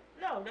talk there.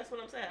 No, that's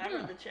what I'm saying. I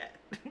read the chat.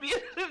 Be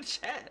in the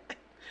chat.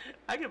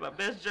 I get my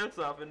best jokes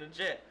off in the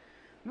chat.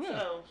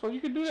 Yeah, so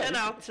you can do that. Shout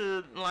out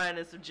to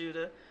Lioness of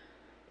Judah.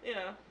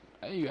 Yeah.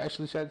 Hey, you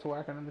actually said it to where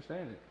I can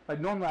understand it. Like,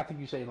 normally I think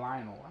you say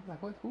Lionel. I'm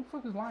like, what? Who the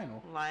fuck is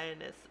Lionel?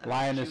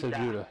 Lioness of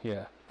Judah,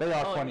 yeah. They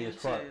are funny as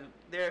fuck.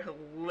 They're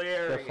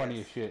hilarious. They're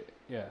funny as shit,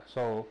 yeah.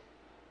 So,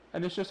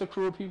 and it's just a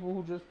crew of people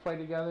who just play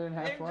together and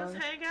have fun. And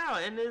just hang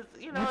out, and it's,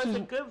 it's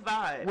a good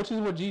vibe. Which is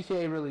what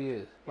GTA really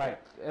is.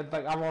 Like,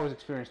 like I've always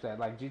experienced that.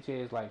 Like,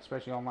 GTA is like,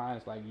 especially online,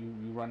 it's like you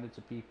run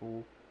into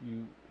people,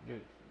 you're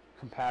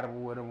compatible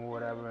with them or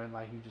whatever, and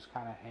like you just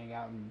kind of hang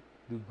out and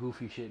do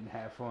goofy shit and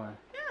have fun.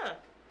 Yeah.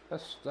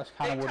 That's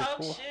kind of what it's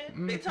for. They talk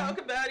shit. They talk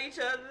about each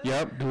other.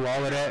 Yep, do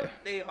all of that.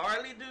 They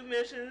hardly do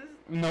missions.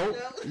 Nope.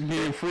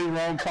 Being free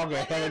roam, talking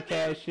hella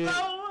cash shit.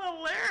 So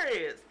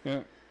hilarious.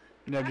 Yep.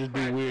 They'll just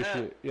do weird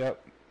shit.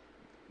 Yep.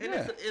 And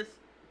it's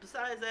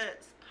besides that,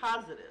 it's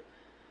positive.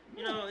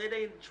 You know, it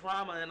ain't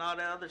drama and all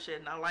that other shit,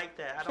 and I like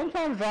that.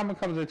 Sometimes drama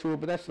comes into it,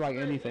 but that's like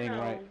anything,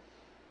 right?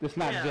 It's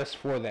not just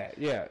for that.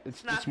 Yeah,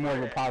 it's more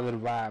of a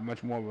positive vibe,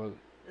 much more of a...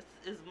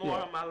 It's more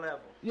on my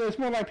level. Yeah, it's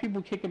more like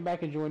people kicking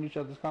back, enjoying each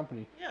other's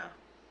company. Yeah.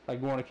 Like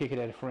going to kick it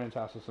at a friend's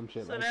house or some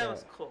shit like that. So that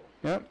was cool.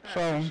 Yep. I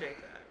appreciate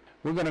that.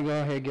 We're going to go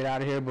ahead and get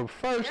out of here, but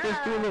first,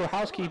 let's do a little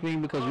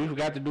housekeeping because we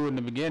forgot to do it in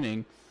the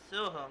beginning.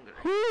 So hungry.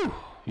 Whew.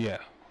 Yeah.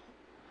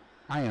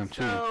 I am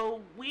too.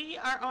 So we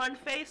are on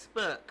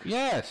Facebook.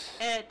 Yes.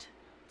 At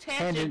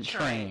Tangent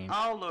Train.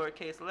 All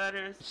lowercase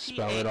letters.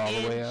 Spell it all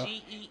the way out.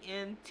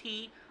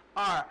 TANGENTRAIN.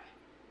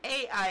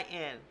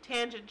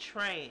 Tangent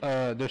Train.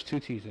 There's 2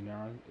 T's in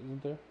there,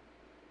 isn't there?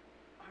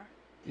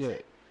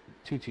 Yeah.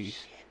 2 T's.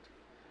 Shit.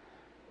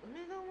 Let me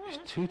go on. There's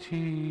 2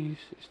 T's.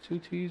 There's 2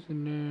 T's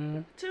in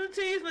there. 2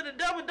 T's with a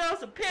double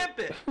dose of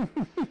pimpin'.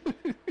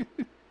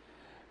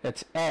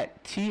 That's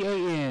at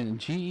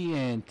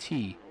TANGENTTRAIN.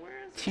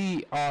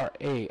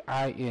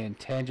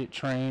 Tangent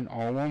Train,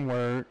 all one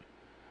word.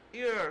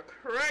 You're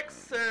correct,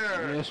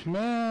 sir. Yes,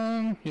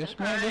 ma'am. Yes,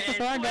 ma'am. That's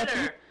the I got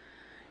you.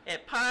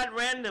 At Pod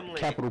Randomly.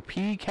 Capital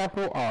P,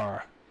 capital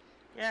R.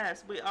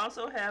 Yes, we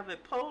also have a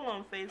poll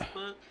on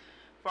Facebook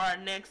for our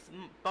next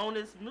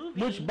bonus movie.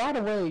 Which, by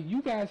the way,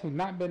 you guys have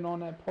not been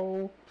on that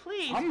poll.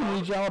 Please. I'm going to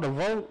need y'all to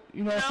vote.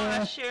 You know what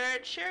I'm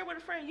saying? Share it with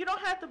a friend. You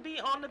don't have to be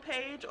on the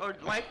page or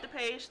like the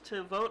page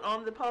to vote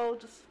on the poll.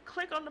 Just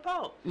click on the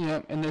poll.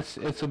 Yeah, and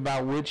it's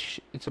about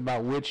which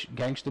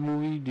gangster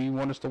movie do you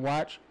want us to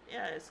watch?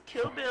 Yeah, it's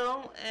Kill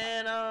Bill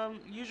and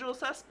Usual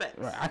Suspects.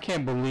 Right. I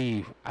can't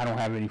believe I don't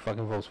have any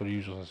fucking votes for the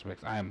Usual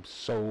Suspects. I am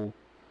so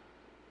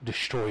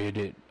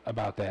destroyed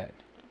about that.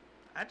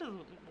 I just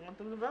want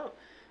them to vote.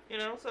 You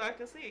know, so I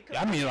can see it.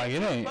 I mean, like,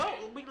 it ain't.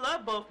 We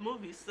love both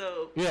movies,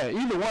 so. Yeah,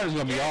 either one is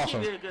going to be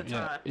awesome. Be a good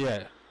time.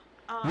 Yeah.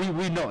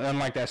 We know,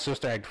 unlike that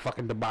Sister Act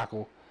fucking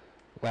debacle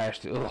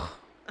last year. Ugh.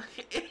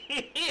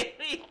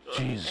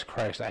 Jesus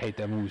Christ, I hate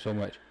that movie so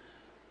much.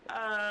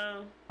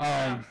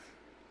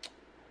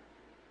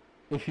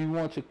 If you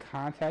want to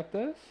contact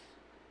us,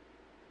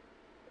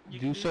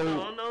 do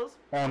so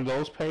on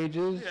those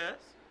pages. Yes.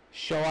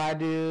 Show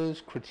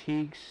ideas,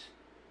 critiques,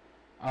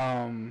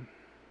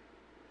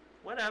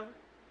 whatever,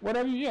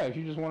 yeah. If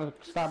you just want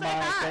to stop by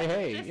and say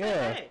hey,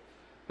 Hey.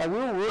 Like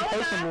we're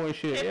personable and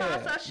shit. And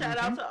also shout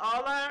out to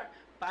all our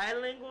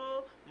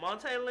bilingual,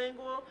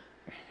 multilingual.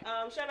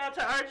 Shout out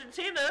to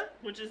Argentina,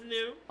 which is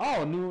new.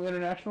 Oh, new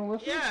international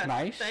listeners. Yeah,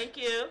 nice. Thank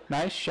you.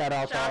 Nice. Shout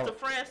out to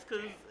France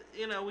because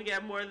we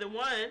got more than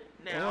one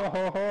now.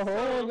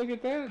 Oh, look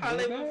at that.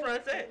 Parlez-vous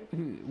français?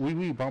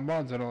 Oui,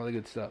 bonbons and all that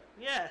good stuff.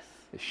 Yes.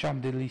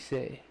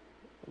 Champs-Élysées.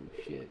 Oh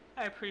shit.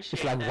 I appreciate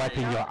it's like that.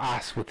 wiping your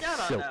ass with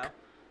silk. Don't know.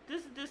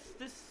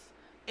 This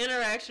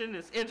interaction,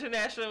 this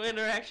international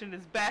interaction,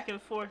 is back and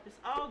forth. It's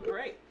all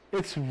great.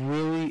 It's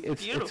really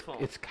it's beautiful.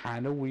 It's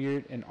kind of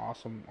weird and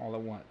awesome all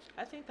at once.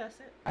 I think that's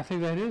it. I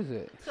think that is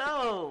it.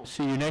 So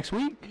see you next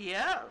week.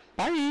 Yeah.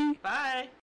 Bye. Bye.